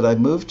anybody, but I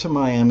moved to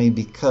Miami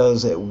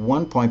because at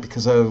one point,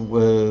 because I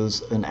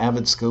was an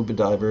avid scuba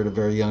diver at a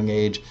very young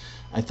age,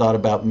 I thought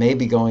about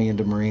maybe going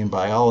into marine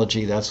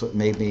biology. That's what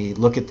made me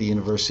look at the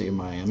University of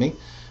Miami.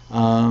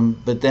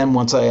 But then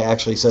once I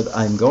actually said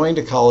I'm going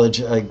to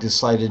college, I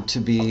decided to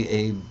be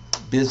a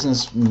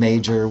business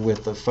major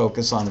with a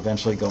focus on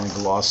eventually going to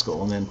law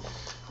school, and then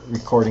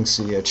recording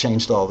studio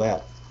changed all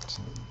that.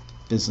 So,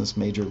 business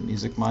major,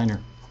 music minor.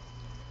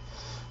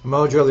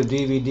 Mojo, the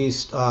DVD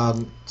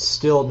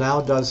still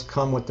now does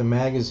come with the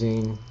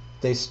magazine.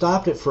 They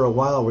stopped it for a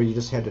while where you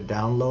just had to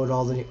download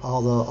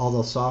all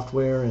the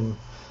software and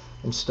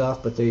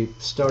stuff, but they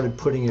started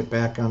putting it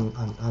back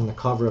on the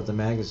cover of the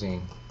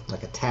magazine,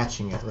 like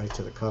attaching it right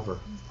to the cover.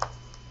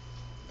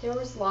 There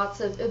was lots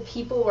of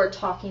people were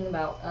talking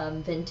about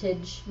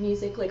vintage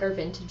music, like our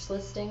vintage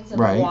listings, and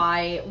right.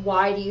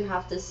 why do you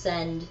have to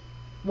send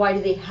why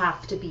do they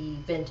have to be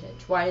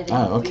vintage? Why do they Oh,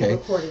 have to okay. be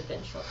recorded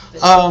vintage?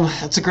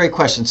 That's a great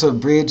question. So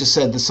Bria just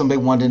said that somebody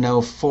wanted to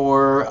know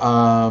for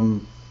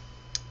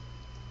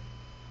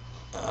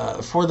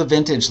the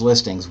vintage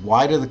listings,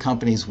 why do the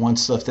companies want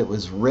stuff that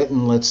was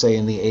written, let's say,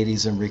 in the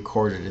 80s and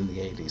recorded in the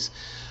 80s?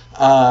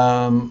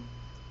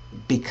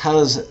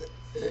 Because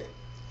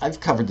I've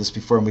covered this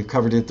before, and we've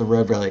covered it at the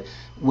Road Rally.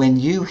 When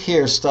you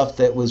hear stuff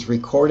that was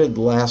recorded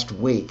last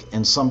week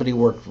and somebody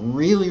worked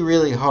really,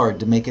 really hard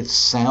to make it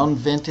sound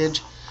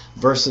vintage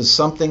versus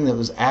something that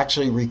was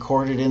actually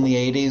recorded in the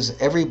 80s,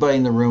 everybody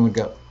in the room would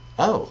go,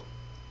 oh,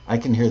 I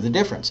can hear the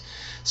difference.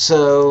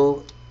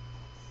 So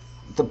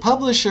the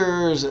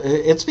publishers,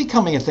 it's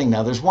becoming a thing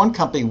now. There's one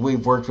company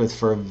we've worked with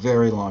for a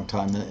very long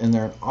time, and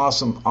they're an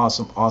awesome,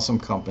 awesome, awesome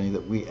company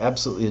that we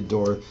absolutely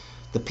adore.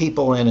 The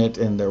people in it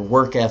and their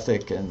work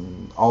ethic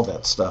and all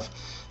that stuff.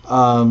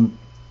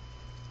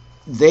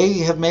 They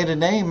have made a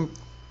name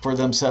for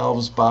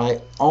themselves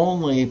by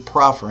only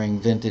proffering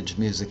vintage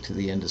music to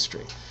the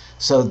industry.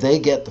 So they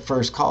get the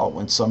first call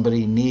when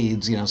somebody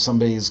needs,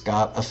 somebody's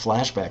got a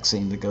flashback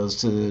scene that goes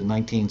to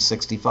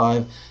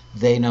 1965,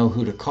 they know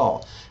who to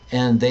call.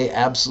 And they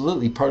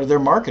absolutely, part of their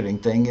marketing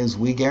thing is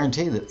we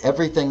guarantee that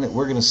everything that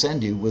we're going to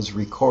send you was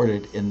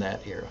recorded in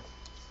that era.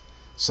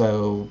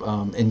 So,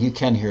 and you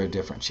can hear a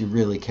difference. You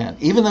really can.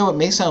 Even though it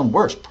may sound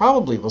worse,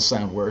 probably will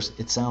sound worse,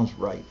 it sounds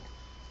right.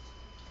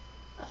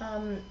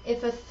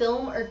 If a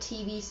film or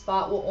TV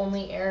spot will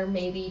only air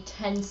maybe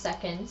 10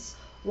 seconds,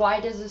 why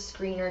does a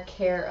screener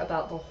care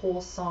about the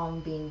whole song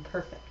being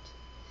perfect?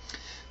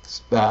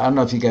 I don't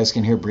know if you guys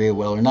can hear Bria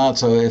well or not.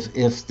 So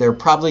if they're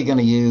probably going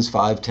to use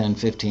 5, 10,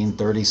 15,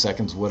 30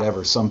 seconds,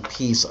 whatever, some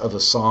piece of a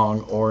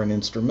song or an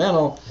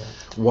instrumental,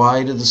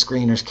 why do the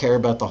screeners care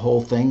about the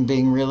whole thing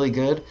being really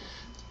good?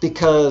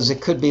 Because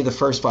it could be the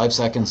first 5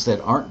 seconds that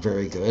aren't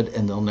very good,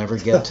 and they'll never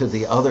get to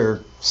the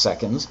other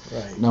seconds,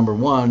 Right. Number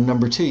one.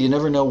 Number two, you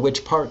never know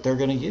which part they're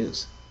going to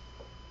use.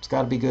 It's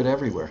got to be good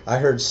everywhere. I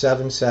heard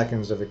 7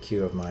 seconds of a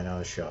cue of mine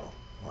on a show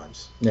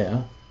once.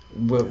 Yeah.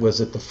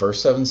 Was it the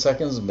first 7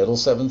 seconds, middle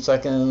 7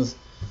 seconds?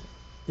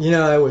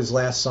 It was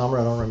last summer.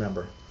 I don't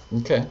remember.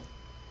 Okay.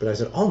 But I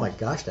said, oh my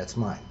gosh, that's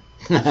mine.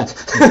 That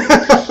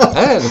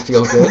had to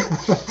feel good.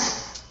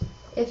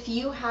 If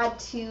you had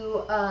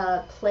to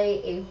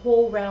play a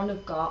whole round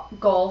of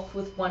golf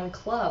with one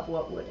club,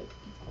 what would it be?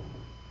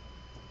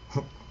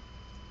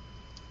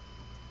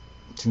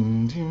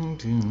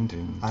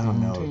 I don't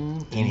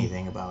know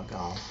anything about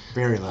golf.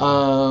 Very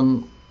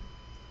little.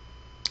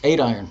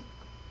 8-iron.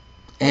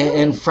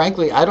 And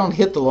frankly, I don't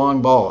hit the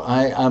long ball.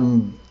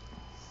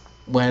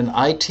 When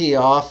I tee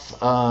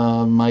off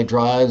my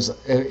drives,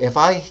 if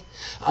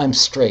I'm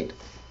straight.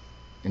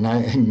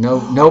 And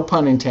no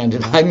pun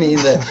intended. I mean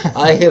that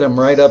I hit them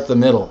right up the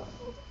middle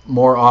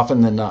more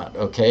often than not.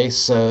 Okay,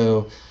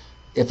 so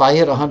if I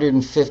hit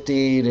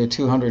 150 to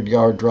 200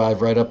 yard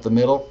drive right up the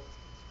middle,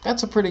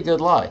 that's a pretty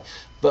good lie.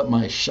 But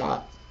my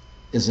shot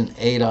is an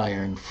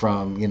 8-iron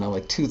from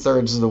like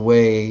 2/3 of the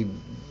way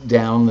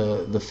down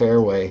the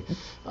fairway.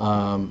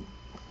 I'm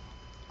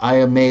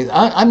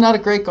not a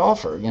great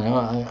golfer,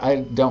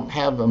 I don't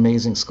have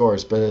amazing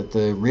scores, but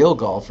the real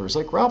golfers,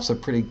 like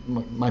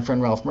my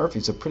friend Ralph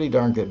Murphy's a pretty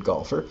darn good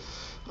golfer.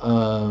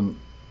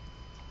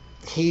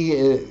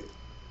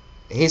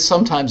 He's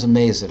sometimes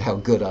amazed at how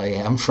good I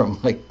am from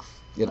I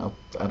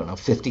don't know,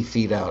 50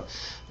 feet out.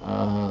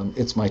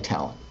 It's my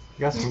talent.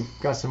 Got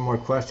some more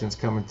questions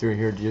coming through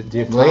here. Do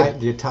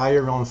you tie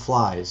your own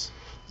flies?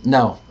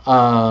 No,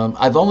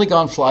 I've only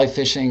gone fly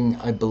fishing,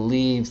 I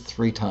believe,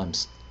 3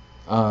 times.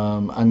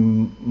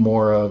 I'm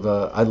more of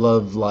I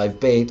love live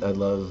bait. I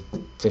love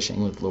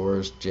fishing with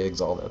lures,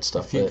 jigs, all that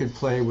stuff. If you could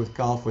play with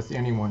golf with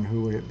anyone,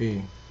 who would it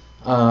be?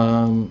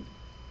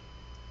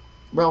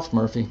 Ralph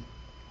Murphy.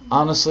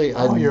 Honestly,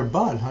 you're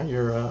Bud, huh?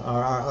 You're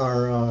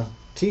our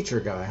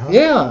teacher guy, huh?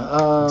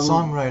 Yeah.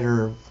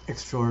 Songwriter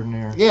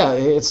extraordinaire. Yeah,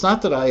 it's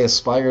not that I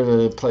aspire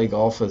to play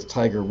golf with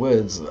Tiger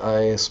Woods.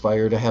 I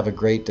aspire to have a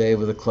great day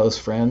with a close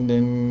friend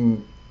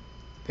and,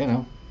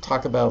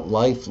 talk about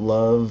life,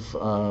 love,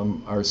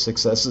 our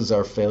successes,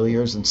 our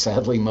failures, and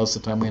sadly, most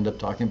of the time we end up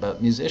talking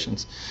about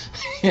musicians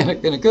in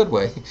a good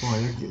way.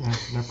 Boy,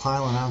 they're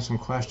piling on some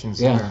questions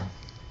Yeah. there.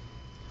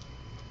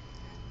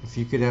 If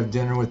you could have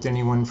dinner with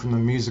anyone from the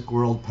music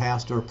world,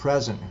 past or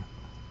present,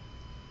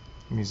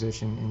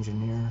 musician,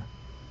 engineer.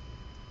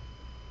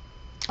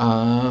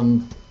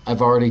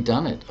 I've already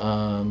done it.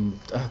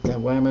 God,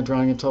 why am I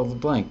drawing a total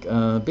blank?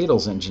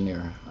 Beatles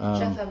engineer.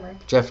 Jeff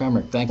Emmerich. Jeff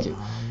Emmerich, thank you.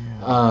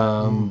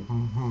 Oh,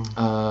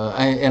 yeah.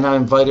 I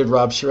invited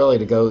Rob Shirley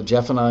to go.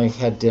 Jeff and I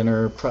had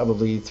dinner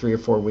probably 3 or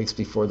 4 weeks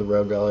before the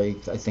Road Rally.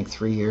 I think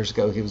 3 years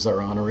ago he was our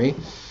honoree.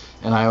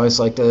 And I always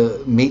like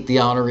to meet the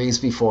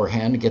honorees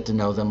beforehand to get to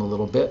know them a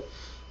little bit.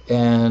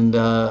 And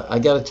I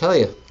got to tell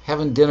you,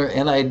 having dinner,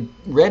 and I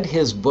read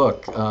his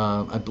book,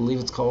 I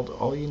believe it's called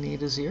All You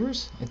Need Is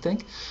Yours, I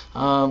think,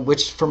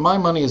 which for my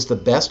money is the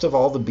best of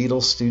all the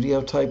Beatles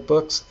studio type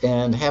books,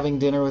 and having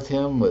dinner with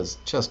him was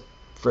just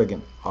friggin'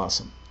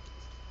 awesome.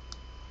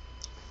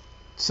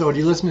 So do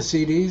you listen to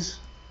CDs?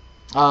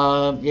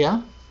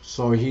 Yeah.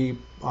 So he,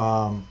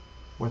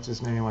 what's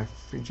his name?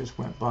 He just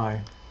went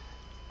by.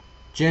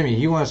 Jimmy,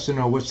 he wants to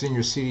know what's in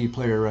your CD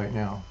player right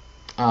now.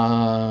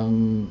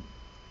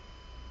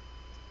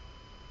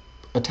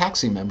 A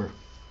Taxi member.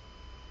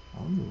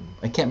 Oh.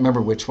 I can't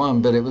remember which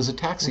one, but it was a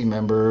Taxi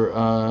member.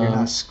 You're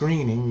not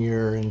screening,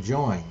 you're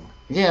enjoying.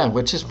 Yeah,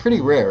 which is pretty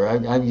rare.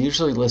 I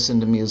usually listen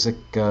to music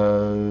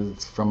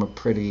from a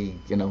pretty,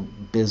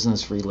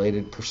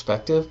 business-related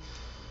perspective.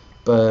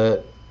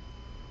 But,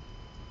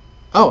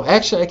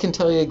 actually, I can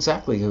tell you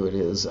exactly who it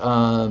is.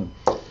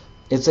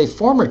 It's a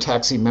former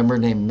Taxi member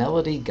named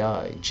Melody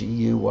Guy,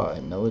 G-U-Y,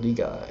 Melody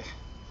Guy.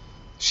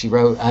 She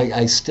wrote,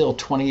 I still,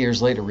 20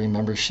 years later,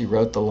 remember she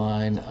wrote the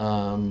line,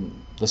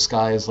 the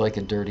sky is like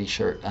a dirty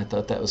shirt. I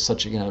thought that was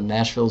such a,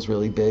 Nashville's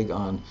really big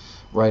on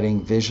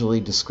writing visually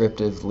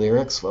descriptive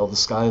lyrics. Well, the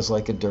sky is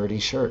like a dirty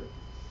shirt.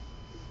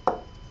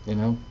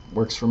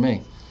 Works for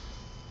me.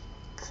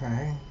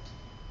 Okay.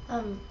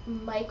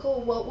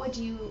 Michael, what would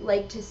you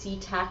like to see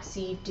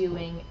Taxi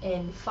doing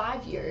in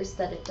 5 years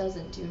that it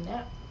doesn't do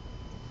now?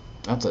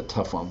 That's a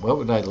tough one. What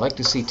would I like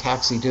to see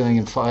Taxi doing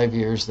in 5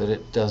 years that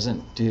it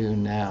doesn't do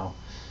now?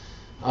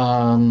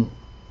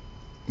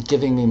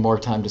 Giving me more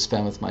time to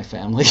spend with my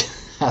family.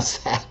 How's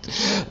that?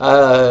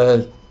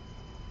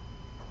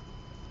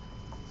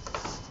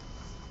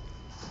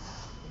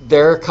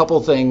 There are a couple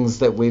things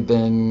that we've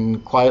been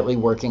quietly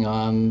working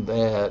on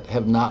that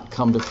have not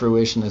come to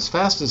fruition as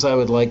fast as I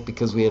would like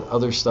because we had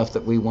other stuff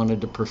that we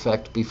wanted to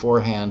perfect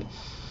beforehand.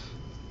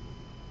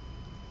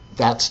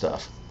 That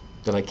stuff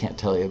that I can't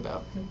tell you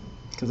about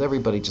because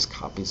everybody just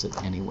copies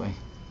it anyway.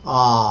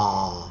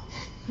 Oh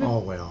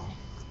well.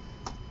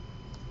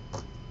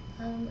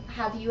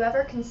 Have you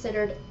ever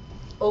considered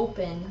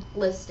open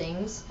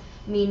listings,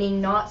 meaning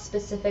not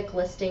specific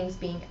listings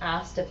being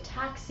asked of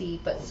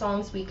Taxi, but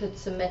songs we could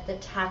submit that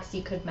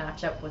Taxi could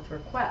match up with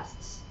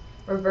requests,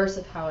 reverse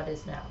of how it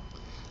is now?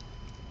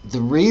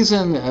 The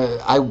reason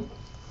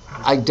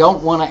I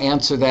don't want to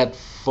answer that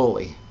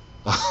fully,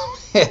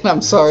 and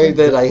I'm sorry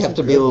that I have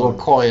to be a little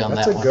coy on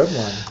that one. That's a good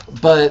one.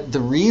 But the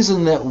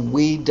reason that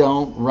we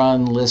don't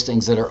run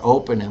listings that are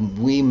open and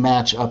we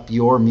match up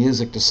your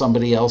music to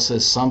somebody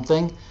else's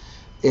something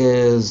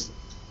is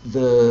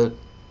the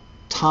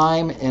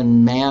time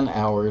and man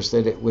hours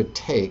that it would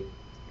take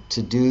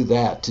to do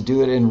that, to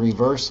do it in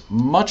reverse,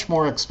 much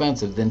more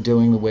expensive than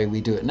doing the way we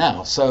do it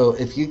now. So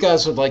if you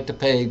guys would like to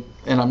pay,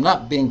 and I'm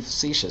not being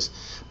facetious,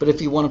 but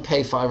if you want to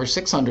pay $500 or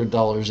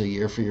 $600 a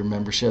year for your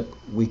membership,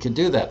 we could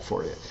do that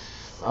for you.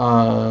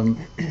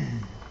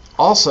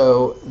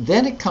 Also,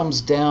 then it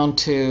comes down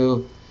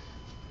to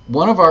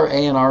one of our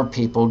A&R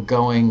people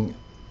going,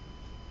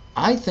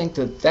 I think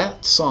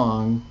that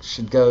song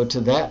should go to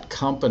that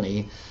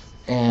company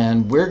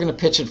and we're going to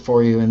pitch it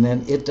for you, and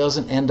then it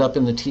doesn't end up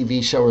in the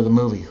TV show or the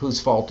movie. Whose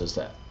fault is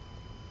that?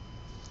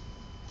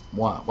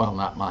 Well,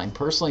 not mine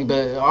personally,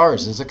 but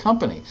ours as a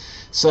company.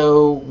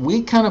 So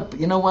we kind of,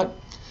 you know what?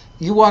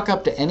 You walk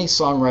up to any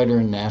songwriter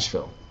in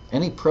Nashville,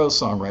 any pro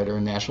songwriter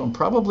in Nashville, and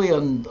probably a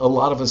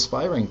lot of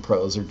aspiring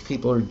pros or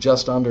people who are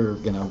just under,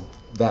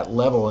 that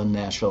level in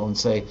Nashville, and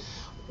say,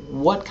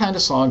 what kind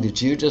of song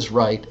did you just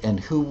write, and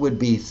who would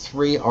be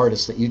 3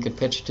 artists that you could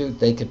pitch to?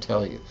 They could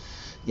tell you.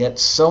 Yet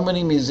so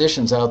many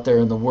musicians out there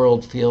in the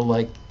world feel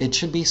like it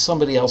should be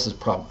somebody else's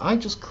problem. I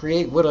just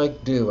create what I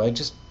do. I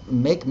just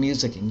make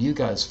music and you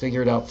guys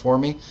figure it out for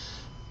me.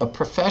 A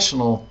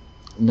professional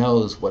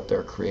knows what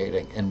they're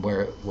creating and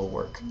where it will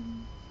work,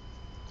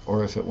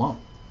 or if it won't.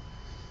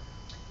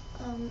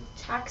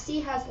 Taxi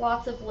has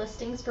lots of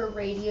listings for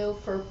radio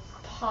for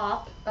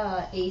pop,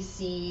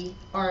 AC,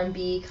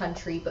 R&B,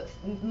 country, but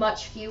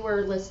much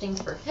fewer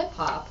listings for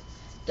hip-hop.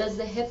 Does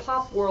the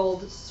hip-hop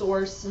world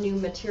source new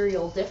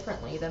material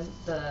differently than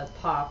the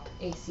pop,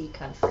 AC,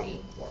 country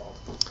world?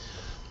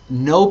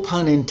 No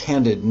pun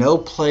intended, no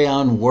play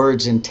on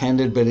words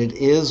intended, but it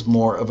is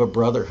more of a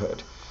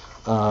brotherhood.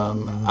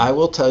 I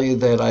will tell you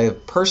that I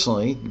have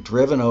personally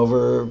driven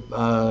over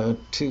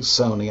to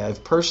Sony.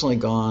 I've personally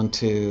gone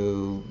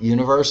to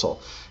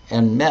Universal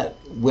and met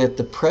with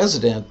the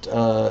president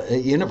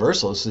at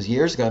Universal. This was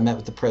years ago. I met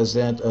with the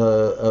president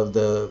of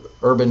the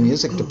urban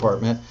music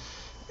department,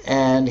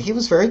 and he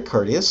was very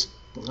courteous,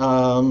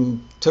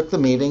 took the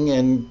meeting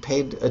and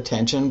paid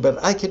attention,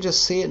 but I could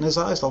just see it in his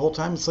eyes the whole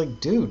time. It's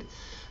like, dude,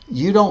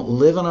 you don't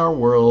live in our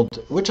world,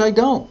 which I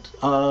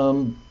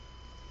don't.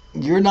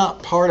 You're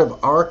not part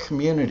of our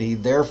community,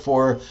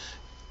 therefore,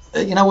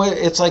 you know what,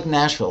 it's like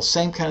Nashville,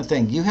 same kind of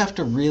thing. You have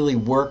to really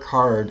work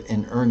hard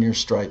and earn your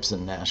stripes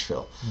in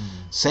Nashville.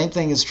 Same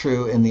thing is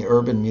true in the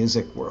urban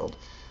music world.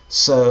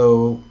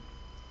 So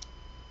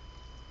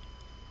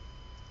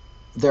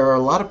there are a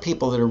lot of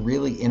people that are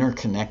really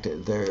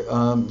interconnected.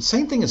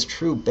 Same thing is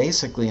true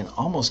basically in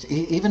almost,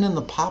 even in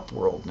the pop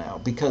world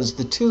now, because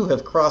the two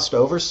have crossed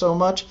over so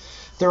much.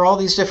 There are all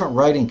these different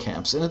writing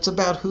camps, and it's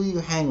about who you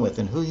hang with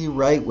and who you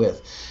write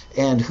with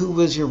and who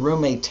was your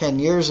roommate 10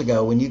 years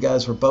ago when you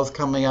guys were both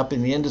coming up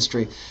in the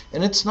industry.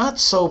 And it's not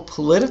so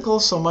political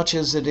so much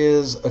as it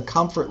is a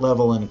comfort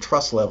level and a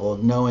trust level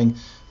of knowing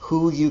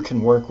who you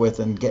can work with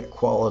and get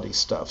quality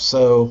stuff.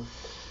 So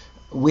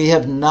We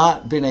have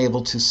not been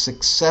able to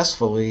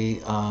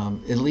successfully,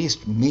 at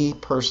least me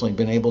personally,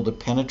 been able to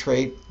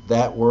penetrate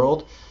that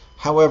world.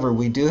 However,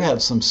 we do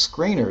have some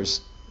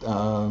screeners,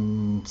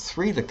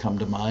 3 that come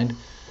to mind,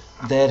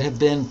 that have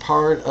been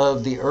part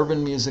of the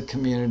urban music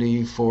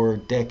community for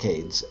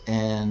decades.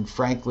 And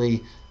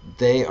frankly,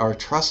 they are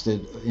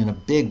trusted in a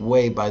big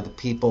way by the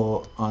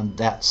people on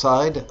that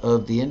side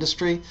of the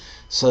industry.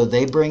 So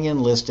they bring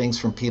in listings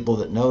from people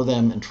that know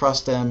them and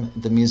trust them.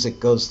 The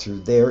music goes through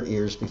their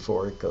ears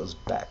before it goes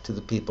back to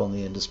the people in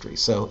the industry.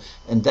 So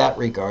in that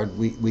regard,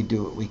 we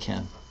do what we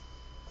can.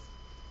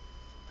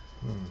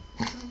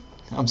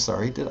 I'm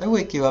sorry, did I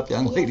wake you up,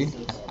 young lady?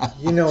 Yes,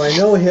 You know, I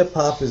know hip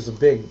hop is a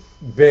big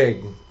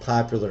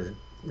popular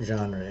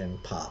genre in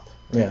pop.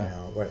 Yeah.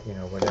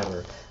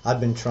 Whatever. I've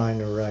been trying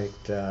to write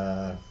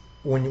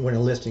when a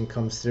listing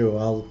comes through,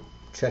 I'll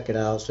check it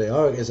out. Say,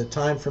 oh, is it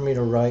time for me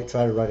to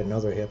try to write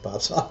another hip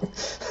hop song?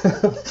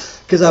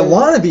 Because I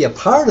want to be a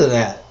part of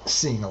that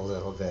scene a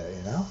little bit,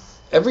 you know.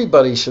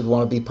 Everybody should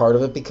want to be part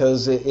of it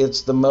because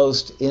it's the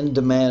most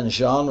in-demand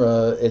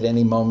genre at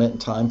any moment in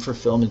time for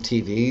film and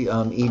TV.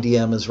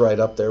 EDM is right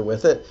up there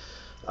with it.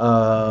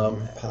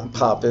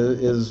 Pop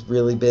is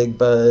really big,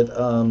 but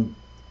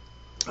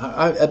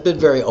I've been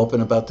very open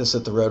about this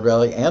at the Road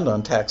Rally and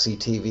on Taxi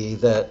TV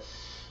that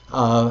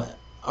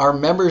our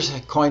members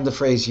had coined the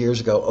phrase years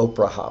ago,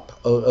 Oprah Hop.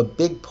 A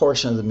big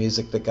portion of the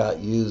music that got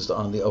used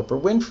on the Oprah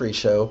Winfrey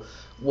Show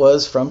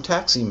was from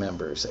Taxi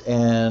members,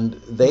 and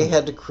they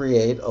had to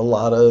create a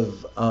lot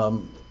of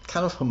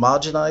kind of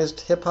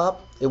homogenized hip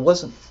hop. It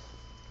wasn't,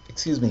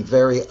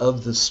 very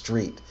of the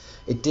street.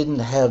 It didn't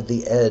have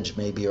the edge,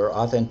 maybe, or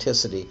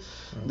authenticity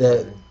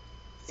that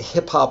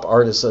hip hop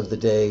artists of the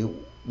day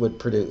would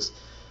produce.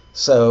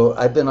 So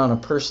I've been on a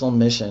personal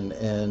mission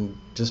and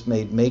just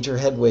made major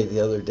headway the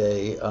other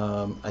day.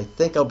 I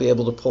think I'll be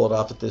able to pull it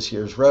off at this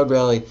year's Road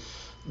Rally.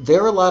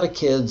 There are a lot of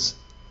kids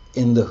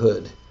in the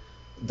hood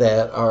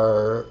that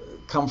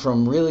come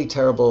from really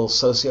terrible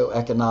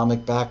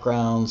socioeconomic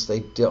backgrounds. They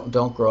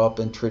don't grow up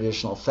in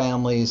traditional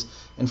families,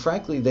 and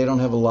frankly, they don't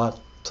have a lot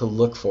to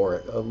look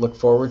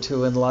forward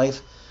to in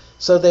life.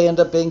 So they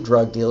end up being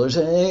drug dealers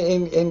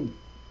and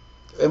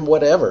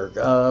whatever.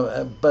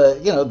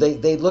 But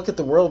they look at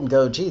the world and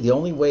go, gee, the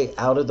only way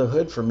out of the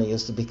hood for me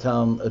is to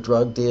become a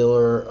drug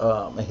dealer,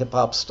 a hip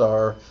hop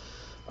star,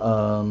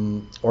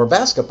 or a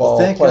basketball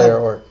player.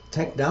 Or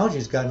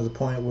technology's gotten to the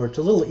point where it's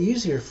a little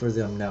easier for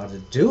them now to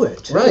do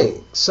it, too.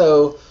 Right.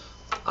 So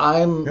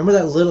remember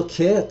that little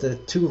kid at the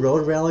 2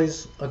 road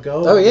rallies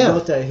ago? Oh, yeah.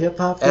 With that hip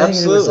hop thing?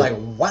 Absolutely. And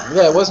it was like, wow.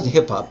 Yeah, it wasn't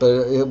hip hop,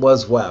 but it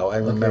was wow. I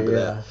remember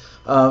yeah.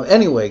 that.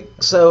 Anyway,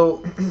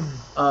 so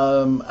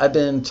I've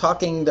been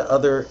talking to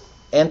other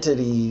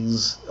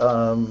entities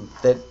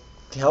that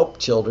help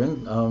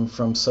children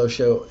from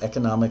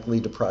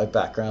socioeconomically deprived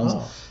backgrounds.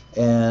 Oh.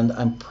 And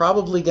I'm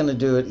probably going to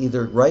do it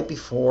either right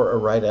before or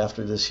right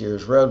after this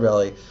year's Road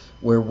Rally,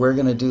 where we're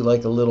going to do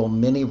like a little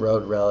mini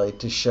Road Rally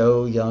to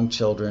show young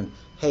children,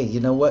 hey, you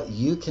know what?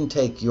 You can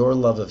take your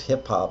love of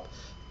hip-hop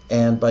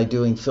and by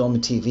doing film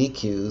and TV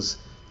cues,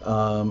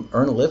 earn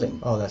a living.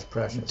 Oh, that's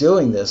precious.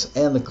 Doing this.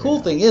 And the cool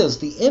thing is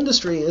the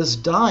industry is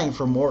dying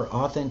for more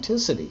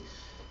authenticity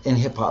in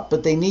hip-hop,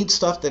 but they need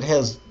stuff that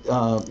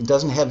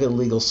doesn't have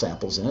illegal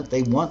samples in it.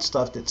 They want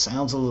stuff that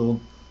sounds a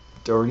little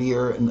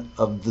dirtier and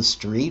of the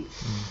street.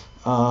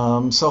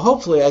 So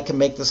hopefully I can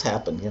make this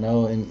happen,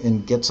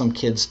 and get some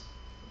kids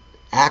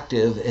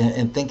active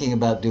and thinking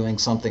about doing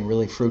something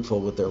really fruitful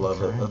with their love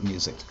of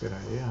music. Good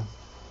idea.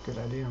 Good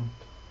idea.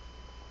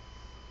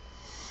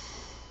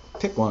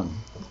 Pick one.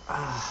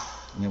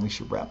 And then we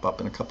should wrap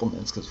up in a couple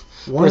minutes because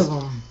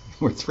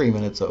we're 3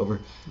 minutes over.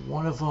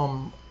 One of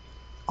them,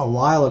 a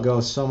while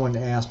ago, someone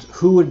asked,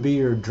 who would be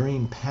your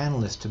dream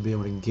panelist to be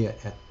able to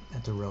get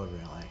at the Road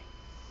Rally?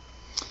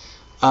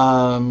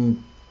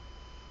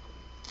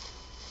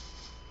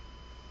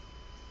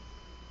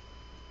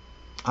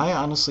 I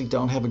honestly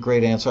don't have a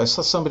great answer. I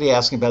saw somebody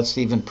asking about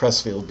Stephen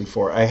Pressfield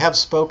before. I have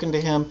spoken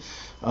to him.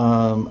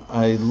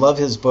 I love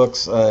his books.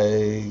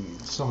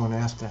 Someone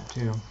asked that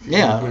too.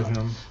 Yeah.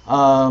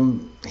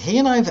 He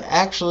and I've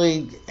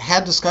actually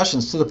had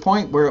discussions to the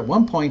point where at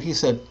one point he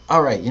said,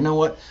 all right, you know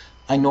what?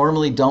 I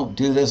normally don't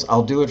do this.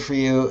 I'll do it for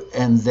you.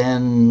 And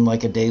then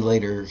like a day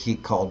later, he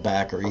called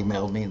back or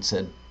emailed me and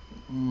said,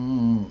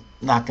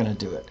 not going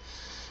to do it.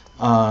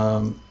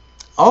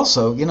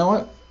 Also, you know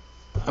what?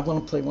 I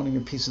want to play one of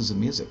your pieces of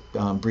music.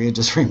 Bria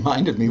just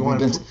reminded me. You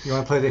want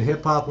to play the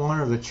hip-hop one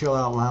or the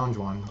chill-out lounge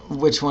one?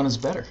 Which one is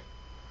better?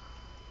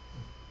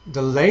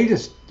 The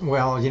latest,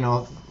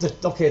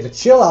 the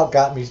chill-out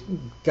got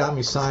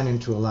me signed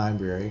into a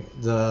library.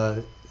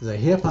 The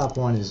hip-hop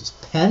one is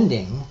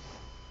pending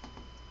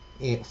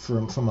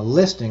from a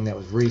listing that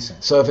was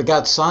recent. So if it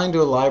got signed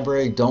to a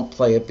library, don't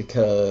play it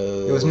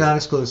because... It was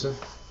non-exclusive.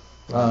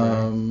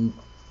 Don't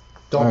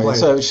play it.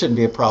 So it shouldn't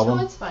be a problem?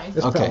 No, it's fine.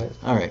 Okay,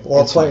 all right.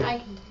 Or play, I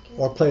can take it.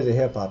 Or play the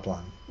hip-hop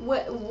one.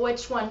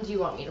 Which one do you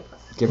want me to play?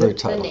 Give her a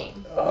title. The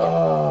name.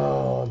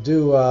 Oh,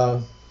 do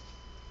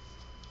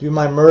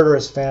My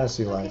Murderous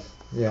Fantasy Life.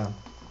 Yeah.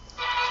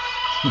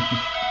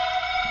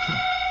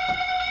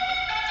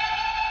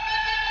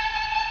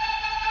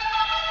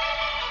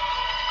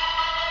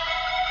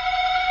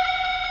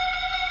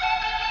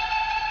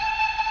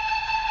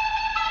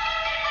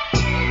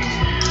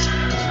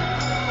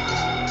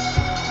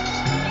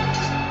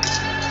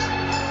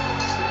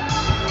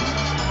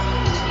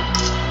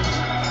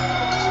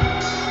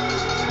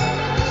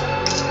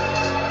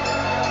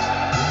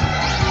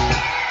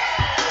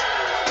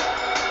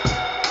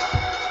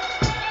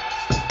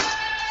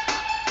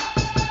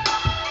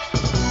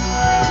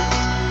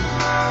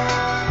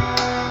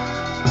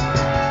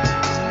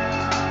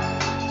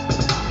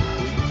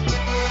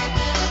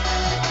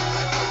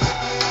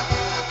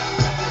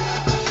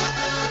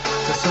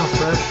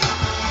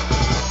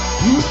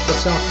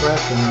 sound fresh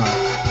or not?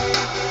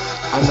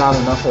 I'm not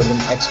enough of an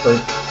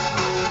expert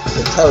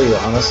to tell you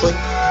honestly.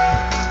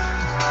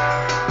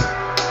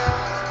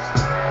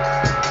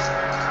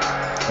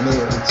 I mean,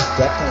 it's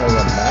definitely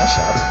a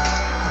mashup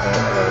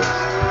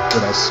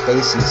of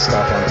spacey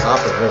stuff on top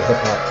of a hip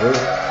hop group.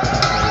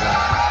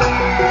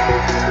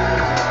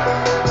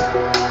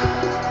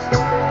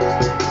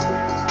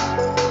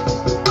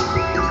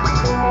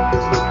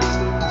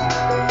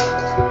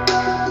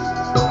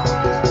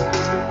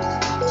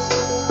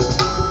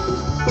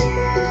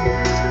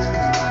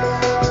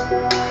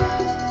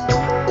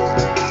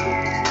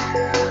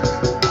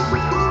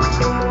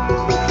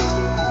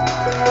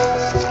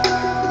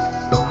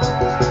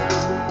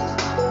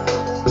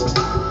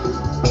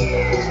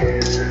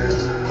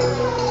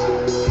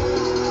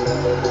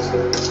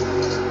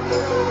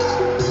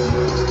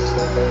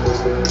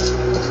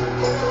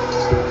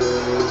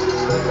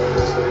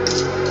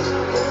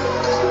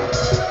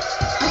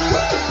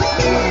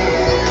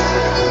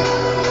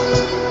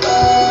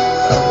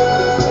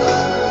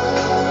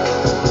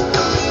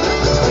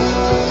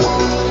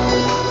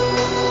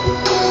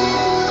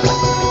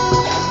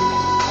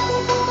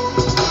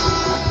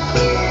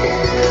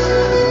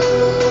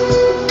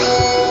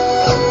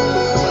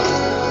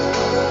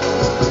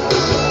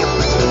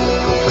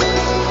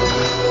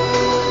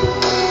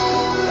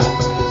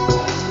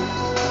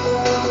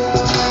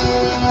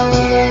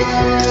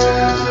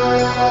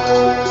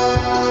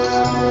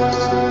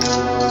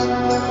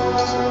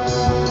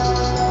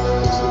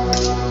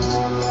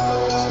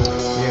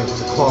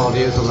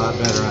 Quality is a lot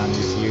better on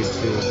these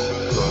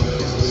YouTube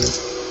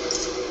broadcasts.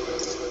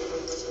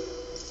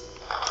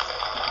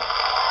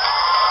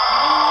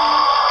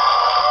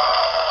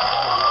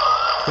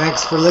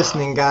 Thanks for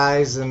listening,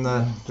 guys, and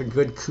the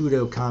good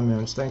kudo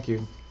comments. Thank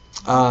you.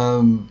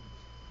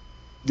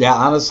 Yeah,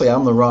 honestly,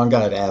 I'm the wrong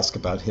guy to ask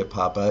about hip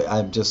hop.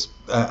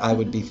 I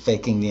would be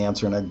faking the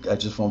answer, and I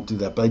just won't do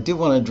that. But I do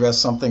want to address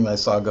something that I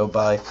saw go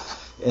by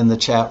in the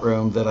chat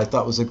room that I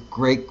thought was a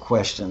great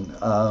question.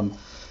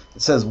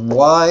 It says,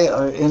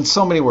 why, in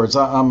so many words,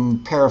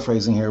 I'm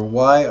paraphrasing here,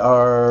 why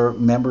are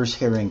members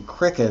hearing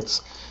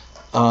crickets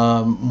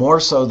more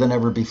so than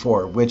ever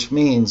before? Which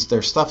means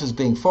their stuff is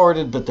being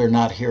forwarded, but they're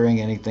not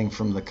hearing anything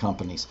from the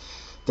companies.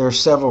 There are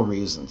several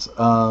reasons.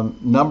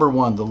 Number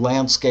one, the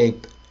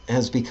landscape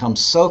has become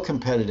so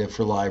competitive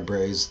for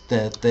libraries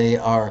that they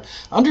are,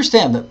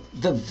 understand that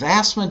the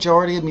vast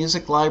majority of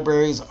music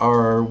libraries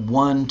are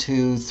 1,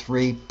 2,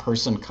 3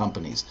 person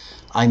companies.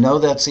 I know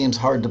that seems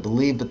hard to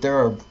believe, but there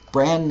are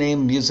brand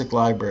name music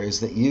libraries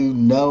that you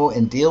know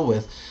and deal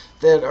with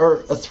that are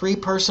a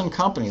 3-person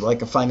company,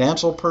 like a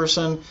financial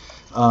person,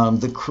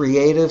 the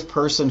creative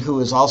person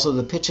who is also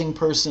the pitching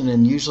person,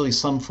 and usually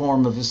some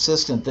form of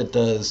assistant that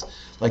does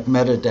like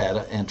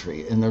metadata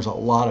entry, and there's a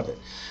lot of it.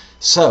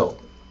 So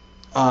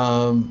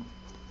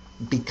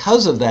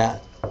because of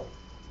that,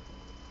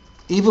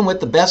 even with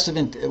the best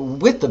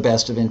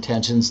of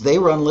intentions, they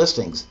run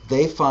listings.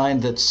 They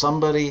find that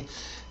somebody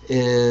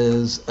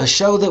is a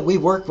show that we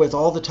work with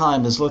all the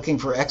time is looking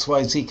for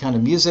XYZ kind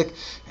of music,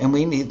 and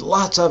we need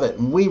lots of it,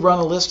 and we run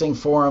a listing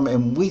for them,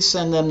 and we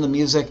send them the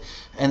music,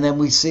 and then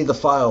we see the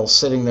files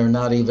sitting there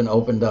not even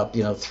opened up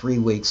 3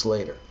 weeks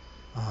later.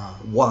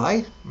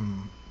 Why?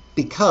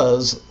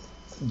 Because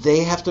they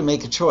have to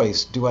make a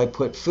choice. Do I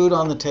put food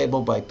on the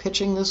table by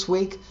pitching this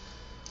week,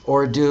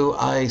 or do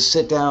I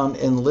sit down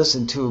and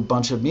listen to a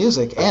bunch of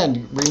music?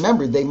 And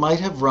remember, they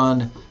might have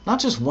run not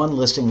just one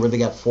listing where they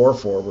got 4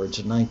 forwards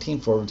or 19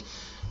 forwards,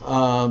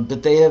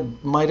 but they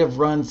might have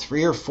run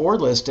 3 or 4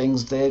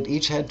 listings that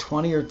each had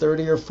 20 or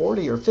 30 or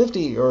 40 or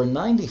 50 or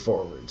 90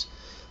 forwards.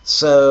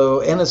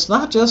 So, and it's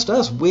not just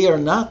us. We are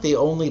not the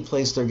only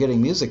place they're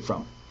getting music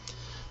from.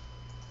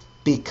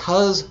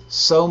 Because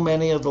so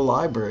many of the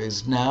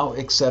libraries now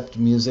accept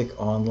music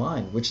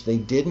online, which they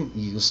didn't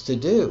used to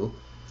do,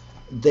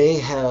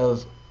 they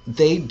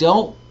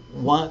don't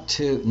want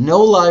to,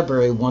 no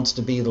library wants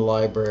to be the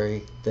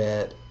library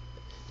that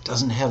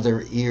doesn't have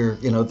their ear,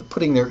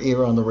 putting their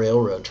ear on the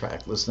railroad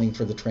track, listening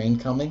for the train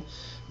coming.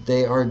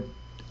 They are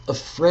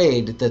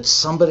afraid that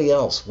somebody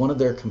else, one of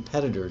their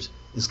competitors,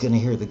 is going to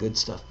hear the good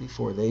stuff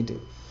before they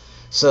do.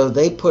 So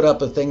they put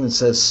up a thing that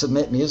says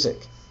submit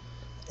music.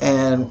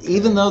 And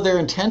even though their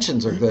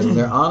intentions are good and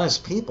they're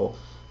honest people,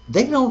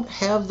 they don't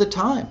have the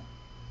time.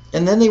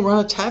 And then they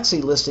run a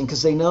taxi listing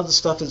because they know the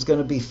stuff is going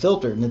to be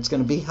filtered and it's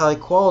going to be high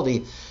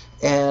quality.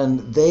 And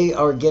they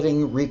are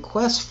getting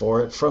requests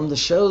for it from the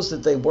shows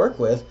that they work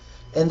with.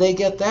 And they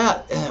get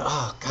that. And,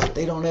 oh, God,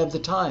 they don't have the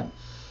time.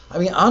 I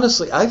mean,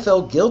 honestly, I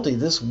felt guilty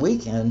this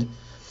weekend.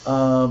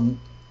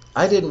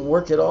 I didn't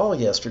work at all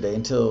yesterday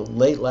until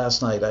late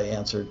last night. I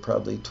answered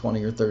probably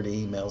 20 or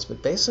 30 emails.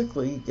 But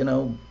basically,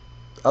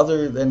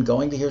 other than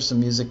going to hear some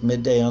music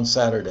midday on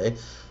Saturday,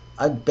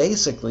 I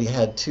basically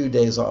had 2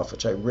 days off,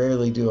 which I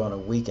rarely do on a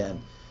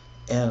weekend.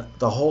 And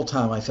the whole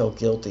time I felt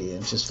guilty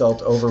and just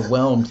felt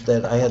overwhelmed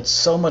that I had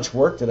so much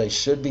work that I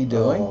should be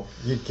doing. Oh,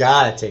 you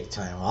gotta take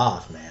time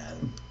off,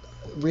 man.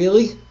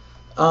 Really?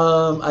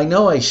 I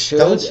know I should.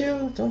 Don't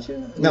you? Don't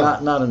you? No.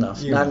 Not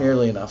enough. You Not know.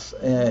 nearly enough.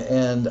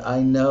 And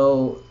I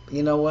know,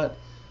 you know what?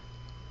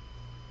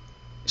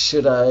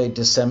 Should I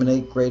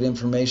disseminate great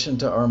information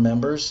to our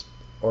members?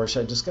 Or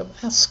should I just go,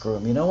 screw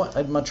them. You know what?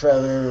 I'd much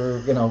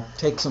rather,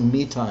 take some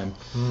me time.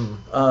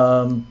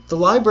 The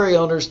library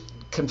owners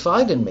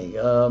confide in me.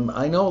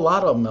 I know a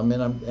lot of them.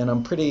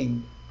 I'm pretty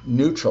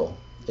neutral,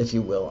 if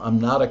you will. I'm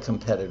not a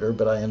competitor,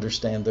 but I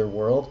understand their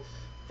world.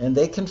 And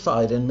they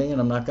confide in me,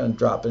 and I'm not going to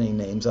drop any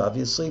names,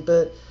 obviously,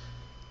 but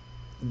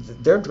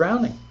they're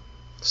drowning.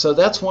 So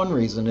that's one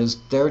reason, is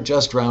they're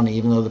just drowning,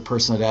 even though the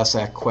person that asked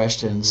that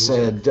question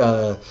said,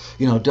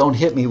 don't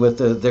hit me with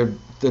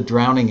the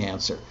drowning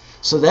answer.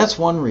 So that's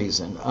one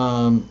reason.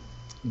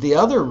 The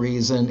other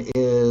reason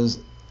is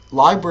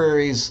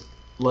libraries,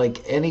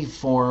 like any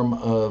form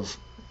of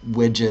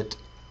widget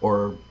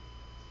or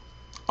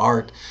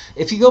art,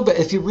 if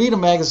you read a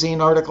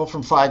magazine article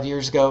from 5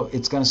 years ago,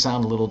 it's going to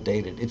sound a little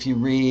dated. If you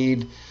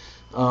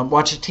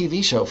watch a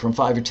TV show from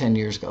 5 or 10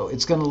 years ago,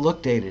 it's going to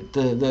look dated.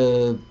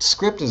 The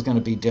script is going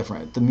to be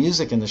different. The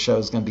music in the show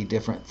is going to be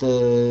different.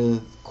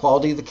 The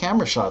quality of the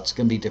camera shots is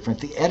going to be different.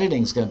 The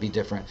editing is going to be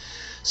different.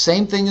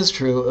 Same thing is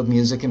true of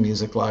music and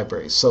music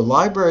libraries. So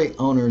library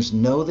owners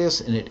know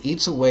this, and it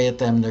eats away at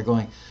them. They're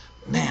going,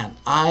 man,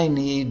 I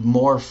need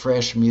more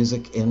fresh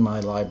music in my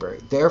library.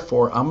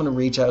 Therefore, I'm going to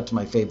reach out to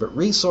my favorite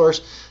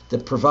resource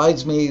that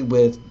provides me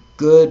with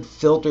good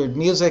filtered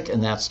music,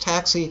 and that's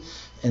Taxi.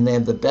 And they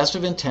have the best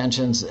of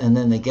intentions, and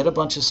then they get a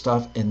bunch of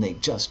stuff, and they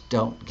just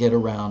don't get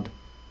around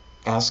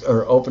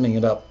opening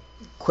it up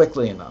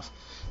quickly enough.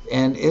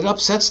 And it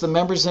upsets the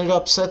members, and it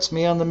upsets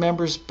me on the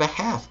members'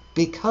 behalf,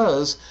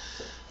 because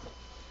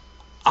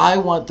I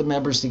want the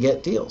members to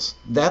get deals.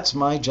 That's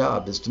my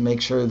job, is to make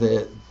sure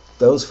that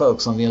those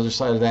folks on the other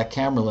side of that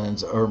camera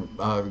lens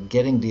are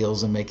getting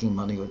deals and making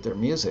money with their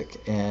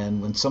music. And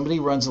when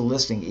somebody runs a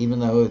listing, even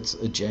though it's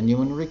a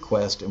genuine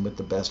request and with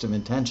the best of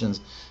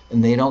intentions,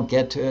 and they don't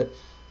get to it,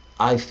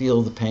 I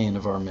feel the pain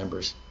of our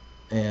members.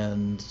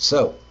 And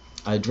so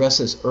I address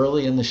this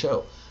early in the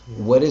show.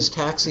 What is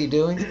Taxi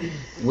doing?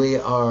 We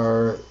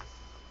are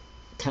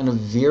kind of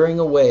veering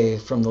away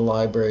from the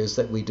libraries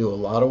that we do a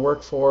lot of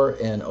work for,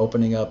 and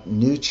opening up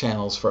new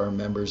channels for our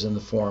members in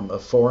the form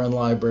of foreign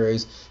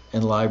libraries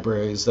and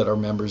libraries that our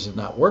members have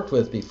not worked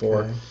with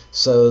before,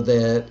 so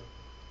that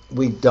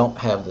we don't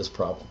have this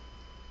problem.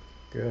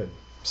 Good.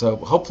 So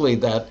hopefully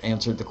that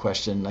answered the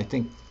question. I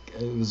think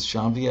it was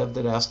Genevieve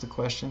that asked the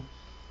question.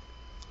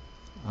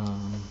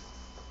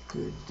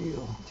 Good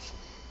deal.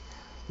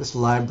 This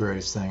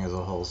libraries thing is a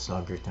whole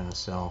subject in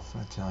itself,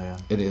 I tell you.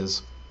 It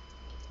is.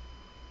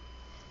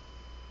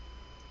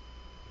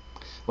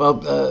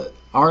 Well,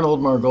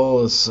 Arnold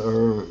Margolis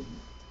or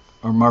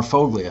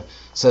Marfoglia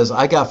says,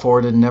 I got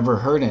forwarded and never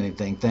heard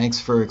anything. Thanks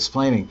for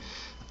explaining.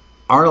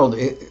 Arnold,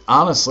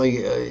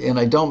 honestly, and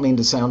I don't mean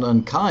to sound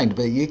unkind,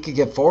 but you could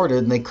get forwarded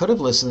and they could have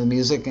listened to the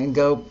music and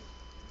go,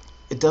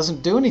 it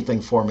doesn't do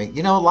anything for me.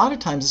 A lot of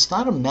times it's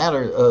not a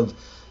matter of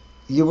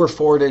you were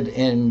forwarded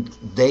and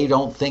they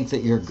don't think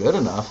that you're good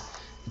enough.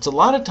 It's a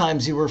lot of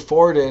times you were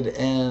forwarded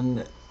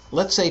and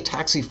let's say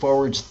Taxi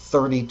forwards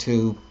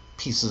 32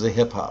 pieces of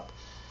hip hop.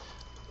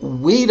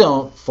 We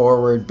don't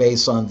forward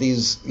based on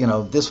these,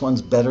 this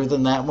one's better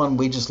than that one.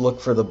 We just look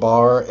for the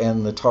bar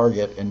and the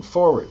target and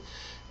forward.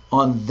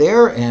 On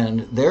their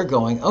end, they're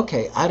going,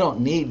 okay, I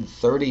don't need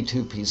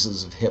 32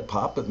 pieces of hip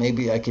hop, but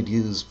maybe I could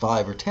use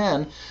 5 or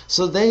 10.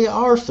 So they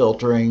are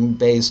filtering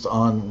based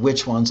on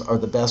which ones are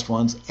the best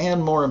ones.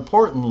 And more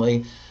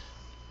importantly,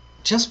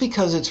 just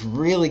because it's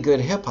really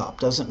good hip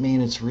hop doesn't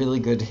mean it's really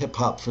good hip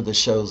hop for the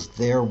shows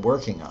they're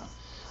working on.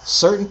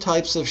 Certain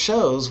types of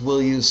shows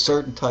will use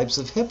certain types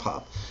of hip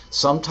hop.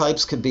 Some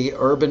types could be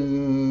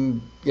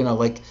urban,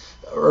 like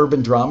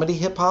urban dramedy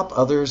hip hop.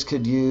 Others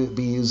could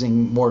be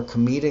using more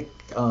comedic,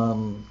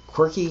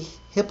 quirky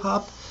hip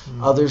hop.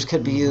 Others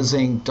could be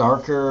using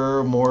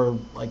darker, more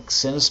like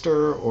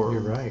sinister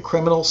or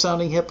criminal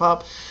sounding hip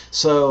hop.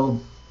 So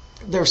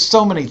there's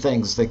so many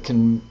things that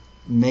can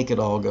make it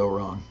all go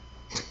wrong.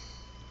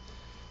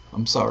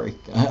 I'm sorry.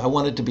 I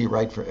want it to be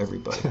right for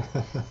everybody.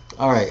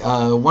 All right,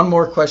 one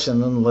more question,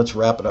 then let's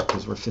wrap it up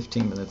because we're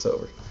 15 minutes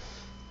over.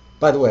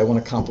 By the way, I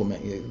want to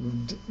compliment you.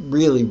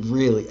 Really,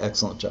 really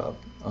excellent job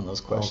on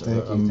those questions.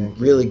 Thank you, I'm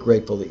really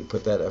grateful that you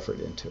put that effort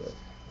into it.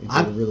 You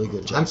did a really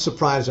good job. I'm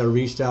surprised I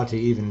reached out to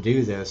even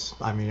do this.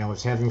 I mean, I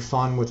was having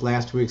fun with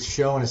last week's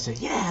show, and I said,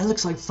 yeah, it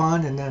looks like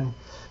fun, and then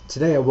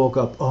today I woke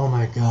up, oh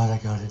my God, I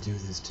got to do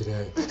this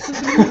today.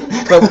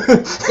 But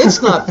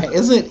it's not,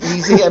 isn't it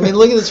easy? I mean,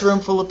 look at this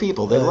room full of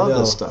people. They love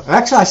this stuff.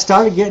 Actually, I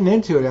started getting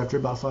into it after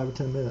about 5 or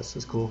 10 minutes.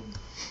 It's cool.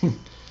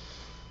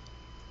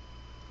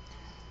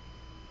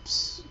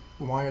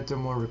 Why aren't there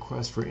more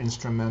requests for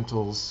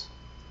instrumentals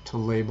to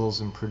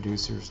labels and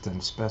producers than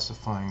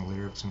specifying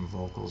lyrics and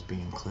vocals be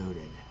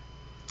included?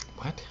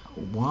 What?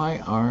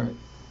 Why aren't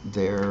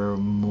there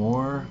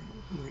more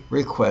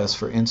requests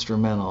for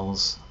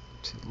instrumentals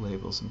to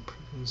labels and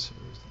producers?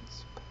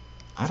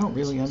 I don't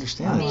really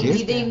understand it.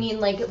 Maybe they mean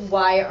like,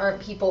 why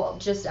aren't people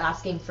just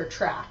asking for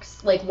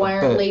tracks? Like, why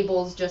aren't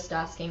labels just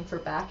asking for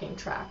backing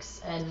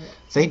tracks? And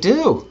they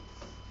do.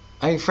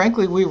 I mean,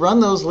 frankly, we run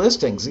those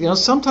listings. You know,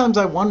 sometimes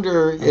I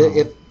wonder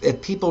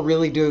if people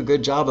really do a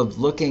good job of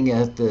looking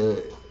at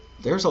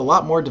there's a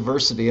lot more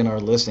diversity in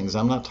our listings.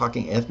 I'm not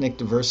talking ethnic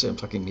diversity, I'm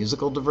talking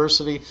musical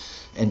diversity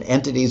and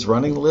entities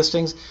running the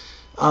listings.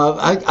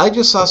 I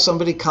just saw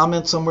somebody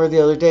comment somewhere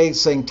the other day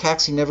saying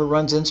Taxi never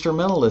runs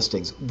instrumental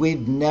listings.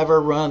 We've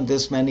never run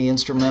this many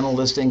instrumental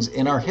listings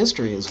in our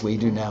history as we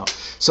do now.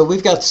 So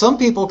we've got some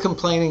people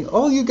complaining,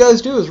 all you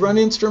guys do is run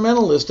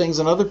instrumental listings,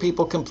 and other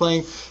people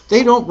complain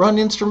they don't run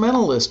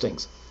instrumental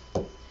listings.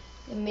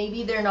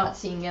 Maybe they're not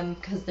seeing them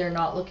because they're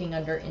not looking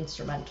under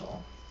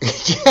instrumental.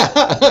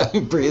 Yeah,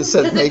 Bria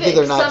said maybe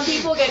they're not. Some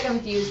people get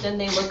confused and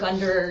they look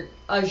under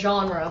a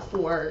genre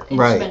for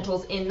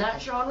instrumentals in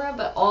that genre,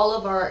 but all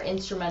of our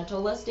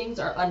instrumental listings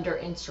are under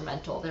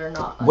instrumental. They're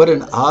not. What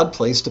an odd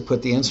place to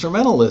put the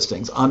instrumental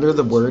listings, under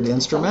the word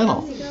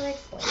instrumental.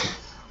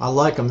 I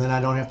like them, then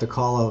I don't have to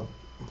call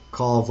a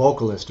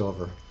vocalist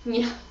over.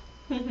 Yeah.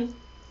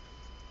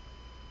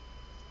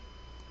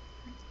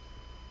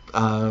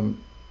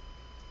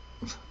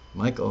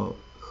 Michael,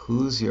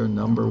 who's your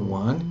number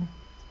one?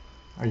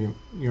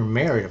 You're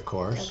married, of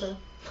course. Okay.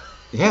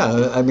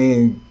 Yeah, I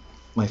mean,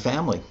 my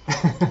family.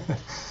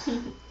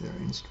 They're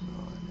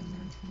instrumental.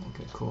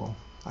 Okay, cool.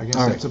 I guess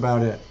that's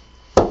about it.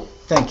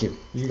 Thank you.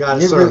 You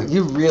got it, sir.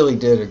 You really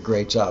did a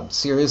great job.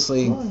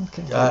 Seriously,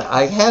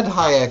 I had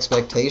high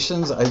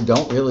expectations. I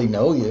don't really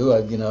know you.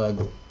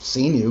 I've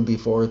seen you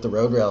before at the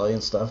road rally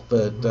and stuff,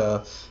 but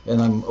and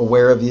I'm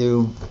aware of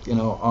you,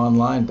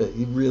 online. But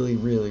you really,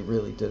 really,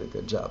 really did a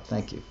good job.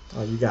 Thank you.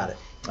 Oh, you got it.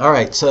 All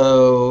right,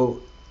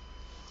 so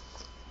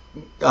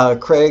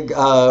Craig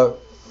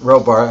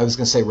Robar, I was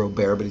going to say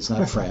Robert, but he's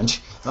not French.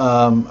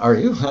 Are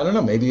you? I don't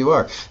know. Maybe you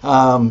are.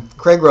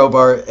 Craig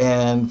Robar,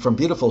 and from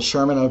beautiful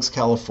Sherman Oaks,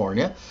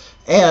 California.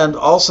 And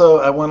also,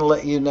 I want to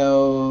let you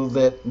know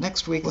that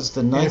next week is the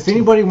 19th. And if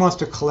anybody wants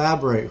to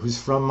collaborate who's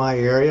from my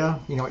area,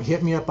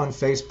 hit me up on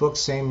Facebook,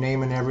 same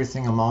name and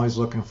everything. I'm always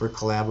looking for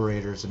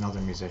collaborators and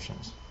other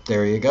musicians.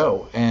 There you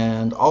go.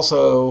 And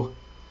also,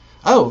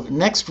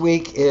 next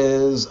week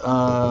is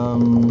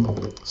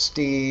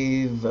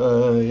Steve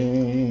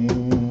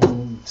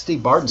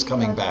Barden's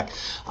coming back.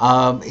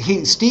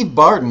 Steve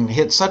Barden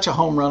hit such a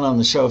home run on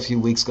the show a few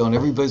weeks ago, and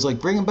everybody's like,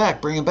 bring him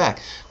back.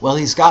 Well,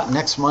 he's got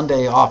next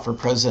Monday off for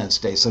President's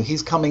Day, so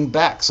he's coming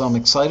back. So I'm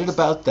excited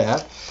about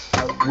that.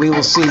 We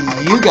will see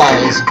you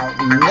guys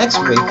next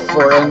week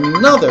for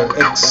another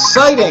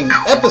exciting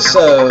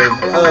episode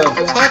of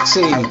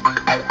Taxi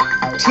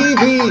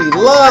TV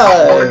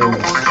Live.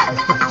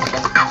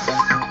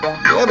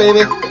 Yeah,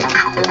 baby.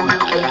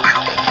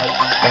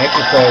 Thank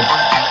you, Craig.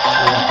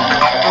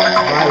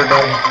 Bye,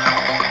 everybody.